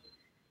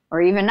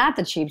even not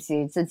the cheap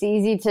seats. It's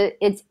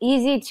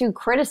easy to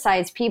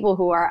criticize people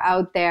who are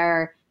out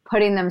there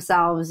putting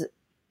themselves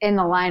in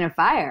the line of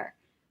fire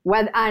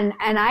And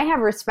I have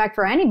respect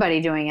for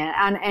anybody doing it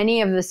on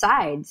any of the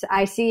sides.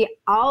 I see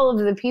all of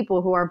the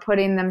people who are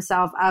putting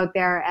themselves out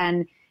there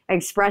and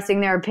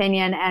expressing their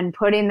opinion and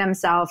putting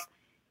themselves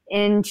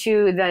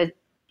into the,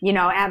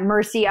 at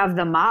mercy of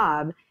the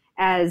mob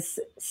as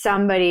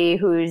somebody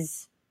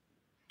who's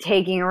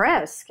taking a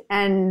risk.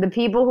 And the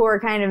people who are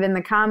kind of in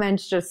the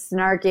comments just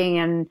snarking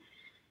and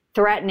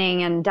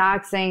threatening and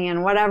doxing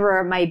and whatever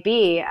it might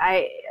be,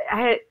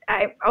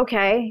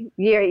 okay,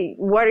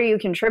 what are you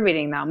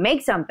contributing though?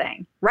 Make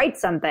something, write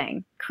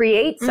something,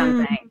 create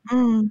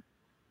something.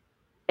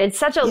 It's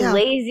such a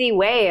lazy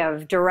way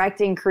of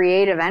directing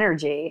creative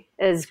energy,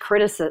 is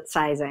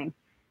criticizing.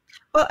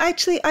 Well,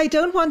 actually, I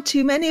don't want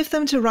too many of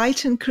them to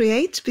write and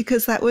create,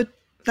 because that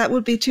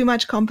would be too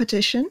much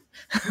competition.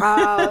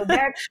 Oh,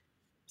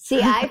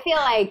 see, I feel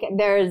like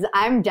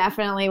I'm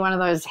definitely one of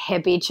those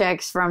hippie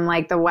chicks from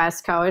like the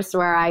West Coast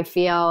where I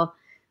feel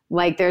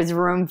like there's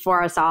room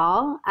for us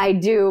all. I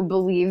do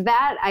believe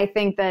that. I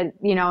think that,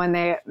 in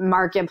the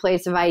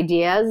marketplace of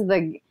ideas,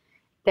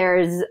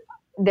 there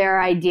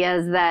are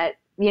ideas that,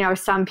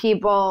 some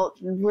people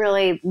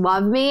really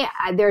love me.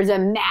 There's a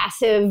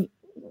massive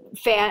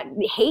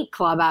hate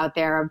club out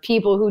there of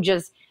people who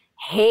just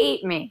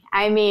hate me.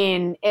 I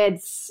mean,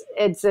 it's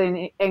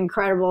an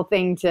incredible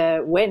thing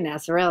to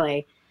witness,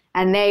 really.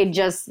 And they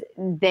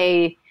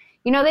did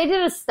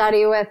a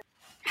study with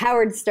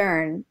Howard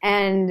Stern,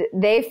 and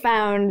they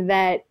found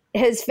that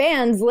his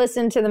fans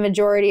listened to the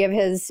majority of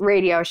his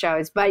radio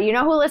shows. But you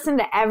know who listened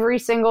to every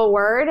single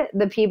word?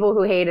 The people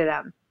who hated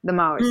him the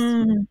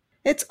most.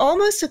 It's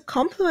almost a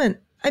compliment.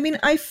 I mean,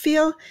 I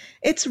feel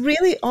it's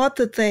really odd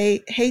that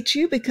they hate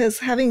you, because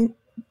having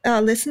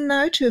listened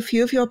now to a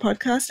few of your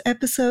podcast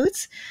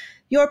episodes,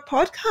 your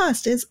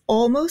podcast is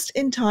almost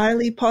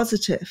entirely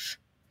positive.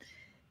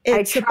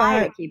 I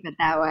try to keep it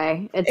that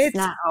way. It's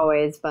not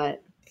always,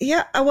 but...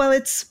 Yeah, well,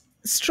 it's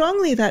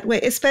strongly that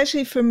way,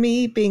 especially for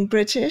me being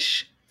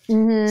British.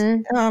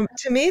 Mm-hmm.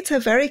 To me, it's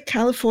a very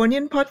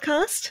Californian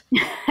podcast.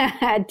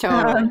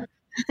 Totally.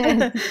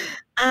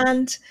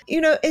 And,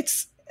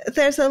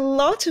 there's a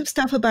lot of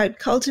stuff about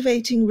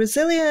cultivating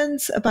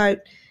resilience, about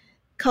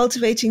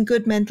cultivating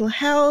good mental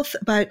health,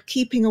 about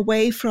keeping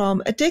away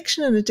from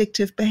addiction and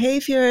addictive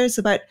behaviors,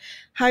 about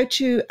how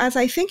to, as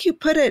I think you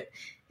put it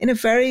in a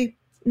very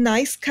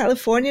nice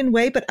Californian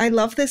way, but I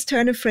love this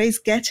turn of phrase,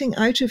 getting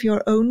out of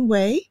your own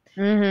way.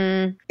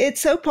 Mm-hmm.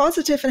 It's so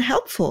positive and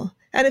helpful.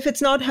 And if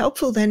it's not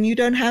helpful, then you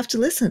don't have to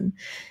listen.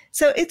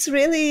 So it's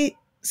really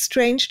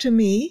strange to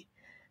me.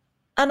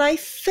 And I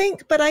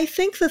think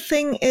the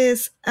thing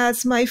is,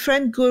 as my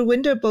friend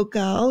Gurwinder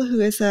Bhogal, who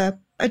is a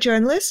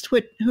journalist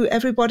who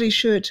everybody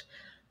should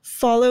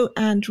follow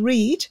and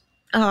read,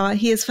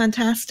 he is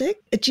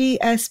fantastic,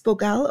 GS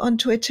Bhogal on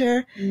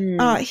Twitter.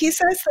 He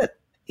says that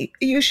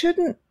you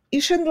shouldn't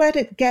let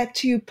it get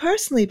to you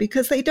personally,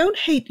 because they don't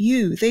hate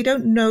you. They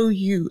don't know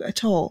you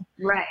at all.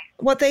 Right.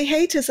 What they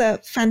hate is a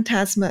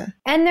phantasma.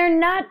 And they're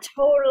not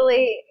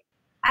totally...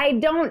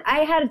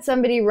 I had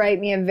somebody write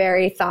me a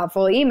very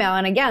thoughtful email.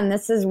 And again,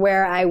 this is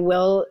where I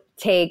will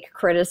take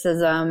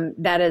criticism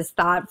that is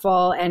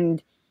thoughtful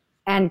and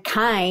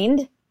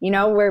kind,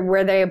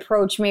 where they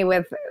approach me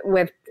with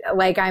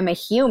like I'm a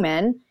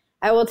human.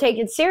 I will take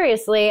it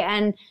seriously.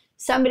 And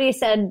somebody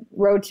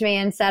wrote to me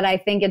and said, I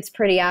think it's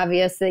pretty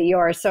obvious that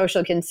you're a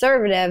social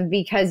conservative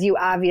because you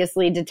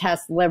obviously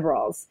detest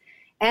liberals.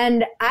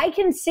 And I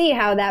can see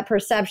how that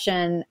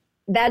perception,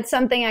 that's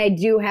something I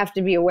do have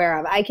to be aware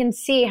of. I can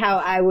see how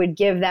I would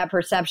give that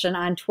perception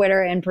on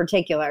Twitter in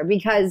particular,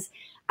 because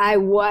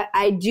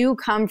I do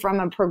come from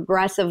a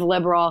progressive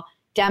liberal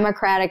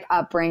democratic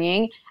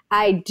upbringing.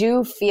 I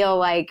do feel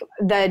like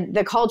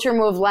the culture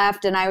moved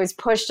left and I was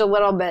pushed a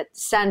little bit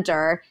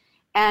center.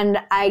 And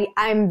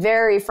I'm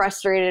very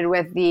frustrated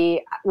with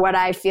what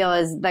I feel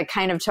is the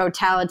kind of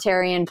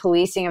totalitarian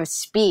policing of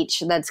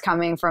speech that's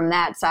coming from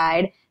that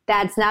side.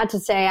 That's not to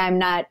say I'm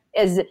not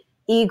as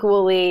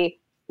equally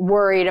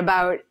worried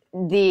about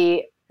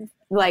the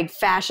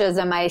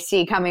fascism I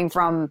see coming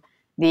from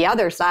the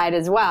other side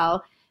as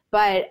well.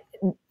 But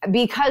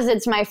because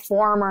it's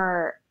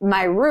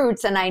my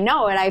roots and I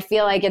know it, I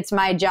feel like it's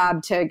my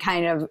job to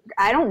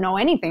I didn't know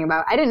anything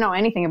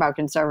about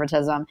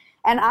conservatism.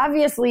 And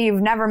obviously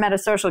you've never met a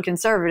social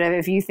conservative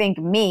if you think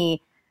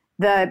me,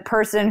 the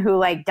person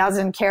who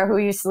doesn't care who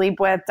you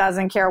sleep with,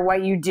 doesn't care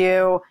what you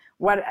do.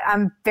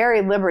 I'm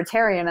very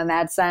libertarian in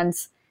that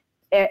sense.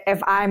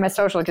 If I'm a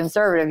social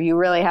conservative, you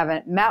really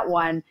haven't met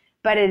one.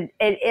 But it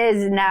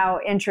is now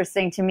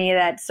interesting to me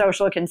that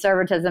social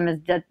conservatism is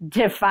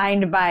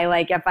defined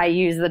by, if I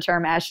use the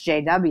term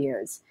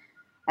SJWs.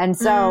 And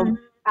so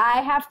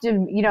I have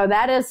to,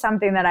 that is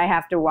something that I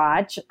have to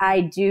watch.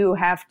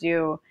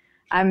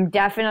 I'm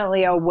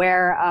definitely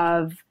aware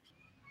of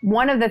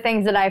one of the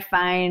things that I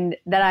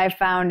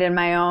found in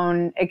my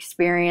own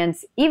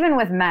experience, even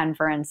with men,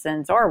 for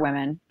instance, or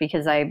women,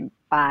 because I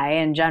bi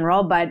in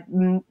general, but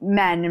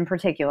men in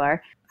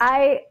particular.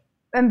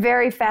 am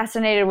very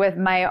fascinated with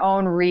my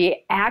own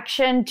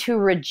reaction to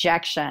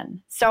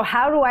rejection. So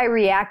how do I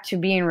react to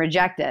being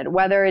rejected,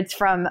 whether it's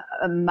from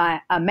a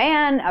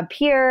man, a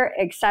peer,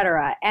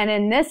 etc.? And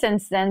in this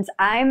instance,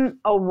 I'm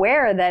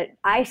aware that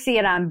I see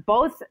it on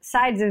both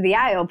sides of the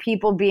aisle,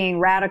 people being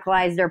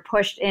radicalized or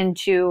pushed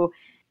into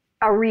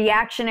a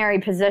reactionary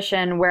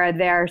position where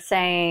they're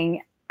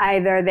saying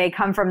either they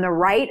come from the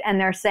right and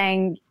they're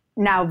saying,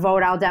 now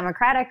vote all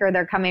Democratic, or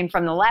they're coming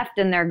from the left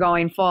and they're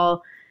going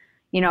full,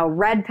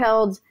 red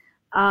pilled.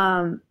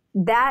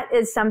 That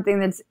is something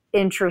that's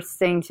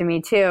interesting to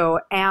me too.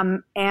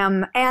 And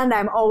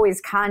I'm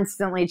always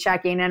constantly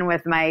checking in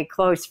with my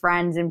close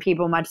friends and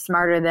people much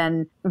smarter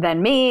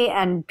than me,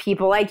 and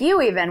people like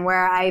you even,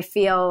 where I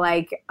feel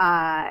like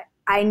I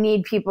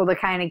need people to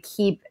kind of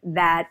keep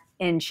that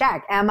in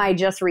check. Am I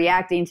just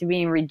reacting to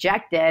being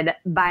rejected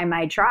by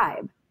my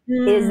tribe?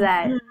 Is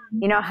that,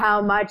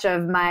 how much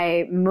of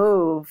my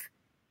move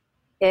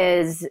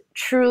is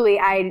truly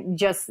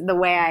just the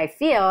way I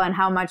feel, and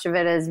how much of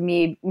it is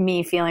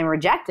me feeling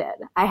rejected?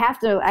 I have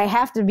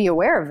to be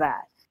aware of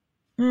that.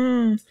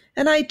 And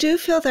I do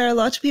feel there are a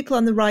lot of people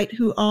on the right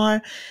who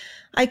are,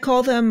 I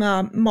call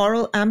them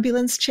moral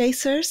ambulance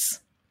chasers,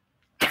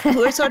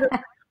 who are sort of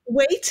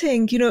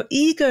waiting,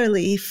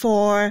 eagerly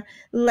for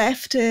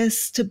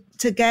leftists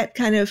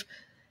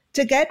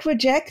to get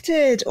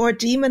rejected or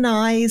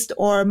demonized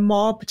or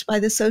mobbed by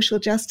the social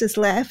justice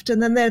left.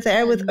 And then they're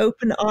there with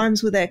open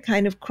arms with their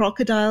kind of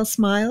crocodile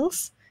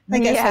smiles. I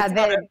guess that's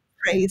not a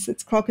phrase,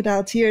 it's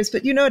crocodile tears,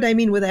 but you know what I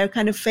mean, with their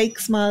kind of fake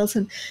smiles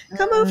and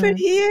come over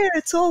here,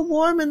 it's all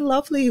warm and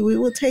lovely, we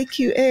will take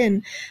you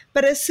in.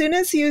 But as soon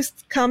as you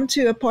come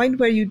to a point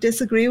where you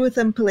disagree with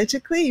them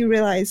politically, you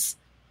realize,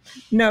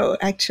 no,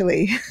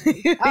 actually.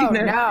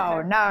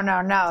 No.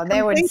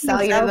 They would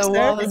sell you the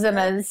wolves in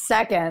a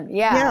second.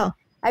 Yeah.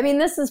 I mean,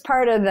 this has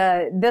been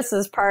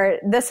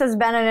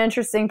an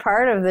interesting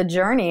part of the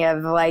journey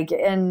of like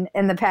in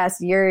the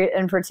past year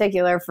in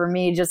particular for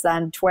me, just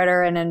on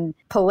Twitter and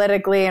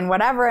politically and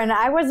whatever. And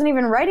I wasn't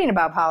even writing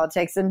about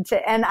politics, and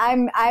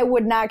I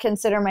would not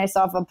consider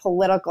myself a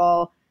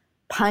political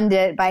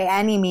pundit by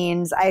any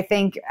means. I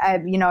think,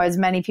 as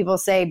many people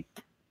say,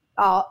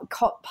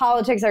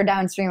 politics are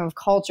downstream of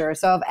culture.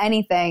 So if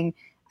anything,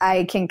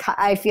 I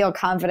feel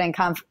confident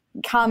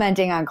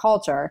commenting on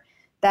culture.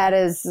 That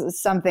is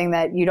something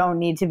that you don't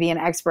need to be an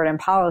expert in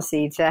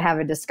policy to have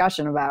a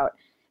discussion about.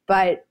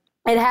 But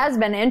it has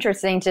been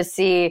interesting to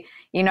see,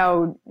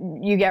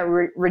 you get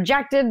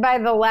rejected by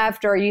the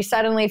left, or you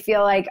suddenly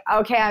feel like,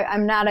 okay,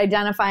 I'm not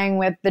identifying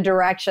with the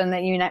direction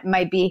that you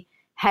might be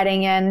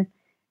heading in.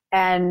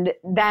 And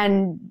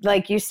then,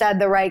 like you said,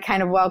 the right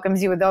kind of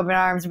welcomes you with open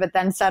arms, but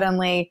then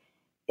suddenly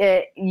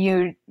I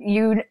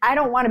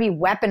don't want to be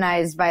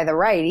weaponized by the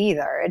right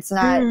either. It's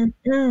not,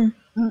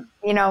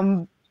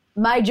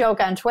 my joke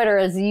on Twitter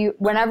is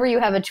whenever you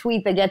have a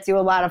tweet that gets you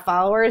a lot of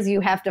followers, you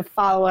have to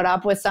follow it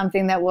up with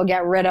something that will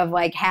get rid of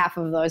like half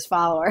of those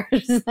followers.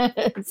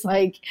 It's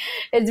like,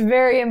 it's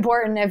very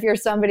important if you're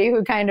somebody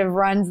who kind of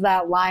runs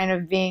that line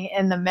of being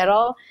in the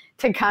middle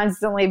to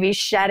constantly be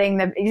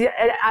shedding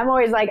I'm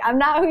always like, I'm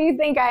not who you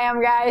think I am,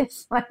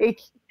 guys.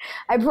 Like,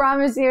 I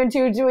promise you in 2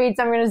 tweets,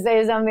 I'm going to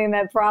say something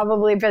that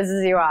probably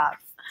pisses you off.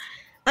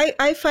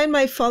 I find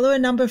my follower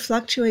number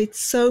fluctuates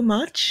so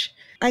much.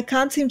 I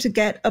can't seem to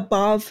get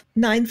above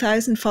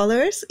 9,000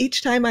 followers.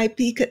 Each time I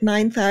peak at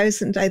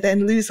 9,000, I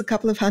then lose a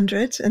couple of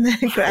hundred, and then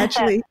it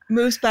gradually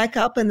moves back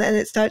up, and then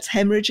it starts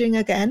hemmorrhaging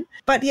again.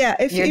 But yeah,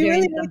 if you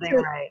really need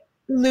to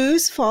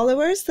lose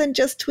followers, then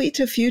just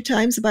tweet a few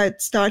times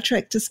about Star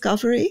Trek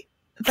Discovery.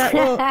 That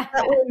will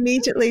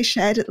immediately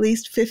shed at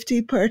least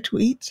 50 per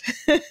tweet.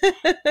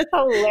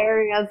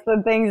 Hilarious,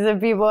 the things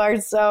that people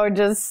are so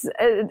just,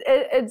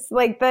 it's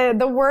like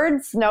the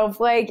word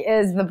snowflake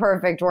is the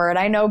perfect word.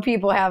 I know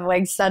people have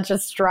like such a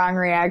strong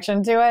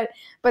reaction to it,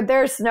 but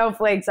there's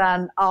snowflakes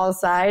on all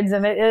sides.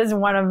 And it is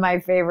one of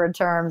my favorite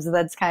terms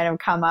that's kind of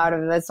come out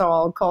of this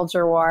whole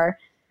culture war.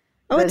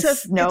 Oh, it's a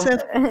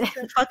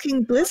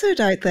fucking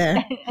blizzard out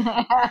there.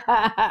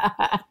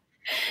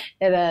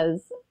 It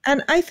is.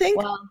 And I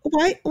think,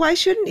 why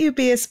shouldn't you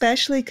be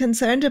especially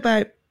concerned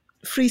about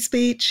free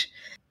speech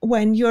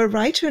when you're a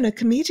writer and a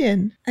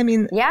comedian? I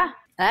mean... Yeah,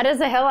 that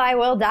is a hill I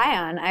will die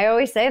on. I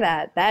always say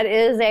that. That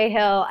is a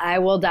hill I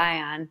will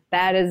die on.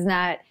 That is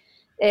not...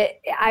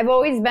 I've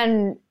always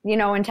been,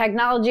 when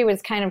technology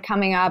was kind of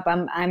coming up,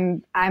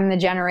 I'm the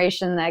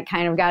generation that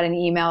kind of got an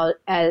email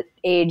at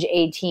age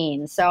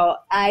 18. So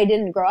I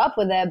didn't grow up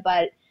with it,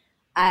 but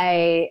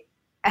I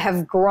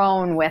have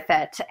grown with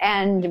it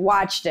and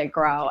watched it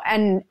grow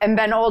and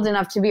been old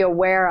enough to be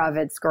aware of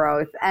its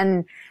growth.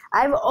 And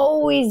I've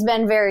always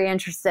been very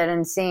interested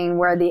in seeing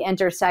where the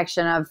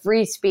intersection of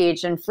free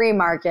speech and free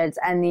markets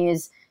and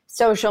these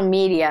social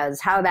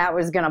medias, how that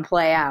was going to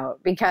play out,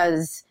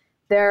 because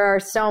there are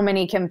so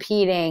many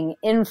competing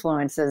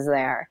influences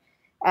there.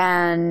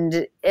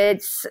 And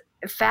it's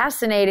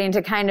fascinating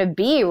to kind of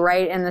be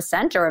right in the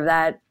center of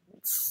that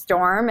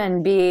storm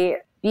and be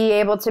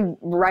able to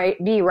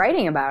be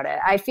writing about it.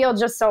 I feel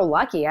just so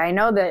lucky. I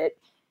know that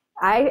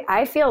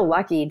I feel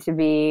lucky to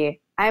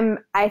be,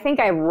 I think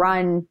I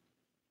run,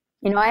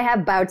 I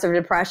have bouts of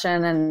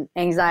depression and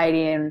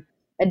anxiety and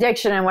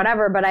addiction and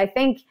whatever, but I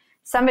think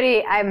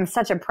I'm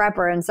such a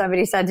prepper, and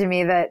somebody said to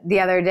me that the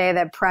other day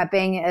that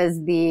prepping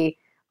is the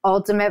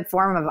ultimate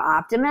form of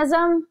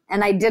optimism,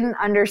 and I didn't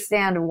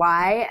understand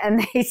why.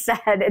 And they said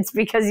it's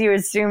because you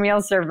assume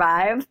you'll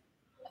survive.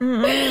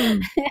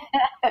 Mm-hmm.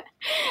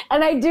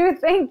 And I do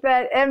think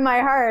that in my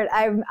heart,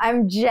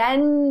 I'm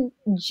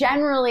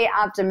generally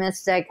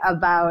optimistic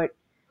about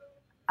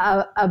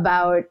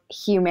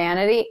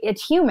humanity.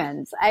 It's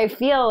humans. I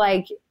feel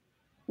like,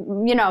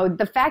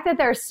 the fact that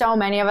there's so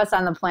many of us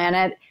on the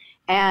planet,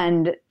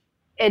 and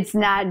it's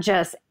not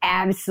just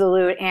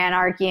absolute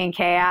anarchy and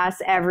chaos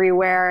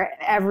everywhere,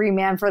 every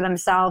man for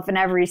themselves in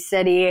every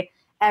city,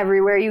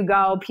 everywhere you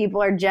go,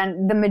 people are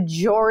the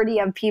majority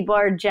of people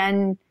are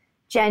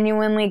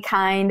genuinely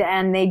kind,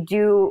 and they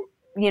do,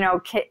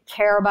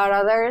 care about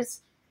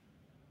others.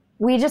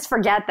 We just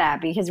forget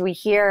that because we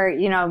hear,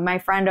 my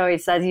friend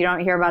always says, you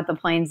don't hear about the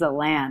planes that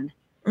land.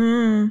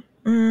 And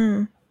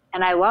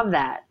I love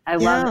that.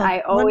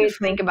 I always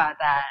think about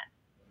that.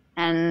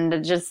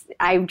 And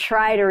I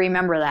try to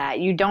remember that.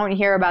 You don't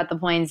hear about the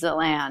planes that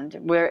land,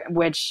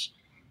 which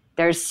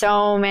there's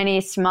so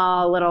many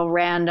small little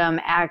random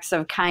acts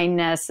of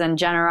kindness and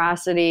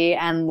generosity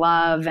and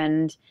love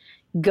and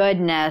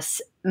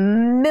goodness,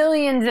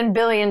 millions and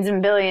billions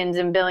and billions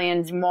and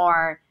billions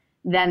more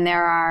than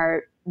there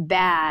are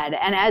bad.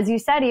 And as you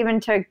said, even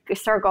to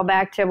circle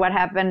back to what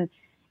happened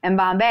in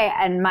Bombay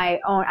and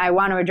I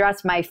want to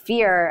address my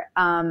fear.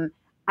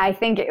 I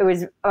think it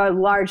was a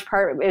large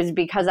part is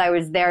because I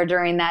was there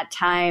during that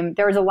time.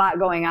 There was a lot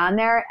going on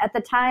there at the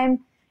time,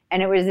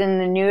 and it was in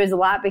the news a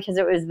lot because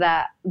it was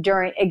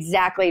during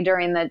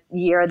the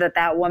year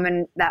that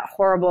woman, that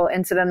horrible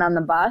incident on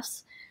the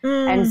bus.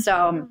 And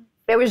so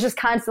it was just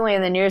constantly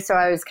in the news. So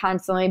I was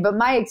constantly, but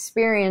my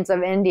experience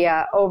of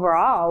India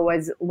overall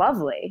was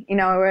lovely.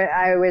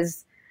 I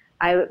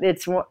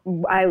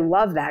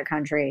love that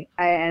country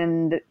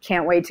and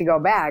can't wait to go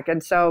back.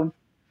 And so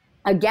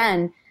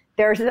again,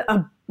 there's 2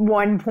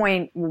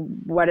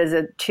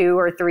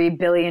 or 3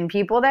 billion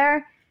people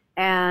there.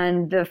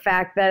 And the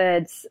fact that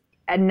it's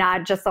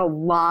not just a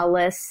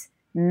lawless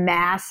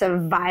mass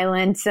of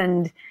violence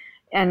and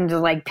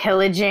like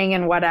pillaging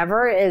and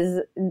whatever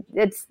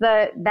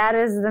that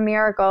is the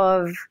miracle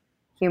of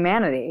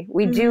humanity.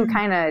 We do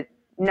kind of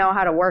know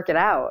how to work it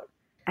out.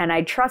 And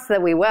I trust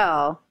that we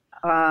will,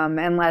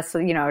 unless,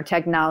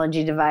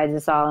 technology divides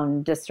us all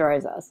and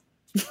destroys us.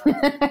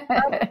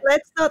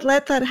 Let's not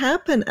let that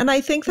happen. And I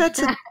think that's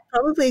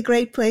probably a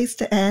great place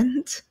to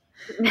end.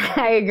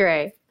 I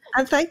agree.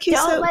 And thank you.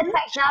 Don't let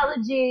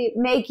technology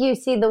make you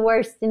see the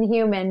worst in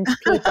humans,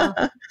 people.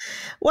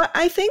 Well,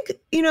 I think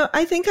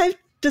I've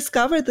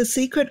discovered the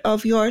secret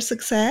of your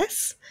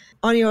success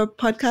on your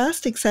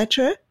podcast,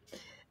 etc.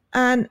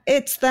 And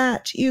it's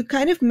that you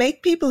kind of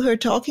make people who are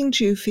talking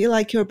to you feel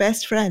like your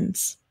best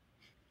friends.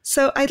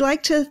 So I'd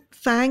like to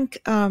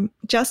thank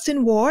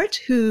Justin Ward,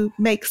 who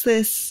makes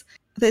this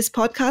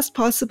podcast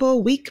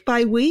possible week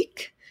by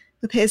week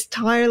with his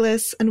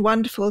tireless and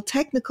wonderful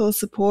technical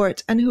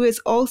support, and who is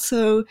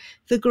also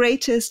the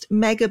greatest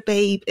mega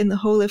babe in the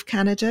whole of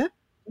Canada.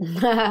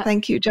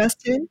 Thank you,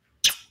 Justin.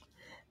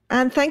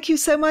 And thank you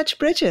so much,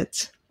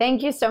 Bridget.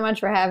 Thank you so much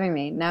for having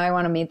me. Now I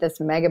want to meet this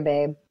mega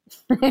babe.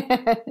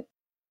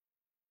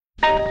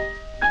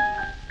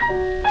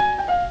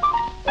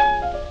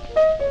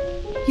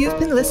 You've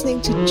been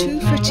listening to Two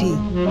for Tea,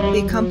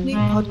 the accompanying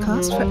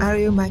podcast for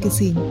Areo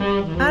magazine.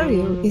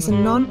 Areo is a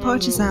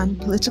non-partisan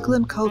political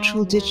and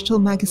cultural digital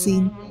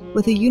magazine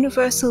with a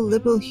universal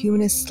liberal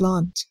humanist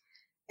slant,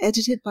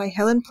 edited by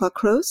Helen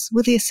Pluckrose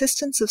with the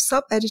assistance of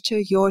sub-editor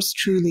yours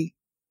truly.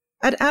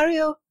 At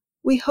Areo,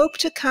 we hope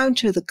to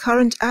counter the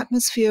current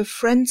atmosphere of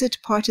frenzied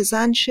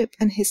partisanship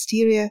and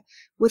hysteria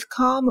with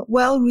calm,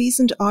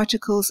 well-reasoned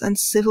articles and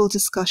civil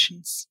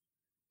discussions.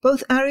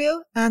 Both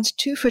Areo and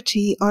Two for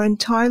Tea are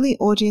entirely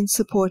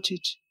audience-supported.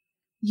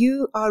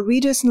 You, our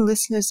readers and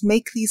listeners,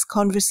 make these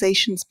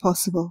conversations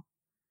possible.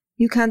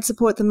 You can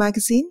support the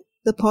magazine,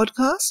 the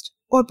podcast,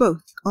 or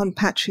both on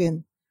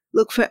Patreon.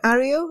 Look for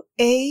Areo,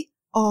 A-R-E-O,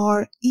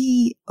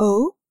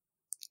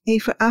 A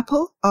for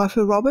Apple, R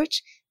for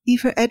Robert, E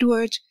for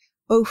Edward,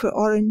 O for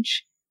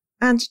Orange,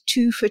 and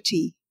Two for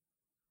Tea.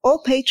 All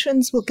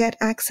patrons will get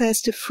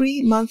access to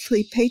free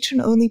monthly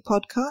patron-only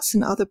podcasts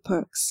and other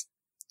perks.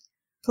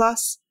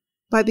 Plus,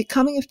 by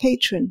becoming a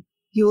patron,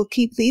 you will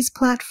keep these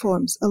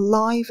platforms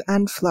alive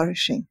and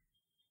flourishing.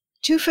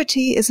 Two for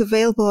Tea is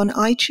available on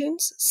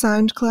iTunes,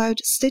 SoundCloud,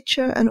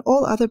 Stitcher, and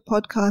all other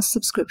podcast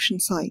subscription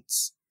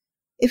sites.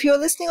 If you're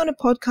listening on a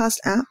podcast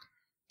app,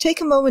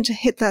 take a moment to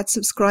hit that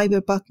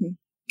subscriber button.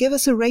 Give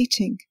us a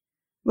rating.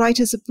 Write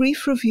us a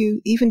brief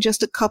review, even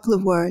just a couple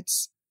of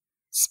words.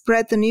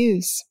 Spread the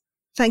news.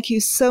 Thank you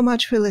so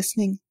much for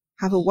listening.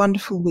 Have a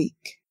wonderful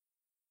week.